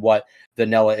comparison to what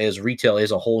vanilla is. Retail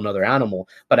is a whole nother animal,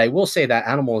 but I will say that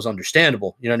animal is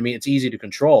understandable. You know what I mean? It's easy to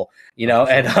control,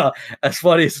 and as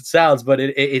funny as it sounds, but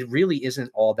it really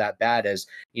isn't all that bad as,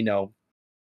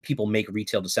 people make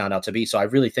retail to sound out to be. So I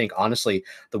really think, honestly,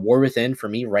 the War Within for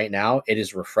me right now, it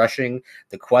is refreshing.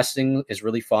 The questing is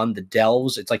really fun. The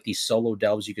delves, it's like these solo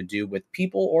delves you could do with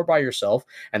people or by yourself.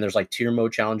 And there's like tier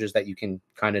mode challenges that you can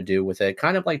kind of do with it,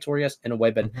 kind of like Torghast in a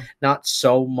way, but not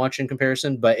so much in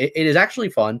comparison. But it is actually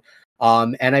fun.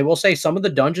 And I will say some of the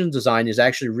dungeon design is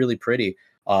actually really pretty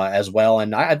as well.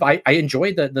 And I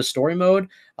enjoyed the story mode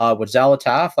with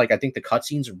Xal'atath. Like I think the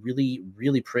cutscenes are really,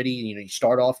 really pretty. You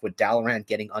start off with Dalaran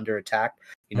getting under attack,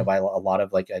 by a lot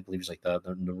of like, I believe it's like the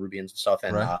Nerubians and stuff.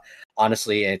 And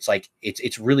honestly, it's like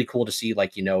it's really cool to see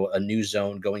like a new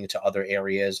zone going into other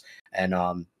areas, and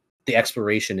the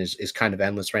exploration is kind of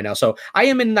endless right now. So I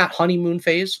am in that honeymoon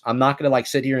phase. I'm not going to like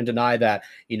sit here and deny that,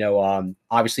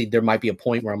 obviously there might be a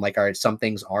point where I'm like, all right, some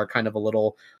things are kind of a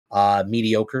little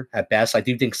mediocre at best. I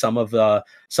do think some of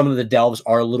the delves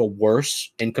are a little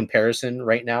worse in comparison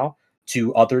right now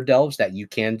to other delves that you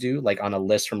can do, like on a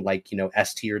list from like,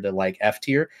 S tier to like F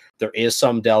tier. There is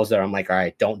some delves that I'm like, all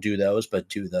right, don't do those, but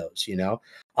do those,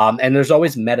 and there's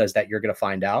always metas that you're going to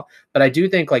find out. But I do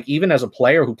think, like, even as a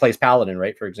player who plays Paladin,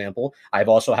 right, for example, I've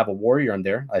also have a Warrior in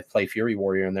there. I play Fury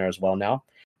Warrior in there as well now.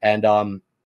 And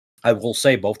I will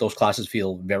say both those classes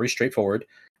feel very straightforward,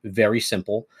 very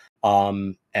simple,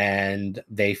 and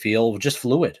they feel just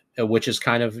fluid, which is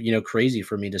kind of crazy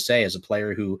for me to say as a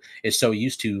player who is so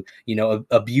used to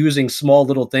abusing small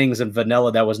little things in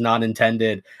vanilla that was not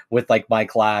intended with like my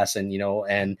class, and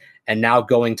and now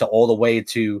going to all the way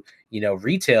to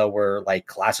retail where like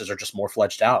classes are just more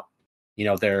fledged out.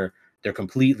 They're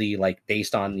completely like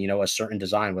based on a certain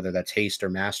design, whether that's haste or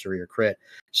mastery or crit.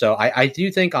 So I do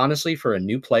think, honestly, for a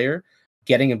new player,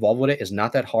 getting involved with it is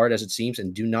not that hard as it seems,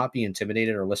 and do not be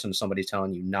intimidated or listen to somebody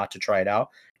telling you not to try it out.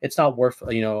 It's not worth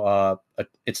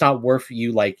it's not worth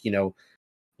you like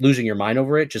losing your mind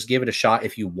over it. Just give it a shot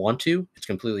if you want to. It's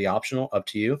completely optional, up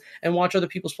to you, and watch other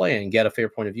people's play and get a fair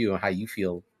point of view on how you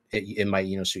feel it might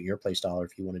suit your play style, or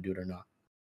if you want to do it or not.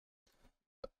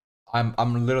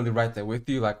 I'm literally right there with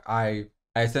you. Like I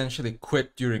essentially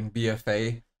quit during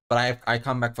BFA, but I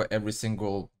come back for every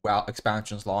single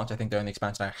expansions launch. I think the only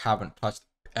expansion I haven't touched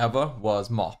ever was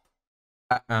Mop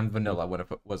and Vanilla,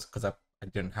 whatever it was, because I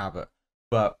didn't have it.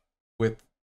 But with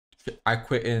I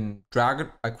quit in Dragon,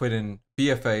 I quit in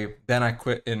BFA, then I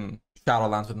quit in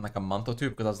Shadowlands within like a month or two,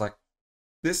 because I was like,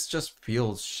 this just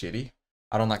feels shitty.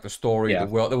 I don't like the story, the Yeah.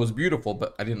 world. It was beautiful,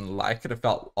 but I didn't like it. It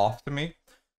felt off to me.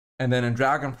 And then in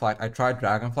Dragonflight, I tried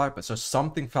Dragonflight, but so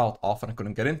something felt off and I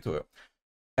couldn't get into it.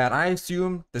 And I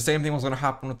assumed the same thing was going to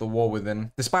happen with The War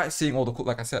Within, despite seeing all the cool,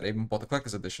 like I said, I even bought the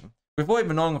collector's edition. Before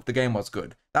even knowing if the game was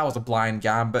good. That was a blind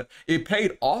gambit. It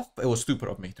paid off, but it was stupid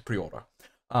of me to pre-order.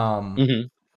 Mm-hmm.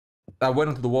 I went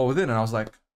into The War Within and I was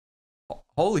like,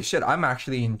 holy shit, I'm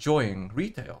actually enjoying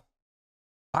retail.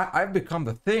 I've become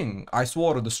the thing I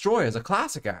swore to destroy as a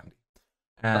classic, Andy.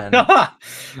 And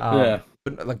Yeah.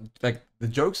 but like the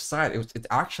jokes aside, it's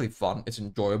actually fun. It's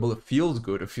enjoyable. It feels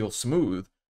good. It feels smooth.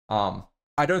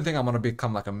 I don't think I'm gonna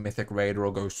become like a mythic raider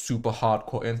or go super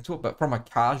hardcore into it. But from a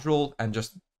casual and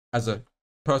just as a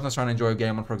person that's trying to enjoy a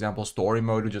game on, for example, story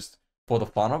mode or just for the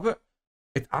fun of it,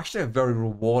 it's actually a very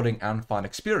rewarding and fun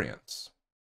experience.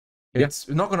 Yeah. It's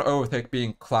not gonna overtake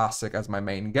being classic as my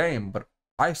main game, but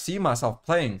I see myself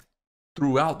playing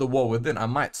throughout The War Within. I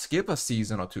might skip a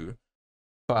season or two,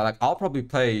 but like I'll probably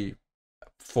play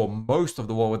for most of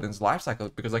The War Within's life cycle,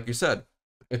 because like you said,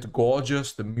 it's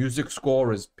gorgeous. The music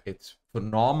score it's Very good.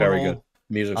 phenomenal.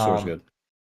 Music source good.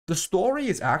 The story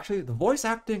is actually the voice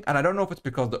acting, and I don't know if it's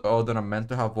because the Earthen are meant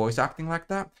to have voice acting like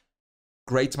that,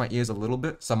 grates my ears a little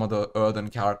bit. Some of the Earthen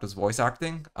characters' voice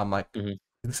acting, I'm like, Mm-hmm.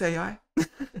 is this AI?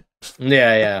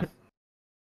 Yeah, yeah.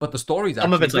 But the story's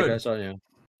Some of actually it's like I good. saw, yeah.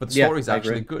 But the Yeah, story's I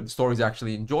actually agree. good. The story's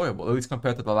actually enjoyable, at least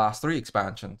compared to the last three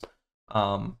expansions.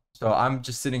 So I'm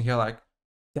just sitting here like,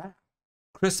 yeah,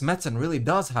 Chris Metzen really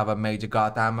does have a major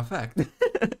goddamn effect.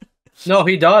 No,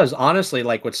 he does. Honestly,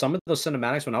 like with some of those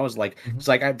cinematics, when I was like, Mhm. it's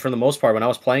like for the most part, when I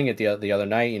was playing it the other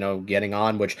night, getting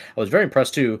on, which I was very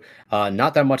impressed too.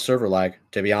 Not that much server lag,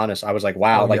 to be honest. I was like,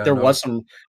 wow, Oh like yeah, there no.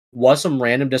 was some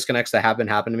random disconnects that have been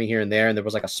happening to me here and there, and there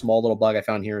was like a small little bug I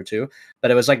found here or two,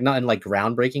 but it was like nothing like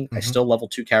groundbreaking. I Hmm. still level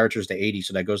 2 characters to 80,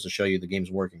 so that goes to show you the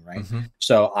game's working, right? Hmm.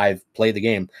 So I've played the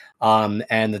game,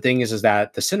 and the thing is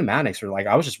that the cinematics were like,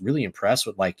 I was just really impressed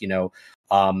with like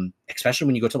especially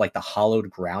when you go to like the hollowed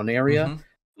ground area. Hmm.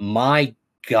 My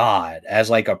God, as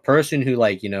like a person who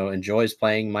like enjoys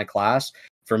playing my class,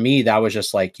 for me that was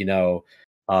just like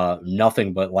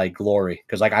nothing but like glory,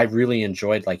 because like I really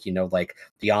enjoyed like like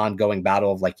the ongoing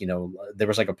battle of like there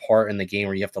was like a part in the game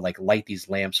where you have to like light these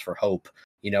lamps for hope,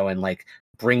 and like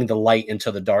bring the light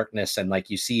into the darkness, and like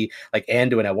you see like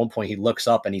Anduin at one point, he looks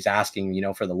up and he's asking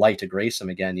for the light to grace him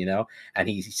again, and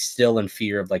he's still in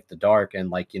fear of like the dark, and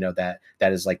like that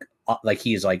is like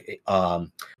he's like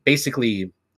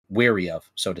basically weary of,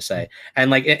 so to say.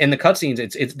 And like in the cutscenes,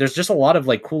 it's there's just a lot of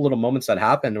like cool little moments that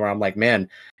happen where I'm like, man,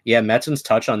 yeah, Metzen's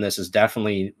touch on this is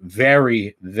definitely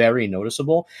very, very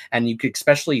noticeable. And you could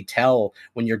especially tell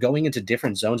when you're going into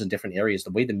different zones and different areas, the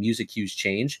way the music cues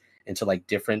change into like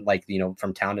different, like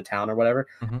from town to town or whatever,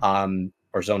 Hmm.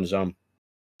 or zone to zone.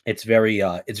 It's very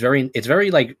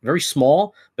like very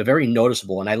small but very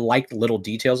noticeable, and I like little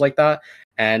details like that.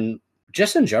 And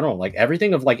just in general, like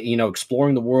everything of like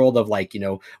exploring the world of like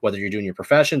whether you're doing your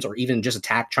professions or even just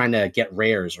trying to get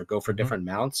rares or go for Hmm. different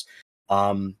mounts.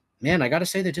 Man, I gotta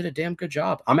say they did a damn good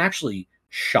job. I'm actually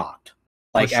shocked,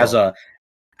 For like sure.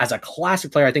 as a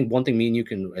classic player. I think one thing me and you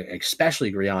can especially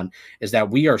agree on is that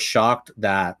we are shocked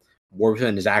that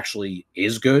Warframe is actually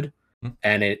is good. Mhm.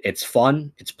 and it's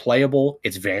fun, it's playable,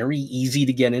 it's very easy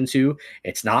to get into.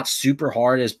 It's not super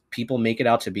hard as people make it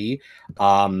out to be.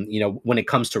 When it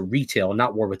comes to retail,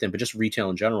 not War Within, but just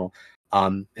retail in general.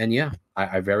 And yeah,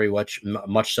 I very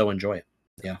much so enjoy it.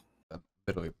 Yeah.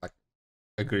 Literally, like,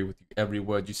 agree with you every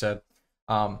word you said.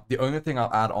 The only thing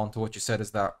I'll add on to what you said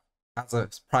is that as a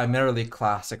primarily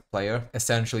classic player,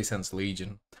 essentially since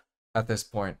Legion, at this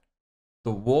point,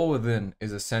 the War Within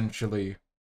is essentially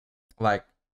like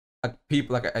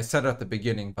people, like I said at the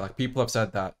beginning, but like people have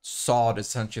said that SOD is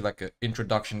essentially like an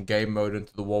introduction game mode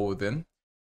into the War Within,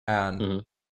 and Mhm.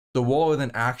 the War Within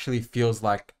actually feels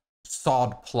like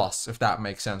SOD plus, if that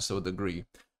makes sense to a degree.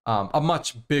 A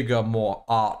much bigger, more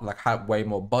art, like had way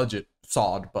more budget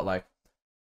SOD, but like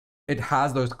it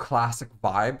has those classic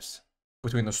vibes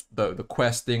between the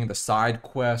questing, the side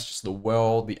quests, just the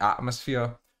world, the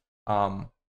atmosphere.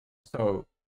 Um, so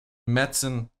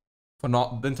Metzen,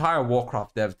 the entire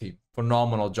Warcraft dev team,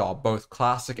 phenomenal job, both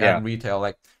classic Yeah. and retail.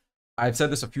 Like I've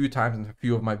said this a few times in a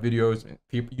few of my videos.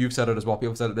 People, you've said it as well.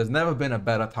 People said it. There's never been a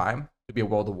better time to be a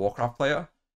World of Warcraft player,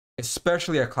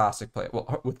 especially a classic player.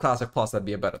 Well, with Classic Plus, that'd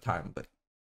be a better time, but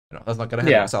let's not get ahead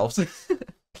of Yeah. ourselves.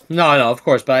 No, no, of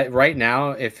course. But right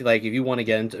now, if you want to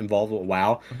get involved with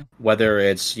WoW, whether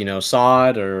it's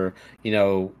SOD or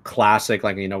classic,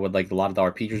 like with like a lot of the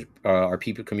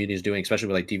RP community is doing, especially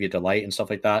with like Deviant Delight and stuff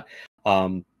like that.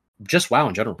 Just WoW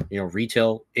in general.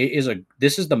 Retail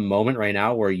this is the moment right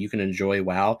now where you can enjoy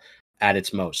WoW at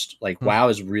its most. Like WoW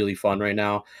is really fun right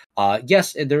now.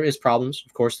 Yes, there is problems,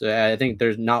 of course. I think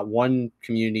there's not one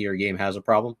community or game has a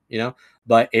problem.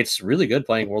 But it's really good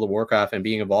playing World of Warcraft and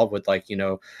being involved with like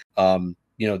the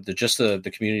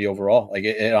community overall. Like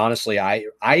it honestly, I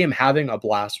am having a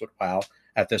blast with WoW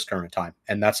at this current time,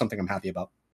 and that's something I'm happy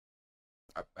about.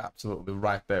 Absolutely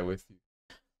right there with you.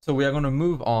 So we are going to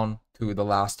move on to the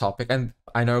last topic. And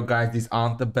I know, guys, these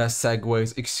aren't the best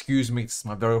segues. Excuse me, this is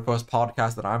my very first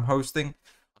podcast that I'm hosting. I'm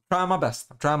trying my best.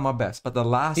 I'm trying my best. But the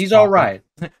last He's all topic...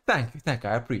 right. Thank you.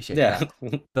 I appreciate Yeah.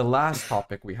 that. The last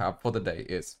topic we have for the day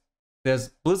is there's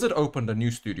Blizzard opened a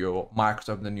new studio, or Microsoft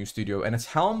opened a new studio, and it's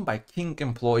helmed by King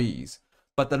employees.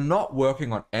 But they're not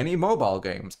working on any mobile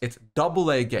games. It's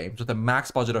AA games with a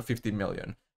max budget of 50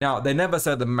 million. Now, they never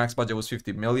said the max budget was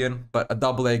 50 million, but a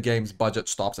AA game's budget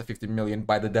stops at 50 million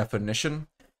by the definition.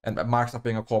 And Microsoft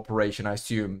being a corporation, I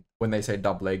assume when they say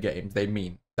AA games, they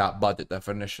mean that budget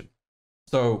definition.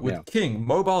 So with Yeah. King,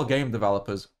 mobile game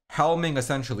developers helming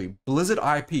essentially Blizzard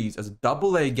IPs as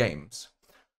AA games.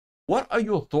 What are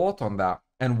your thoughts on that?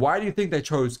 And why do you think they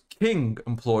chose King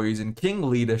employees and King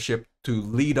leadership to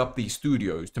lead up these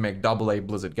studios to make AA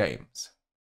Blizzard games?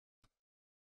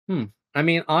 I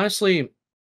mean, honestly,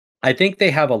 I think they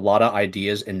have a lot of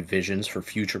ideas and visions for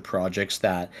future projects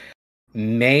that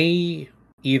may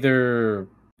either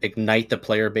ignite the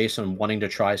player base on wanting to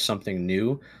try something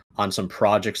new on some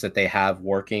projects that they have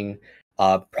working,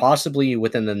 possibly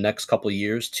within the next couple of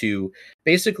years to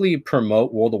basically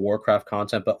promote World of Warcraft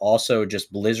content, but also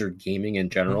just Blizzard gaming in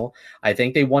general. I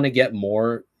think they want to get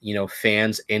more,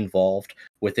 fans involved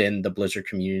within the Blizzard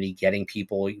community, getting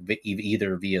people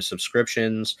either via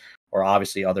subscriptions or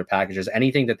obviously other packages,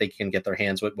 anything that they can get their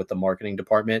hands with the marketing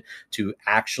department to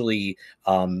actually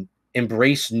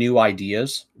embrace new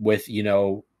ideas with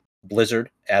Blizzard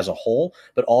as a whole,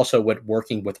 but also with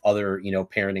working with other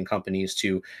parenting companies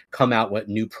to come out with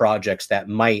new projects that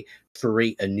might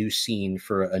create a new scene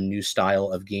for a new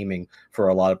style of gaming for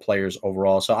a lot of players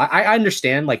overall. So I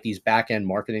understand like these back end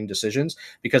marketing decisions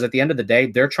because at the end of the day,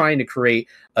 they're trying to create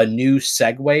a new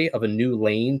segue of a new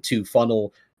lane to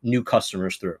funnel new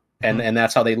customers through. And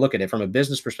that's how they look at it from a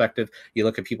business perspective. You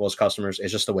look at people as customers.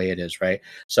 It's just the way it is, right?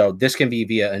 So this can be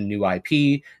via a new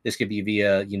IP. This could be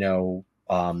via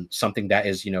something that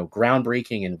is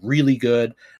groundbreaking and really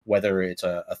good, whether it's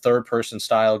a third person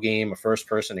style game, a first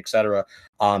person, etc.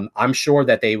 I'm sure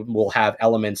that they will have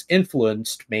elements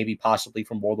influenced, maybe possibly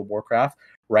from World of Warcraft,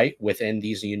 right, within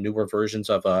these newer versions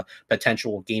of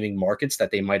potential gaming markets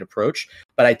that they might approach.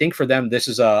 But I think for them, this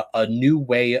is a new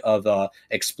way of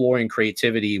exploring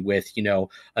creativity with,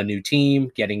 a new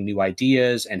team, getting new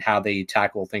ideas, and how they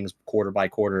tackle things quarter by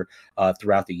quarter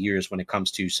throughout the years when it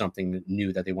comes to something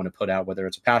new that they want to put out, whether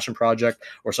it's a passion project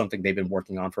or something they've been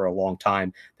working on for a long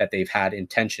time that they've had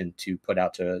intention to put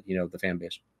out to, the fan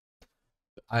base.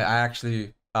 I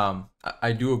actually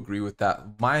I do agree with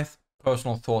that. My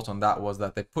personal thought on that was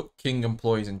that they put King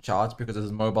employees in charge because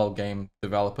as mobile game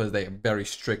developers they have very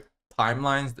strict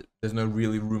timelines. There's no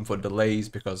really room for delays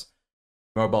because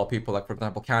mobile people, like for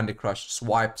example Candy Crush,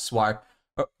 swipe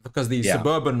because these Yeah.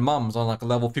 suburban mums on like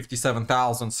level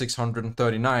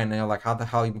 57,639 and you're like, how the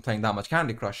hell are you been playing that much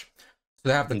Candy Crush? So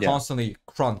they have to Yeah. constantly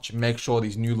crunch, make sure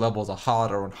these new levels are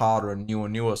harder and harder and newer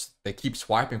and newer. So they keep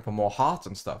swiping for more hearts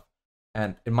and stuff.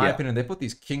 And in my Yeah. opinion, they put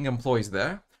these king employees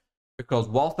there because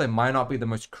whilst they might not be the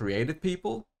most creative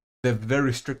people, they're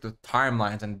very strict with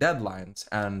timelines and deadlines.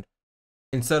 And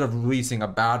instead of releasing a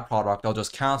bad product, they'll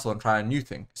just cancel and try a new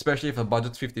thing. Especially if the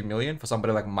budget's 50 million for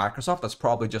somebody like Microsoft, that's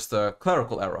probably just a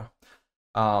clerical error.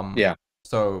 Yeah.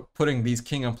 So putting these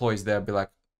king employees there, be like,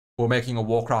 we're making a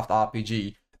Warcraft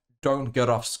RPG. Don't get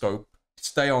off scope.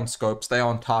 Stay on scope. Stay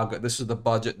on target. This is the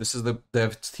budget. This is the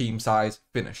dev team size.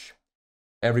 Finish.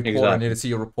 Every quarter, I need to Exactly.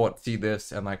 see a report. See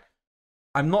this, and like,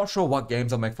 I'm not sure what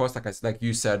games I'll make first. Like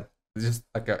you said, it's just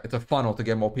like it's a funnel to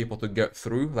get more people to get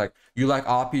through. Like, you like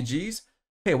RPGs?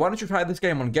 Hey, why don't you try this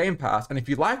game on Game Pass? And if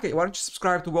you like it, why don't you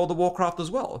subscribe to World of Warcraft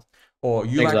as well? Or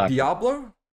you like Exactly.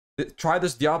 Diablo? Try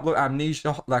this Diablo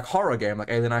Amnesia like horror game like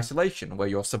Alien Isolation, where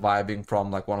you're surviving from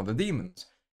like one of the demons.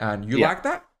 And you Yeah. like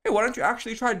that? Hey, why don't you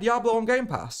actually try Diablo on Game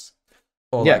Pass?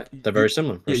 Or Yeah. like They're you very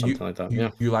similar or yeah, something like that.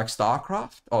 Yeah. you like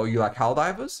StarCraft? Or you like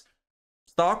Helldivers?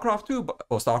 StarCraft 2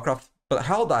 or StarCraft but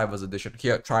Helldivers edition.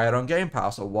 Here, try it on Game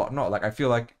Pass or whatnot. Like, I feel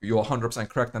like you're 100%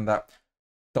 correct in that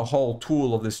the whole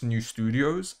tool of this new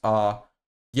studios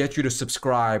get you to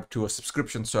subscribe to a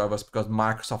subscription service because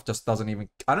Microsoft just doesn't even,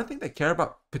 I don't think they care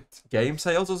about game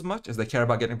sales as much as they care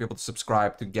about getting people to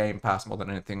subscribe to Game Pass more than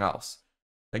anything else.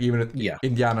 Like, even Yeah.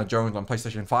 Indiana Jones on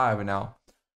PlayStation 5 and now,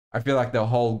 I feel like their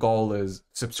whole goal is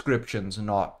subscriptions,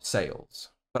 not sales.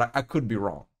 But I could be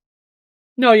wrong.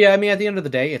 No, yeah, I mean, at the end of the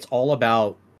day, it's all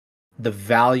about the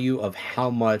value of how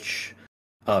much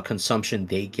consumption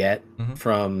they get Mm-hmm.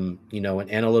 from, an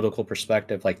analytical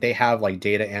perspective. Like, they have like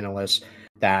data analysts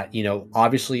that,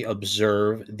 obviously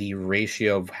observe the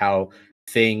ratio of how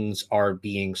things are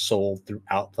being sold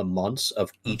throughout the months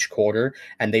of each quarter,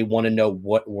 and they want to know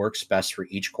what works best for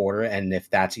each quarter, and if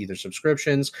that's either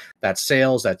subscriptions, that's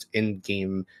sales, that's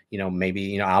in-game,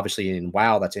 maybe, obviously in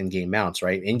WoW, that's in-game mounts,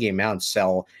 right? In-game mounts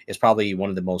sell is probably one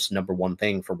of the most number one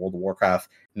thing for World of Warcraft,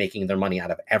 making their money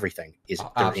out of everything is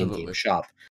their in-game Absolutely. shop.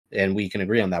 And we can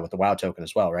agree on that with the WoW token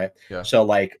as well, right? Yeah. So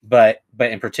like, but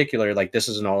in particular, like, this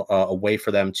is a way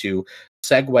for them to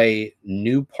segue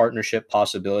new partnership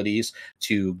possibilities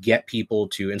to get people,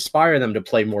 to inspire them to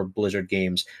play more Blizzard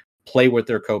games, play with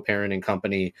their co-parenting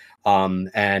company,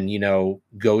 and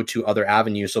go to other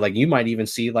avenues. So like, you might even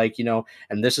see like,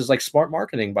 and this is like smart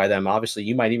marketing by them, obviously,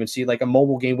 you might even see like a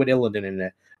mobile game with Illidan in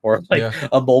it, or like Yeah,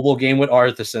 a mobile game with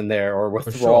Arthas in there, or with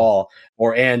for sure. Thrall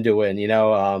or Anduin,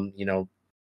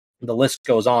 the list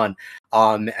goes on.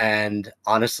 And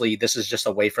honestly, this is just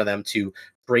a way for them to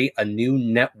create a new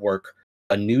network,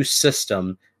 a new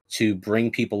system, to bring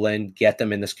people in, get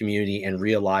them in this community, and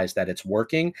realize that it's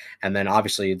working. And then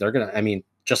obviously they're gonna, I mean,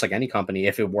 just like any company,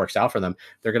 if it works out for them,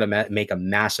 they're gonna make a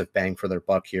massive bang for their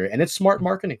buck here. And it's smart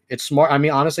marketing. It's smart. I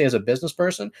mean, honestly, as a business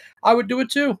person, I would do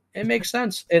it too. It makes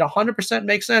sense. It 100%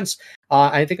 makes sense.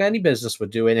 I think any business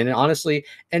would do it. And honestly,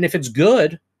 and if it's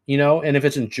good, and if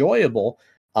it's enjoyable,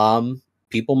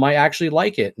 people might actually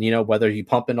like it, whether you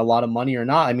pump in a lot of money or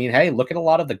not. I mean, hey, look at a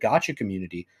lot of the gotcha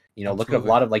community, look at a Absolutely.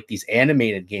 lot of like these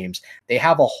animated games. They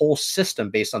have a whole system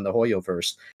based on the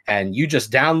Hoyoverse, and you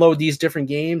just download these different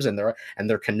games, and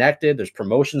they're connected. There's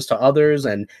promotions to others,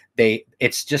 and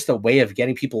it's just a way of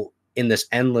getting people in this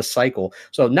endless cycle.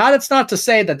 So it's not to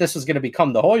say that this is going to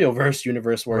become the Hoyoverse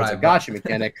universe where it's a Right, but gotcha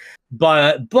mechanic,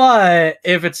 but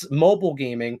if it's mobile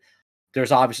gaming,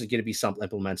 there's obviously going to be some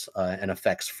implements and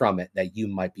effects from it that you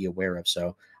might be aware of.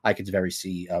 So I could very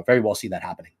well see that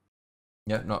happening.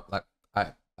 yeah, no, like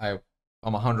I'm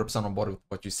 100% on board with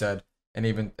what you said, and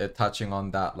even touching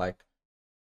on that, like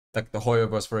the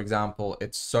Hoyoverse, for example,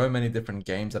 it's so many different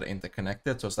games that are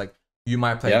interconnected. So it's like you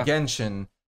might play Yeah, Genshin,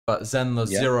 but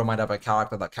Zenless yeah, Zero might have a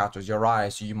character that catches your eye,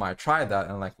 so you might try that.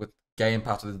 And like with Game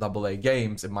Pass with the AA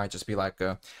games, it might just be like,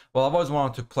 well, I've always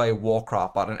wanted to play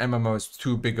Warcraft, but an MMO is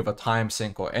too big of a time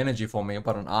sink or energy for me.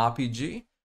 But an RPG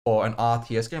or an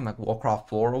RTS game like Warcraft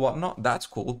 4 or whatnot, that's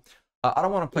cool. I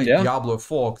don't want to play yeah, Diablo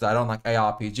 4 because I don't like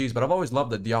ARPGs, but I've always loved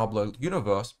the Diablo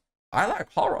universe. I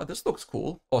like horror. This looks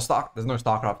cool. Or there's no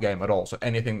StarCraft game at all, so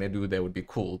anything they do there would be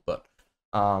cool. But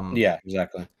yeah,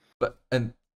 exactly.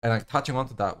 and like touching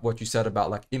onto that, what you said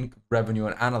about like in revenue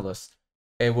and analysts,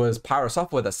 it was Pyro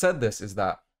Software that said this, is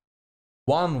that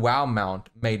one WoW mount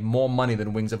made more money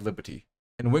than Wings of Liberty,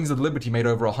 and Wings of Liberty made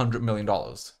over $100 million.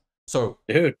 So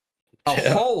Dude. a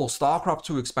Yeah. whole StarCraft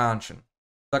 2 expansion.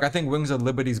 Like, I think Wings of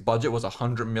Liberty's budget was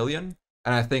 100 million,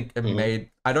 and I think it Hmm.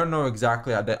 made, I don't know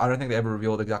exactly, I don't think they ever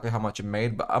revealed exactly how much it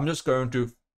made, but I'm just going to,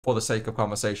 for the sake of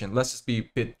conversation, let's just be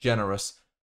a bit generous.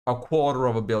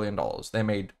 $250 million. They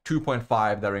made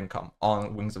 2.5 their income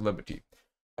on Wings of Liberty.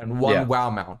 and one Yeah. WoW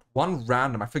mount, one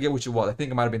random, I forget which it was. I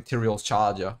think it might have been Tyrael's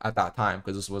Charger at that time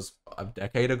because this was a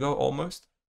decade ago almost.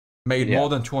 Made Yeah. more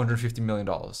than $250 million,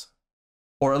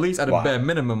 or at least at a Wow. bare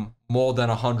minimum more than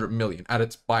 100 million at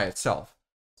its by itself.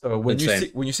 So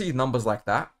Insane. when you see numbers like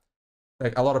that,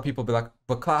 like a lot of people be like,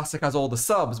 but Classic has all the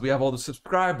subs, we have all the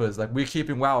subscribers, like we're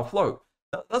keeping WoW afloat.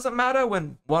 That doesn't matter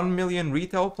when 1 million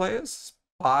retail players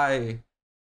buy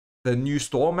the new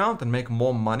store mount and make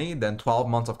more money than 12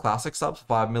 months of Classic subs,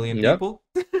 5 million Yep. people.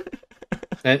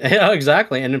 And yeah,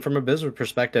 exactly. And then from a business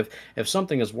perspective, if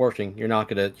something is working, you're not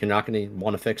gonna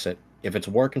want to fix it. If it's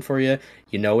working for you,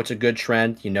 you know it's a good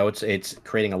trend. You know it's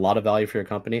creating a lot of value for your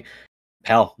company.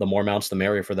 Hell, the more mounts, the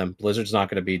merrier for them. Blizzard's not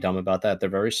going to be dumb about that. They're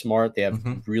very smart. They have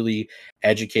Mm-hmm. really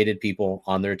educated people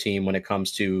on their team when it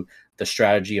comes to the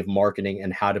strategy of marketing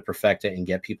and how to perfect it and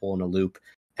get people in a loop.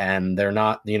 And they're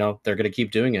not, they're going to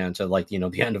keep doing it until like,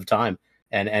 the end of time.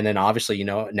 And then obviously,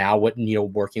 now what,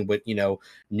 working with,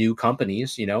 new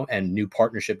companies, and new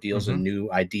partnership deals Mm-hmm. and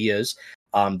new ideas.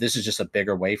 This is just a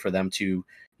bigger way for them to,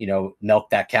 milk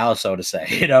that cow, so to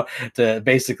say, to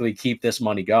basically keep this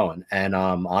money going. And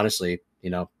honestly,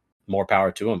 more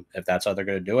power to them if that's how they're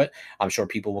going to do it. I'm sure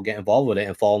people will get involved with it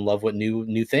and fall in love with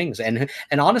new things. And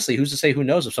honestly, who's to say? Who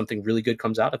knows if something really good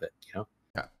comes out of it?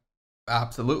 Yeah,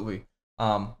 absolutely.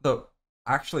 Though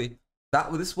actually,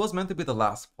 this was meant to be the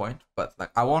last point, but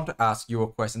like I want to ask you a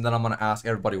question, then I'm gonna ask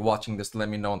everybody watching this to let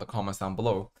me know in the comments down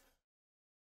below.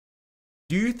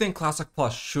 Do you think Classic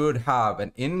Plus should have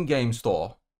an in-game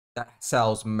store that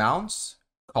sells mounts,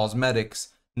 cosmetics,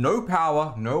 no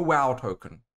power, no WoW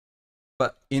token,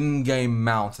 but in-game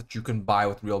mounts that you can buy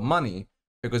with real money?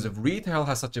 Because if retail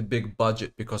has such a big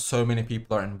budget because so many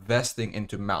people are investing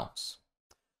into mounts,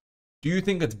 do you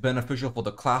think it's beneficial for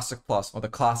the Classic Plus or the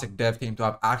Classic dev team to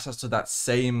have access to that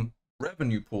same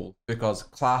revenue pool because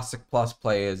Classic Plus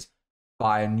players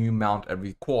buy a new mount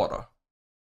every quarter?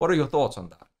 What are your thoughts on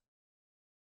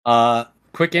that?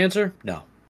 Quick answer: no.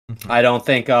 Mm-hmm. I don't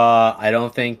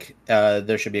think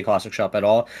there should be a classic shop at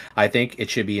all. I think it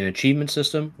should be an achievement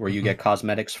system where you Mm-hmm. get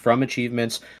cosmetics from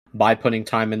achievements by putting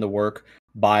time in the work,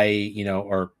 by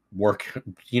or work.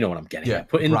 You know what I'm getting Yeah, at.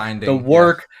 Put in the grinding. Yeah.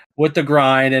 work with the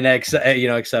grind and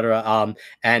etc.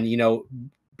 And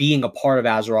being a part of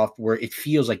Azeroth where it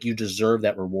feels like you deserve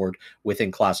that reward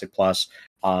within Classic Plus.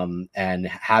 And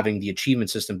having the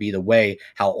achievement system be the way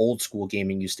how old school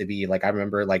gaming used to be. Like I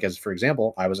remember, like as for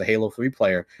example, I was a Halo 3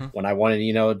 player when I wanted,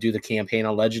 do the campaign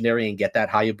on Legendary and get that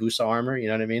Hayabusa armor. You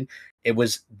know what I mean? It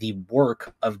was the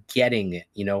work of getting it,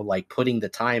 like putting the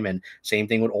time in. Same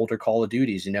thing with older Call of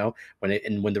Duties,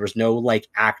 when there was no like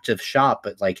active shop,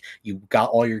 but like you got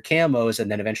all your camos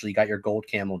and then eventually you got your gold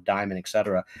camo, diamond,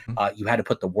 etc. Mm-hmm. You had to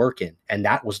put the work in, and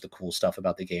that was the cool stuff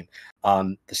about the game.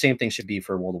 The same thing should be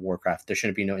for World of Warcraft. There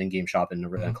shouldn't be no in-game shop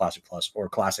in Classic Plus or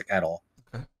Classic at all.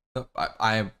 Okay. So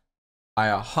I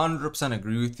 100%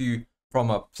 agree with you from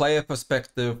a player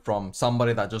perspective, from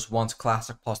somebody that just wants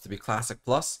Classic Plus to be Classic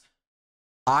Plus.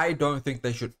 I don't think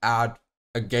they should add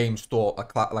a game store,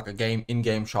 like a game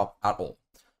in-game shop at all.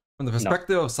 From the No.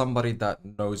 perspective of somebody that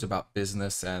knows about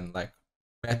business and like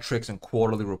metrics and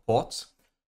quarterly reports,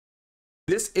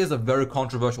 this is a very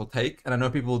controversial take, and I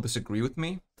know people will disagree with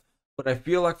me, but I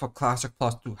feel like for Classic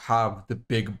Plus to have the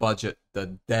big budget,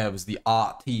 the devs, the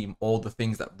art team, all the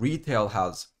things that retail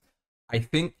has, I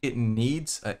think it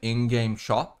needs an in-game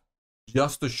shop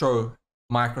just to show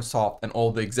Microsoft and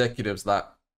all the executives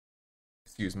that,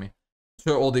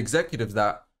 show all the executives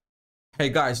that, hey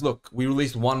guys, look, we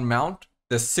released one mount.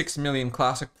 There's 6 million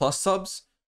Classic Plus subs.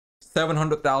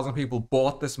 700,000 people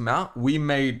bought this mount. We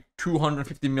made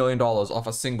 $250 million off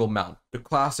a single mount. The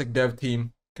Classic dev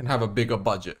team can have a bigger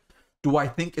budget. Do I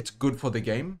think it's good for the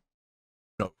game?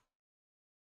 No.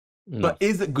 But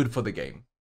is it good for the game?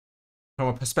 From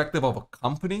a perspective of a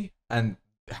company and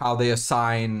how they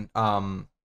assign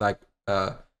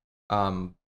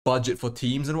budget for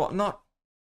teams and whatnot,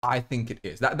 I think it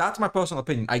is. That's my personal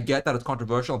opinion. I get that it's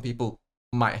controversial and people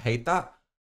might hate that,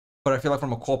 but I feel like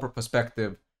from a corporate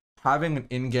perspective, having an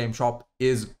in-game shop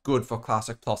is good for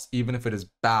Classic Plus, even if it is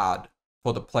bad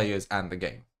for the players and the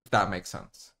game. If that makes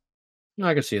sense.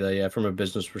 I can see that, yeah, from a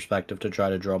business perspective to try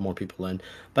to draw more people in.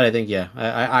 But I think, yeah,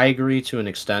 I agree to an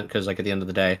extent because, like, at the end of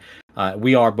the day,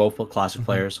 we are both classic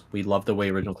players. We love the way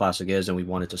original classic is, and we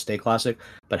want it to stay classic,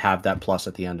 but have that plus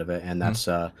at the end of it, and that's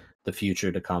the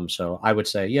future to come. So I would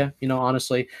say, yeah,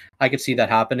 honestly, I could see that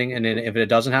happening, and then if it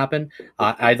doesn't happen,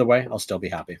 either way, I'll still be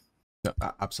happy. No,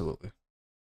 absolutely.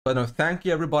 But no, thank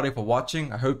you everybody for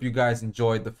watching. I hope you guys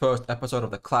enjoyed the first episode of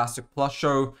the Classic Plus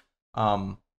show.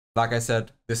 Like I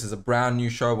said, this is a brand new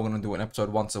show. We're going to do an episode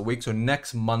once a week. So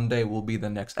next Monday will be the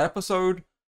next episode.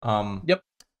 Yep.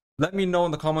 Let me know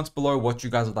in the comments below what you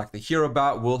guys would like to hear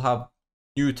about. We'll have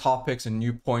new topics and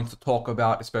new points to talk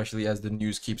about, especially as the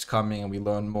news keeps coming and we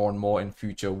learn more and more in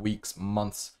future weeks,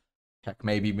 months, heck,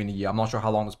 maybe even a year. I'm not sure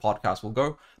how long this podcast will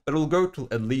go, but it will go to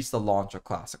at least the launch of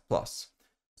Classic Plus.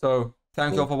 So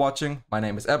thank you all for watching. My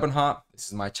name is Ebonheart. This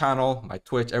is my channel, my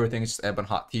Twitch, everything is just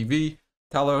Ebonheart TV.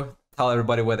 Tello, tell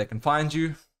everybody where they can find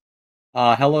you.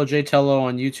 Hello, J Tello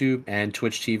on YouTube and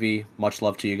Twitch TV. Much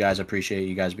love to you guys. Appreciate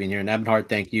you guys being here. And Ebonheart,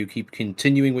 thank you. Keep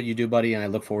continuing what you do, buddy. And I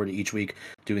look forward to each week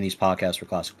doing these podcasts for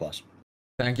Classic Plus.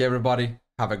 Thank you, everybody.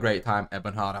 Have a great time.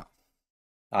 Ebonheart out.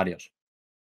 Adios.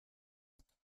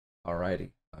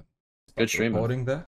 Alrighty. Good stream. Recording there.